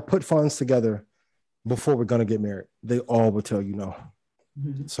 should I put funds together before we're going to get married? They all will tell you no.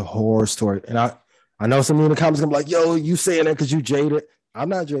 Mm-hmm. It's a horror story. And I know some of you in the comments gonna be like, yo, you saying that because you jaded. I'm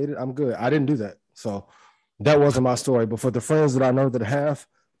not jaded. I'm good. I didn't do that. So that wasn't my story. But for the friends that I know that have,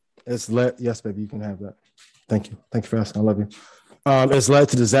 yes, baby, you can have that. Thank you. Thank you for asking. I love you. It's led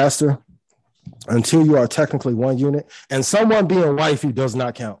to disaster until you are technically one unit. And someone being wifey does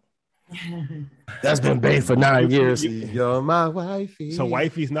not count. That's been banned for 9 years. You're my wifey. So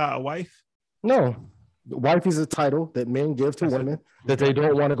wifey's not a wife? No. Wifey's a title that men give to women that they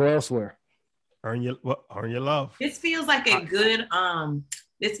don't want to go elsewhere. Earn your love. This feels like a good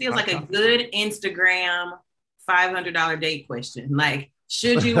This feels like a good Instagram $500 date question. Like,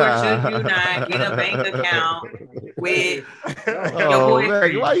 should you or should you not get a bank account with your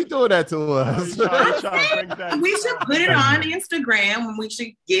boyfriend? Why are you doing that to us? We should put it on Instagram when we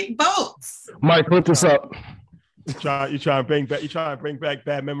should get votes. Mike, put this up. You try to bring back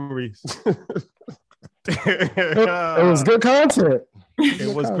bad memories. It was good content.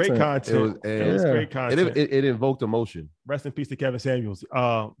 It was great content. It was great content. It invoked emotion. Rest in peace to Kevin Samuels.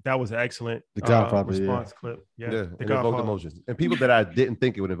 That was an excellent response clip. Yeah, it invoked emotions, and people that I didn't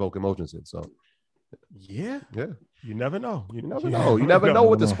think it would invoke emotions in. So, yeah. You never know. You never know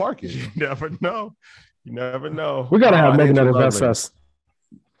what the spark is. You never know. We gotta have Megan at Invest Fest.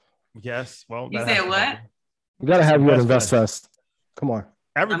 Yes. Well, you said what? We gotta have you at Invest Fest. Come on.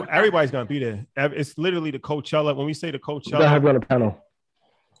 Everybody's gonna be there. It's literally the Coachella. When we say the Coachella, we gotta have you on a panel.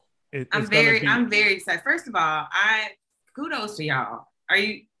 I'm very excited. First of all, kudos to y'all. Are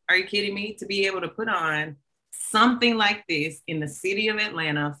you kidding me? To be able to put on something like this in the city of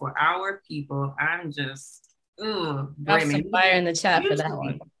Atlanta for our people, I'm just some fire in the chat for that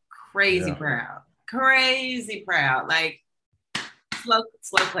one. Crazy proud. Like slow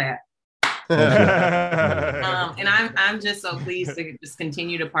clap. And I'm just so pleased to just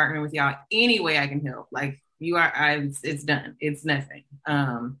continue to partner with y'all any way I can help. Like it's done. It's nothing.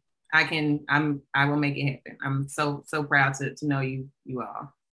 I will make it happen. I'm so proud to know you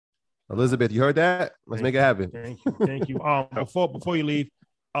all. Elizabeth, you heard that? Let's make it happen. Thank you. Before you leave,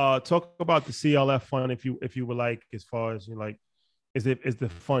 talk about the CLF fund if you would like, as far as is the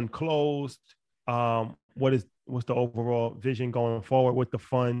fund closed? What's the overall vision going forward with the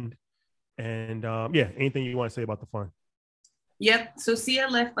fund? And anything you want to say about the fund? Yep. So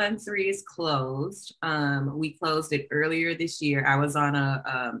CLF Fund 3 is closed. We closed it earlier this year. I was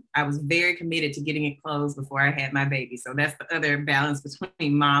very committed to getting it closed before I had my baby. So that's the other balance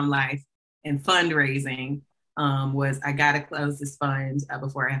between mom life and fundraising. Was I got to close this fund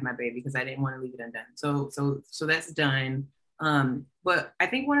before I had my baby because I didn't want to leave it undone. So that's done. But I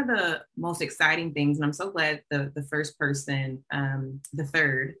think one of the most exciting things, and I'm so glad the first person, the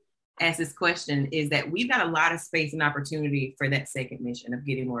third, asked this question, is that we've got a lot of space and opportunity for that second mission of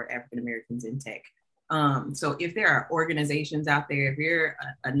getting more African Americans in tech. So if there are organizations out there, if you're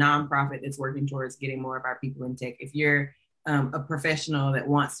a nonprofit that's working towards getting more of our people in tech, if you're a professional that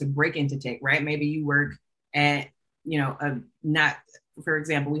wants to break into tech, right? Maybe you work at, for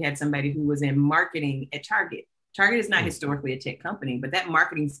example, we had somebody who was in marketing at Target. Target is not historically a tech company, but that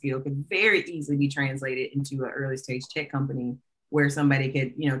marketing skill could very easily be translated into an early stage tech company where somebody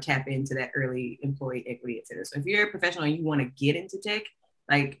could, tap into that early employee equity, et cetera. So if you're a professional and you want to get into tech,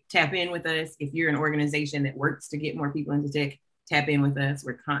 like tap in with us. If you're an organization that works to get more people into tech, tap in with us.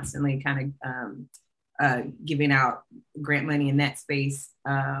 We're constantly kind of giving out grant money in that space.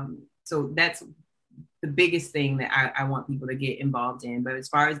 So that's the biggest thing that I want people to get involved in. But as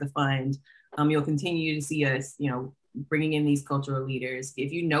far as the fund, you'll continue to see us, bringing in these cultural leaders.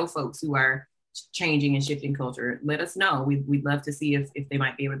 If you know folks who are changing and shifting culture, let us know. We'd love to see if they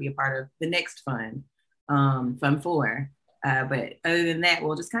might be able to be a part of the next fund, Fund 4. But other than that,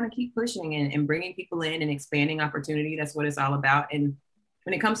 we'll just kind of keep pushing and bringing people in and expanding opportunity. That's what it's all about. And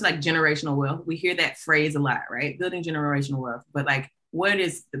when it comes to generational wealth, we hear that phrase a lot, right? Building generational wealth. But what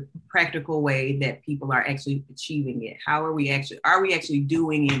is the practical way that people are actually achieving it? Are we actually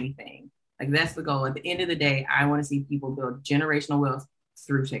doing anything? That's the goal. At the end of the day, I want to see people build generational wealth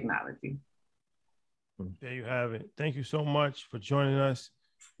through technology. There you have it. Thank you so much for joining us.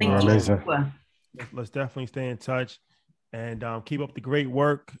 Thank you. Let's definitely stay in touch and keep up the great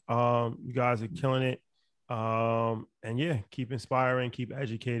work. You guys are killing it. And keep inspiring, keep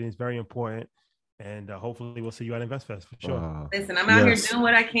educating. It's very important. And hopefully we'll see you at InvestFest for sure. Listen, I'm out here doing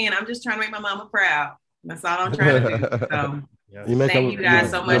what I can. I'm just trying to make my mama proud. That's all I'm trying to do. So thank you guys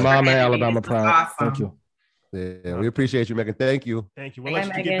so much. Your mama Alabama proud. Awesome. Thank you. Yeah, we appreciate you, Megan. Thank you. Thank you. We'll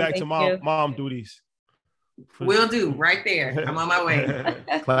let you get back to mom duties. Will do. Right there. I'm on my way.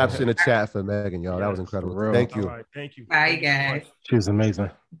 Claps in the chat for Megan, y'all. That was incredible. Thank you. All right, thank you. Bye, guys. She was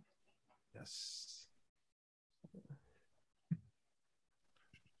amazing. Yes.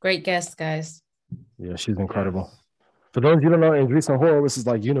 Great guest, guys. Yeah, she's incredible. Yes. For those of you who don't know, Andreessen Horowitz is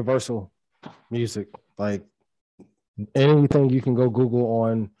like universal music. Like anything you can go Google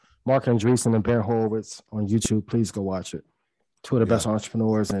on Mark Andreessen and Ben Horowitz on YouTube, please go watch it. Two of the best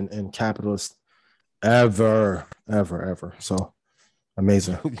entrepreneurs and capitalists ever. So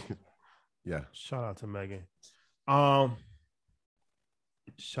amazing. Yeah. Shout out to Megan.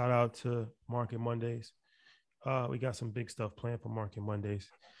 Shout out to Market Mondays. We got some big stuff planned for Market Mondays.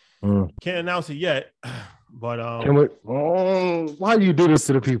 Mm. Can't announce it yet, but why do you do this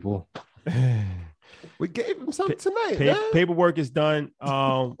to the people? We gave him something tonight. Paperwork is done.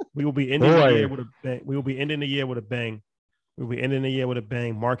 We will be ending the year with a bang. We will be ending the year with a bang. We'll be ending the year with a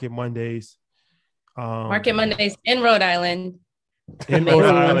bang. Market Mondays. Market Mondays in Rhode Island. In Rhode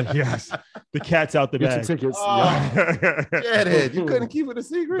Island, yes. The cat's out the Get bag. your tickets. Get it. You couldn't keep it a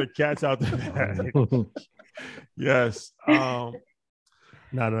secret. The cat's out the bag. Yes. No.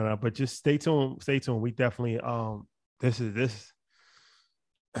 But just stay tuned. Stay tuned. We definitely this.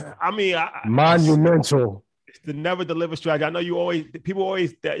 I mean, monumental. It's the never deliver strategy. I know you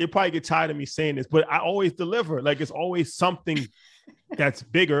probably get tired of me saying this, but I always deliver. Like it's always something that's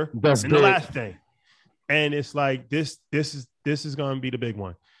bigger than the last thing. And it's like this is gonna be the big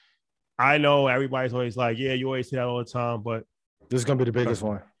one. I know everybody's always like, yeah, you always say that all the time, but this is gonna be the biggest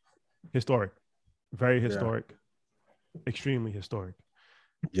one. Historic. Very historic. Extremely historic.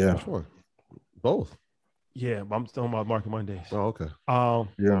 Yeah. Sure. Both. Yeah, but I'm talking about Market Mondays. Oh, okay.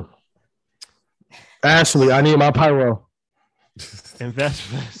 Yeah. Ashley, I need my pyro.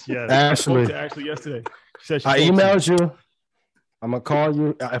 Investments. Yeah. Ashley. I spoke to Ashley yesterday. She said I emailed you. I'm gonna call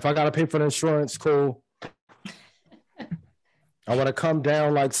you. If I gotta pay for the insurance, cool. I want to come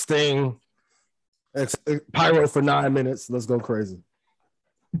down like Sting. Pyro for 9 minutes. Let's go crazy.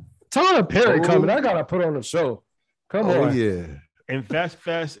 Tyler Perry coming. I gotta put on the show. Come on. Oh yeah. Invest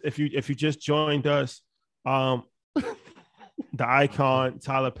Fest. If you just joined us, the icon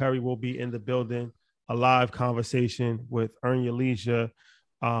Tyler Perry will be in the building. A live conversation with Earn Your Leisure.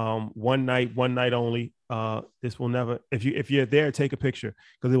 One night only. This will never. If you're there, take a picture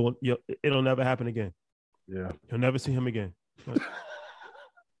because it'll never happen again. Yeah, you'll never see him again.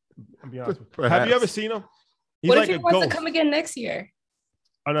 I'll be honest with you. Perhaps. Have you ever seen him? He's what like if he wants to come again next year?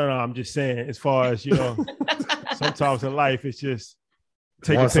 Oh no, I'm just saying. As far as sometimes in life it's just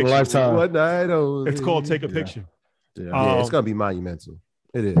take Once a picture. in a lifetime. One night only. It's called take a picture. Yeah, it's gonna be monumental.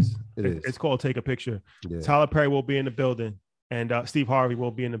 It is. It's called take a picture. Yeah. Tyler Perry will be in the building, and Steve Harvey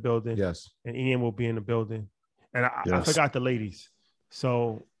will be in the building. Yes, and Ian will be in the building. And I forgot the ladies.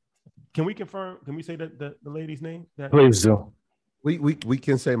 So can we confirm? Can we say the lady's name? Please do. We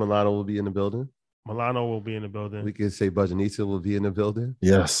can say Milano will be in the building. Milano will be in the building. We can say Bajanisa will be in the building.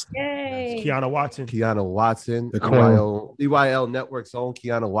 Yes. Yay. Kiana Watson. EYL Network's own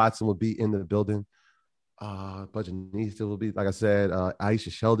Kiana Watson will be in the building. Bajanisa will be, like I said,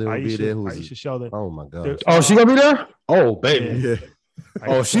 Aisha Sheldon will be there. Aisha Sheldon. Oh my God. Oh, she gonna be there? Oh, baby. Yeah.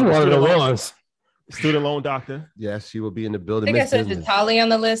 Oh, she one of the ones. Student loan doctor. Yes, she will be in the building. I think I said Jatali on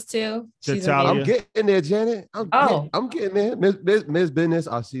the list too. I'm getting there, Janet. I'm getting there. Ms. Business,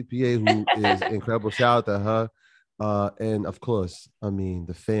 our CPA, who is incredible. Shout out to her. And of course, I mean,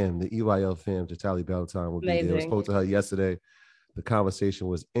 the EYL fam, Jatali Ballantyne will be there. I spoke to her yesterday. The conversation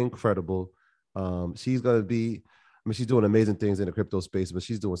was incredible. She's going to be, she's doing amazing things in the crypto space, but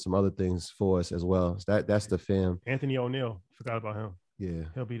she's doing some other things for us as well. So that's the fam. Anthony O'Neill. Forgot about him. Yeah.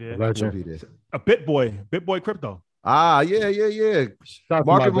 He'll be there. He'll be there. A BitBoy Crypto. Yeah.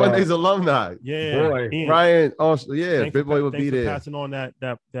 Market Mondays alumni. Yeah. Boy. Brian. Oh, yeah. BitBoy will be there. Passing on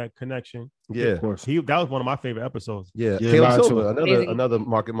that connection. Yeah. Of course. That was one of my favorite episodes. Yeah. Caleb Silver, another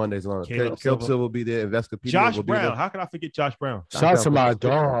Market Mondays alumni. Caleb Silver will be there. Investopedia Josh will Brown. be there. How could I forget Josh Brown? Shout out to my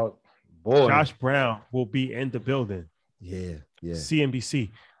dog. Boy. Josh Brown will be in the building. Yeah. CNBC.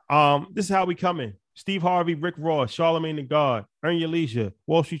 This is how we come in. Steve Harvey, Rick Ross, Charlamagne the God, Earn Your Leisure,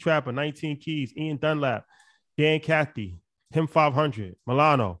 Wall Street Trapper, 19 Keys, Ian Dunlap, Dan Cathy, Him 500,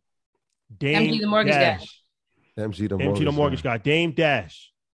 Milano, Dame MG the Mortgage Guy. MG the Mortgage Guy. Dame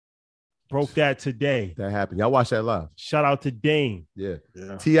Dash broke that today. That happened. Y'all watch that live. Shout out to Dame. Yeah.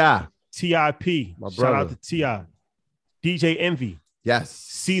 TIP. My brother. Shout out to TI. DJ Envy. Yes.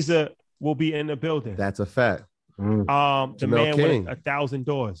 Caesar will be in the building. That's a fact. The Jamel man King. with 1,000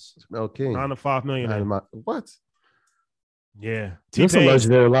 doors. Jamel King. 9 to 5 million. What? Yeah. This is a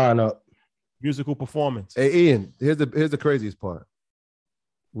legendary lineup. Musical performance. Hey, Ian, here's the craziest part.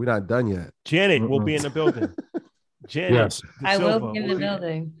 We're not done yet. Janet will be in the building. Janet. Yes. I will be in the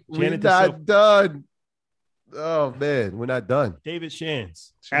building. We're not done. Oh, man. We're not done. David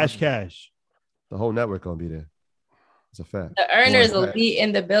Shands. Ash Cash. The whole network going to be there. It's a fact. The earners will be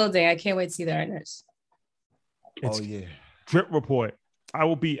in the building. I can't wait to see the earners. Yeah. Drip report. I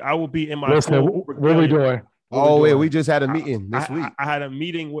will be in my. Listen, what are we doing? We just had a meeting this week. I had a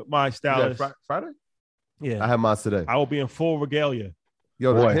meeting with my stylist. Friday? Yeah. I have mine today. I will be in full regalia.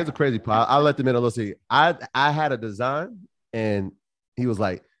 Yo, here's the crazy part. I'll let them in a little see. I had a design and he was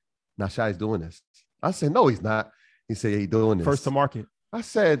like, "Now Shai's doing this." I said, "No, he's not." He said, "He's doing this." First to market. I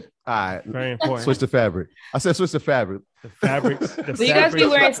said, all right. Very important. Switch the fabric. I said switch the fabric. The fabrics. So you guys be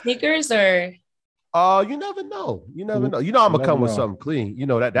wearing sneakers or? You never know. You never know. You know I'm gonna come with something clean. You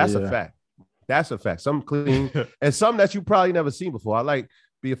know that's a fact. That's a fact. Something clean and something that you probably never seen before. I like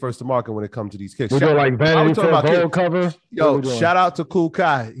being first to market when it comes to these kicks. We do like Vanity Fair gold cover. Yo, shout out to Cool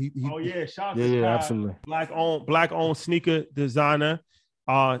Kai. Shout out to Kai, absolutely. Black owned sneaker designer.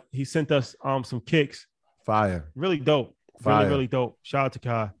 He sent us some kicks. Fire. Really dope. Fire. Really dope. Shout out to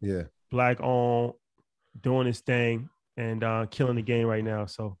Kai. Yeah. Black owned, doing his thing and killing the game right now.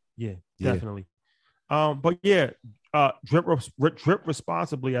 So definitely. But drip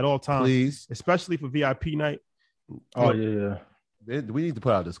responsibly at all times, please, especially for VIP night. Oh yeah. We need to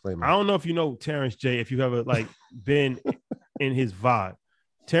put out a disclaimer. I don't know if you know Terrence J. If you've ever been in his vibe,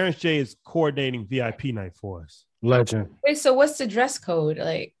 Terrence J. is coordinating VIP night for us. Legend. Wait, so what's the dress code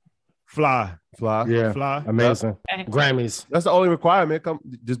like? Fly. Yeah, fly. Amazing. Grammys. That's the only requirement.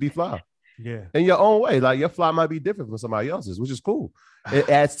 Just be fly. Yeah. In your own way. Like your fly might be different from somebody else's, which is cool. It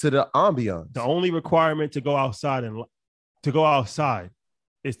adds to the ambiance. The only requirement to go outside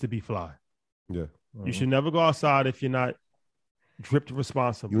is to be fly. Yeah. You should never go outside if you're not dripped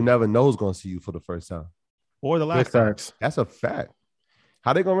responsibly. You never know who's gonna see you for the first time. Or the last time. That's a fact.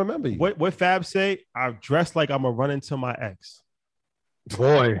 How they gonna remember you? What Fab say? I dress like I'm gonna run into my ex.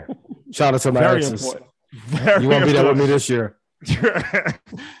 Boy, shout out to my Very exes. important. You won't be there with me this year.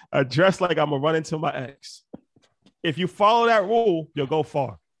 I dress like I'm gonna run into my ex. If you follow that rule, you'll go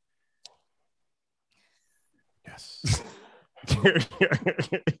far. Yes.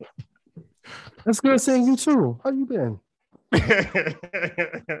 That's good seeing you too. How you been? Shout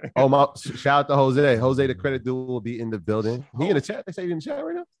out to Jose. Jose, the credit dude, will be in the building. He in the chat. They say he's in the chat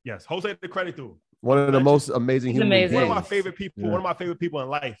right now. Yes, Jose, the credit dude. One of the most amazing human beings. One of my favorite people. One of my favorite people in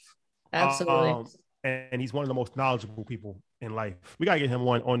life. Absolutely. And he's one of the most knowledgeable people in life. We gotta get him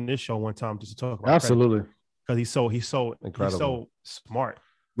on this show one time just to talk about. Absolutely. Because he's so incredible. He's so smart.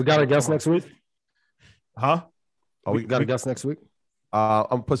 We got a guest next week. Huh? Oh, we got a guest next week. I'm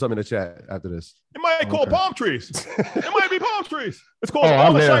gonna put something in the chat after this. It might call palm trees. It might be palm trees. It's called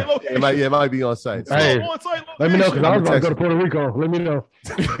on-site location. It might be on site. So. Hey, let me know because I was about to go to Puerto Rico. Let me know.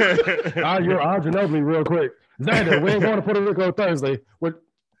 I'll Ginobili real quick. Xander, we ain't going to Puerto Rico Thursday.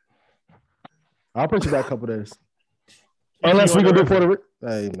 I'll put you back a couple days. Unless we can do Puerto Rico.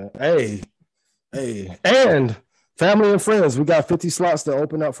 Hey, man. Hey. And family and friends, we got 50 slots to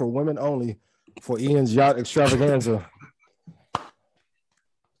open up for women only for Ian's Yacht Extravaganza.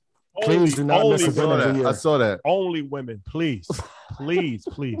 Please do not miss a I saw that. Only women, please.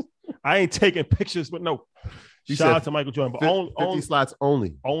 I ain't taking pictures, but no. Shout out to Michael Jordan, but 50 slots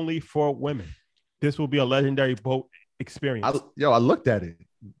only. Only for women. This will be a legendary boat experience. I looked at it.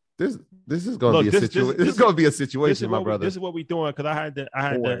 This is going to be a situation. This is going to be a situation, my brother. This is what we're doing because I had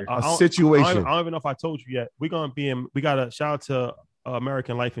a situation. I don't even know if I told you yet. We're gonna be in. We got a shout out to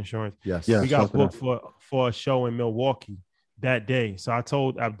American Life Insurance. Yes. We got booked for a show in Milwaukee that day. So I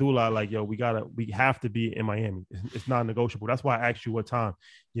told Abdullah, like, yo, we have to be in Miami. It's non-negotiable. That's why I asked you what time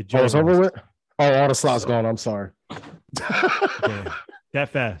you're joining. It's over with? Oh, all the slots gone. I'm sorry. Yeah, that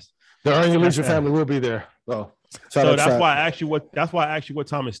fast. The Earn Your Leisure family will be there. Oh, so that's why I asked you what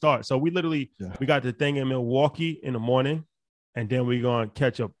time it starts. So we got the thing in Milwaukee in the morning, and then we're gonna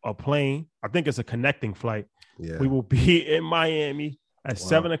catch a plane. I think it's a connecting flight. Yeah. We will be in Miami at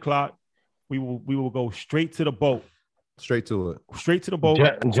 7:00. We will go straight to the boat. Straight to the boat.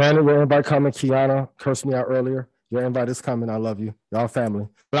 Janet, your invite coming. Kiana cursed me out earlier. Your invite is coming. I love you. Y'all family.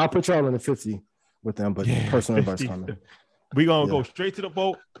 But I'll put y'all in the 50 with them, but personal invite's coming. We're going to go straight to the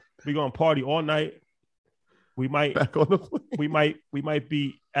boat. We're going to party all night. We might back on the plane. We might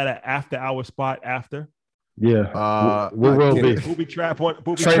be at an after hour spot after. Yeah. We will be. Booby trap on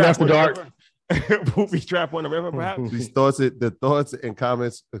after dark. Booby trap on the river, perhaps. The thoughts and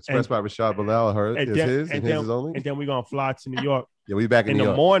comments expressed by Rashad Bilal are his only. And then we're gonna fly to New York. Yeah, we back in the New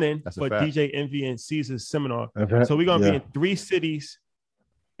York. Morning for DJ Envy and Caesar's seminar. Okay. So we're gonna be in 3 cities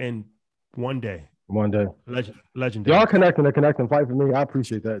in one day. Legendary. Y'all connecting fight for me. I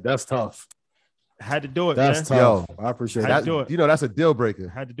appreciate that. That's tough. Had to do it. That's man. tough. Yo, I appreciate that. Do it. You know, that's a deal breaker.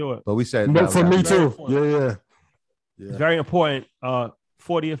 Had to do it. But we said for me too. Yeah. It's very important.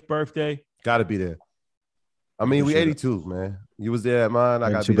 40th birthday. Got to be there. I mean, we 82, man. You was there at mine.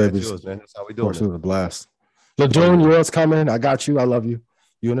 I got to be at yours, man. That's how we doing it. It was a blast. LeJune, yours coming. I got you. I love you.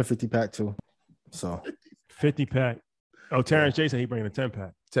 You in a 50-pack too. So 50-pack. Oh, Terrence Jason, he bringing a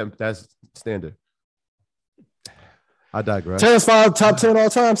 10-pack. 10. That's standard. I digress. Terrence 5 top 10 all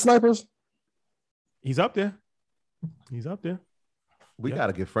time snipers. He's up there. We got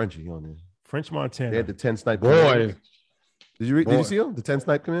to get Frenchie on there. French Montana. They had the 10 snipers. Boy. Did you read? Did you see them? The 10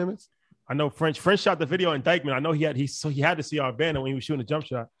 Snipe Commandments? I know French shot the video Indictment. I know French shot the video Indictment. I know he had to see our banner when he was shooting a jump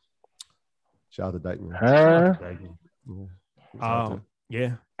shot. Shout out to Dykeman.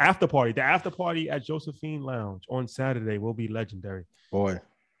 Yeah. After party. The after party at Josephine Lounge on Saturday will be legendary. Boy.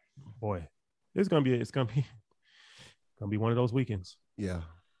 It's gonna be one of those weekends. Yeah.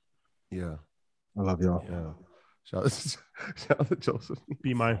 I love y'all. Yeah. Shout out to Josephine.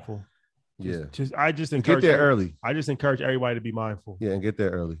 Be mindful. I just encourage get there early. I just encourage everybody to be mindful. Yeah, and get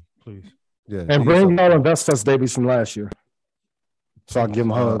there early, please. Yeah, and bring all InvestFest babies from last year, so I can give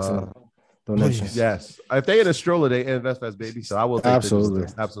them hugs and donations. Yes, if they in a stroller, they InvestFest baby. So I will take absolutely.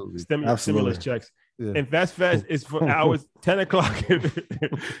 Stimulus checks. Yeah. InvestFest is for hours 10 o'clock in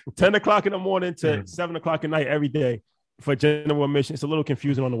the morning to 7 o'clock at night every day for general admission. It's a little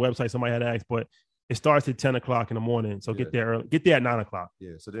confusing on the website. Somebody had asked, but it starts at 10 o'clock in the morning. So get there early. Get there at 9 o'clock.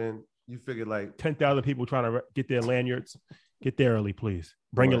 Yeah. So then you figure like 10,000 people trying to get their lanyards. Get there early, please.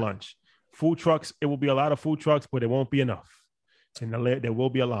 Bring your lunch. Food trucks. It will be a lot of food trucks, but it won't be enough. And there will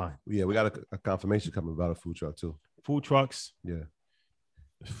be a line. Yeah, we got a confirmation coming about a food truck too. Food trucks. Yeah.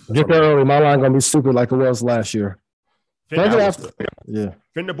 Get there early. My line gonna be stupid like it was last year.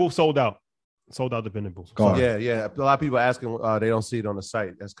 Vendor booth sold out. Sold out the vendor booth. Yeah. A lot of people asking they don't see it on the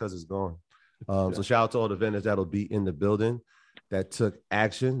site. That's because it's gone. So shout out to all the vendors that'll be in the building that took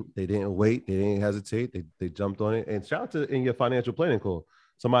action. They didn't wait. They didn't hesitate. They jumped on it. And shout out to in your financial planning call.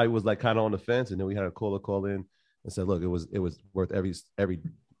 Somebody was like kind of on the fence, and then we had a caller call in and said, "Look, it was worth every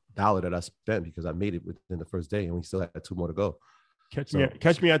dollar that I spent because I made it within the first day, and we still had 2 more to go." Catch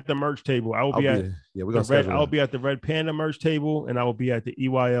me at the merch table. I'll be at the Red Panda merch table, and I will be at the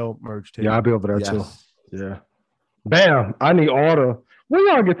EYL merch table. Yeah, I'll be over there too. Yeah. Bam! I need order. Where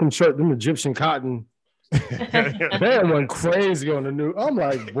y'all get them shirt? Them Egyptian cotton. Bam went crazy on the new. I'm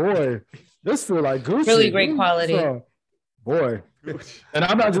like, boy, this feel like Gucci. Really great quality. Boy, and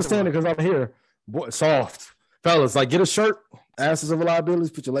I'm not just saying it because I'm here. Boy, soft fellas, like get a shirt. Asses of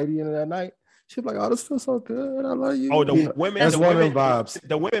liabilities. Put your lady in it that night. She's like, "Oh, this feels so good. I love you." Oh, the women. That's one of them vibes.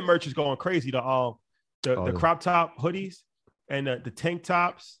 The women merch is going crazy. The crop top hoodies and the tank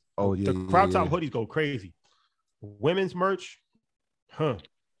tops. Oh yeah. The crop top hoodies go crazy. Women's merch, Yeah,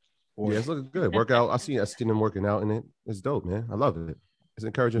 it's looking good. Workout. I seen them working out in it. It's dope, man. I love it. It's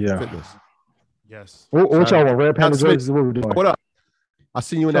encouraging fitness. Yes. What y'all want? Red Panda jerseys? What we doing? What up? I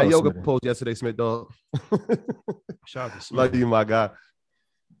seen you in that yoga pose yesterday, Smith dog. Shout out to Smith. Love you, my guy.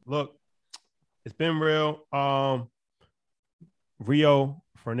 Look, it's been real. Rio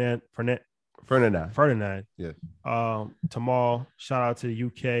Ferdinand. Yeah. Tamal. Shout out to the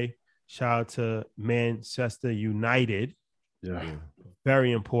UK. Shout out to Manchester United. Yeah.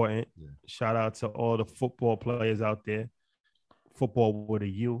 Very important. Yeah. Shout out to all the football players out there. Football with a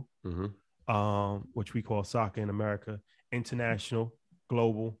U, which we call soccer in America. International,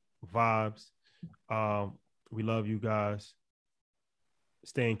 global vibes. We love you guys.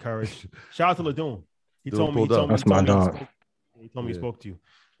 Stay encouraged. Shout out to Ladun. He told me that's my dog. He told me he spoke to you.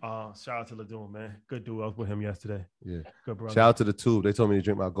 Shout out to Ladun, man. Good dude. I was with him yesterday. Yeah. Good brother. Shout out to the Tube. They told me to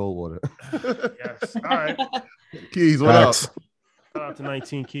drink my gold water. Yes. All right. Keys, what up? Shout out to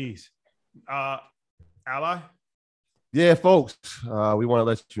 19 Keys. Ally? Yeah, folks. We want to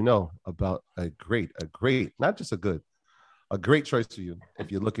let you know about a great, not just a great choice for you if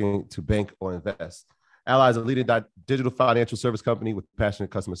you're looking to bank or invest. Ally is a leading digital financial service company with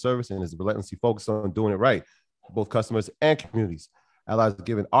passionate customer service and is relentlessly focused on doing it right for both customers and communities. Ally is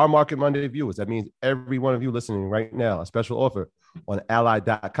giving our Market Monday viewers, that means every one of you listening right now, a special offer on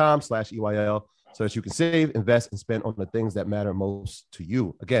ally.com/EYL so that you can save, invest, and spend on the things that matter most to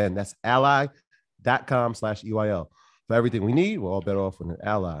you. Again, that's ally.com/EYL. For everything we need, we're all better off with an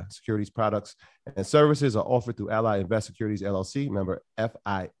Ally. Securities products and services are offered through Ally Invest Securities LLC, member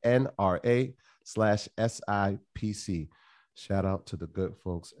FINRA/SIPC. Shout out to the good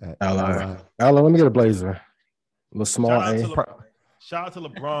folks at Ally. Ally, let me get a blazer. A small Shout out to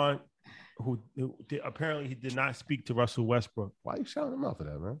LeBron, who apparently he did not speak to Russell Westbrook. Why are you shouting him out for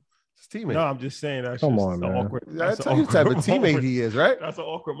that, man? It's his teammate. No, I'm just saying that's Come on, man. awkward. I tell you the type of teammate he is, right? That's an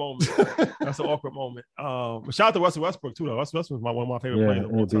awkward moment. But shout out to Russell Westbrook too, though. Russell Westbrook's one of my favorite players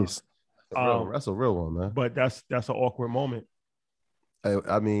of all time. That's a real one, man. But that's an awkward moment.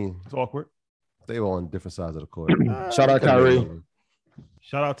 I mean, it's awkward. They were on different sides of the court. Shout out Kyrie.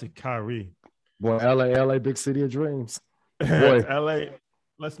 Shout out to Kyrie. Boy, LA, big city of dreams. Boy, LA,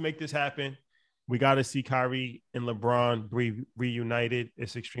 let's make this happen. We got to see Kyrie and LeBron reunited.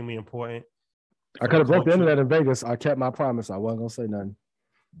 It's extremely important. I could have broke the internet in Vegas. I kept my promise. I wasn't gonna say nothing.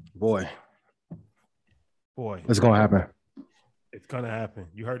 Boy, it's gonna happen. It's gonna happen.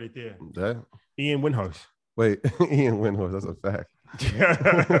 You heard it there. Yeah. Ian Windhurst. Wait, Ian Windhorst, that's a fact.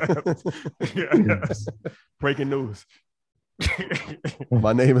 Yes. Breaking news.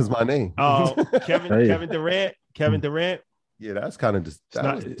 My name is my name. Kevin Durant. Yeah, that's kind of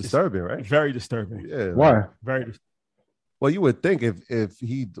disturbing, right? Very disturbing. Yeah. Why? Very disturbing. Well, you would think if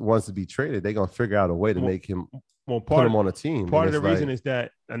he wants to be traded, they're gonna figure out a way to make him put him on a team. Part of the reason is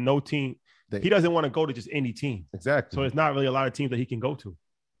that no team. He doesn't want to go to just any team. Exactly. So there's not really a lot of teams that he can go to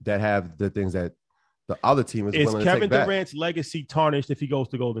that have the things that the other team is willing to Kevin take back. Durant's legacy tarnished if he goes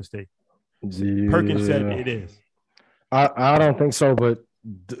to Golden State? Yeah. Perkins said it is. I don't think so, but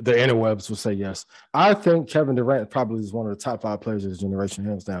the interwebs will say yes. I think Kevin Durant probably is one of the top 5 players of his generation,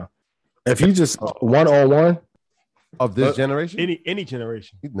 hands down. If you just one-on-one of this generation, any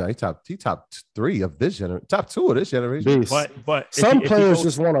generation, no, he top 3 of this generation, top 2 of this generation. But some players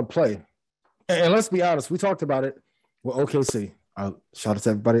just want to play, and let's be honest, we talked about it with OKC. Shout out to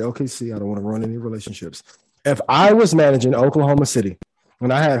everybody at OKC. I don't want to ruin any relationships. If I was managing Oklahoma City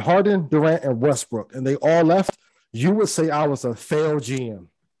and I had Harden, Durant, and Westbrook, and they all left, you would say I was a failed GM.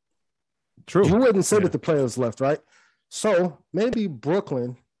 True. You wouldn't say that the players left, right? So maybe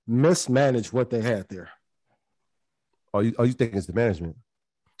Brooklyn mismanaged what they had there. Oh, you think it's the management?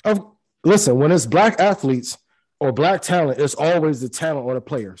 Listen, when it's black athletes or black talent, it's always the talent or the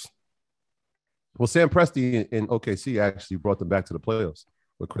players. Well, Sam Presti in OKC actually brought them back to the playoffs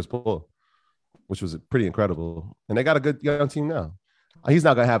with Chris Paul, which was pretty incredible. And they got a good young team now. He's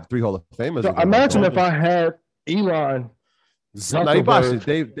not going to have 3 Hall of Famers. So imagine if I had Elon, Zuckerberg, no, he botched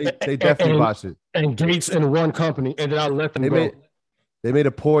it. They definitely botched it. And Gates in one company, and then I let them go. They made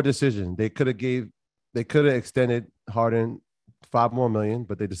a poor decision. They could have extended Harden $5 more million,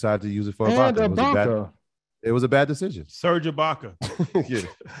 but they decided to use it for Ibaka. It was a bad decision. Serge Ibaka. Yeah.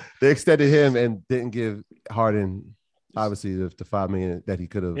 They extended him and didn't give Harden obviously the $5 million that he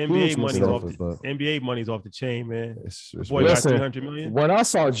could have. NBA money's off the chain, man. Boy got $300 million. When I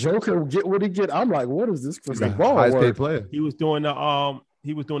saw Joker get what he get, I'm like, what is this for the ball? Highest paid player. He was doing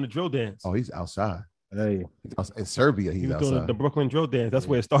the drill dance. Oh, he's outside. Hey, in Serbia, he was doing the Brooklyn drill dance. That's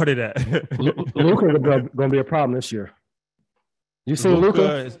where it started at. Luka going to be a problem this year. You see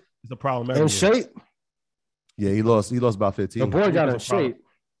Luka is a problem in shape. Yeah, he lost about 15. The boy got in shape.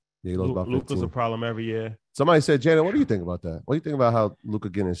 Yeah, he lost about 15. Luka's a problem every year. Somebody said, Janet, what do you think about that? What do you think about how Luka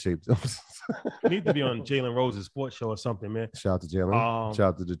getting in shape? You need to be on Jalen Rose's sports show or something, man. Shout out to Jalen. Shout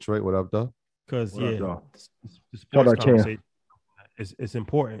out to Detroit. What up, though? Because the sports conversation is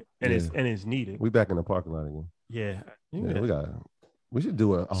important and it's needed. We back in the parking lot again. Yeah. We should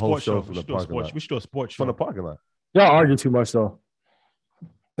do a whole show from the parking lot. We should do a sports show from the parking lot. Y'all argue too much though.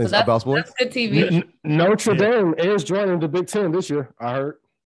 It's about sports. That's good TV. Notre Dame is joining the Big Ten this year. I heard.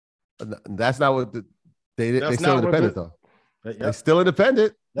 That's not what they still independent though. Yep. They still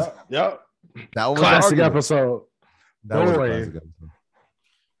independent. Yep. That was classic episode. That was a classic episode.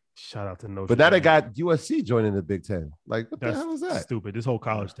 Shout out to Notre Dame. But now they got USC joining the Big Ten. Like, what the hell is that? Stupid. This whole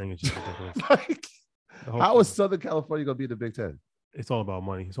college thing is just ridiculous. How is Southern California going to be the Big Ten? It's all about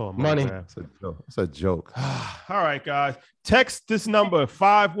money. It's all about money. It's a joke. All right, guys. Text this number,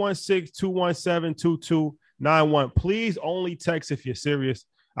 516-217-2291. Please only text if you're serious.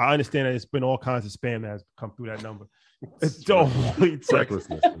 I understand that it's been all kinds of spam that has come through that number. Don't only text.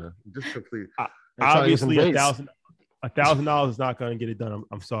 Just complete. Obviously, $1,000 is not going to get it done.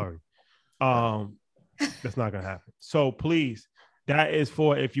 I'm sorry. That's not going to happen. So please, that is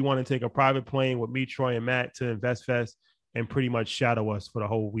for if you want to take a private plane with me, Troy, and Matt to InvestFest and pretty much shadow us for the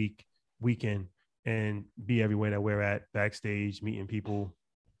whole weekend, and be everywhere that we're at, backstage, meeting people.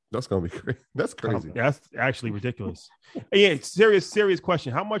 That's going to be crazy. That's crazy. That's actually ridiculous. Yeah, serious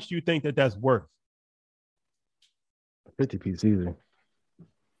question. How much do you think that's worth? 50 piece easy.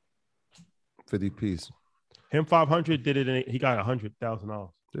 50 piece. Him 500 did it, and he got $100,000.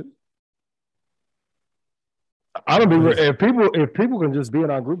 I don't be if people can just be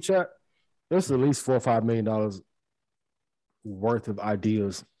in our group chat. There's at least $4 or $5 million worth of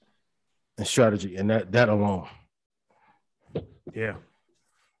ideas and strategy, and that alone. Yeah.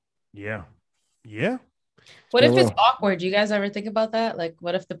 What if it's awkward? Do you guys ever think about that? Like,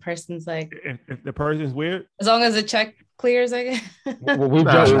 what if the person's like, if the person's weird, as long as the check clears, I guess. Well, we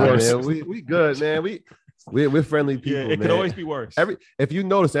good, man. We're friendly people. Yeah, it could always be worse. If you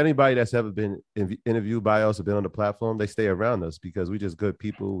notice anybody that's ever been interviewed by us or been on the platform, they stay around us because we just good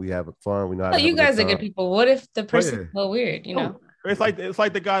people. We have fun. We know. How to you guys are good people. What if the person's a little weird? You know, it's like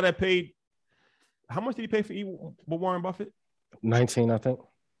the guy that paid. How much did he pay for Warren Buffett? 19, I think.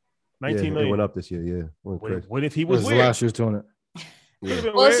 19 million. It went up this year. Yeah. What if he was weird? Last year's doing it.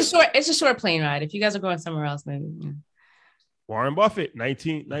 Yeah. Well, it's a short plane ride. If you guys are going somewhere else, maybe. Yeah. Warren Buffett,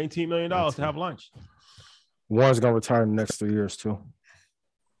 $19 million to have lunch. Warren's gonna retire in the next 3 years too.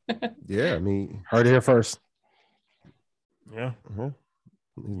 Yeah, I mean, heard it here first. Yeah. He's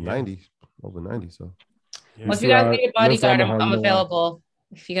 90, over 90. So, well, if you guys need a bodyguard, I'm available.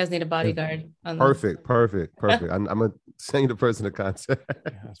 If you guys need a bodyguard, perfect. I'm gonna send you the person to contact.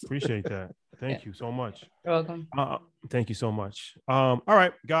 I appreciate that. Thank you so much. You're welcome. Thank you so much. All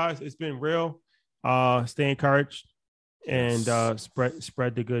right, guys, it's been real. Stay encouraged and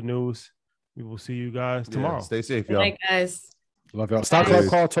spread the good news. We will see you guys tomorrow. Stay safe, y'all. Good night, guys. Love y'all. Stock Club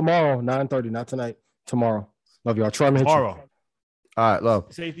call tomorrow, 9:30. Not tonight. Tomorrow. Love y'all. Try me tomorrow. All right,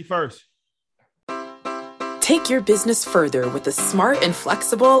 love. Safety first. Take your business further with the smart and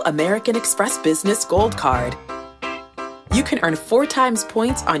flexible American Express Business Gold Card. You can earn 4 times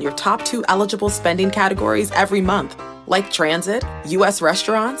points on your top 2 eligible spending categories every month, like transit, U.S.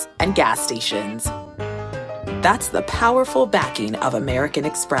 restaurants, and gas stations. That's the powerful backing of American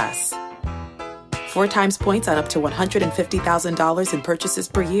Express. 4 times points on up to $150,000 in purchases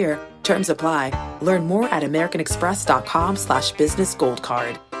per year. Terms apply. Learn more at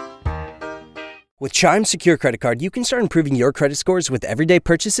americanexpress.com/businessgoldcard. With Chime Secure Credit Card, you can start improving your credit scores with everyday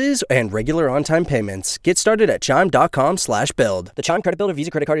purchases and regular on-time payments. Get started at Chime.com/build. The Chime Credit Builder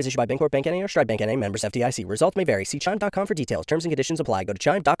Visa Credit Card is issued by Bancorp Bank N.A. or Stride Bank N.A. Members FDIC. Results may vary. See Chime.com for details. Terms and conditions apply. Go to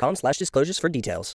Chime.com/disclosures for details.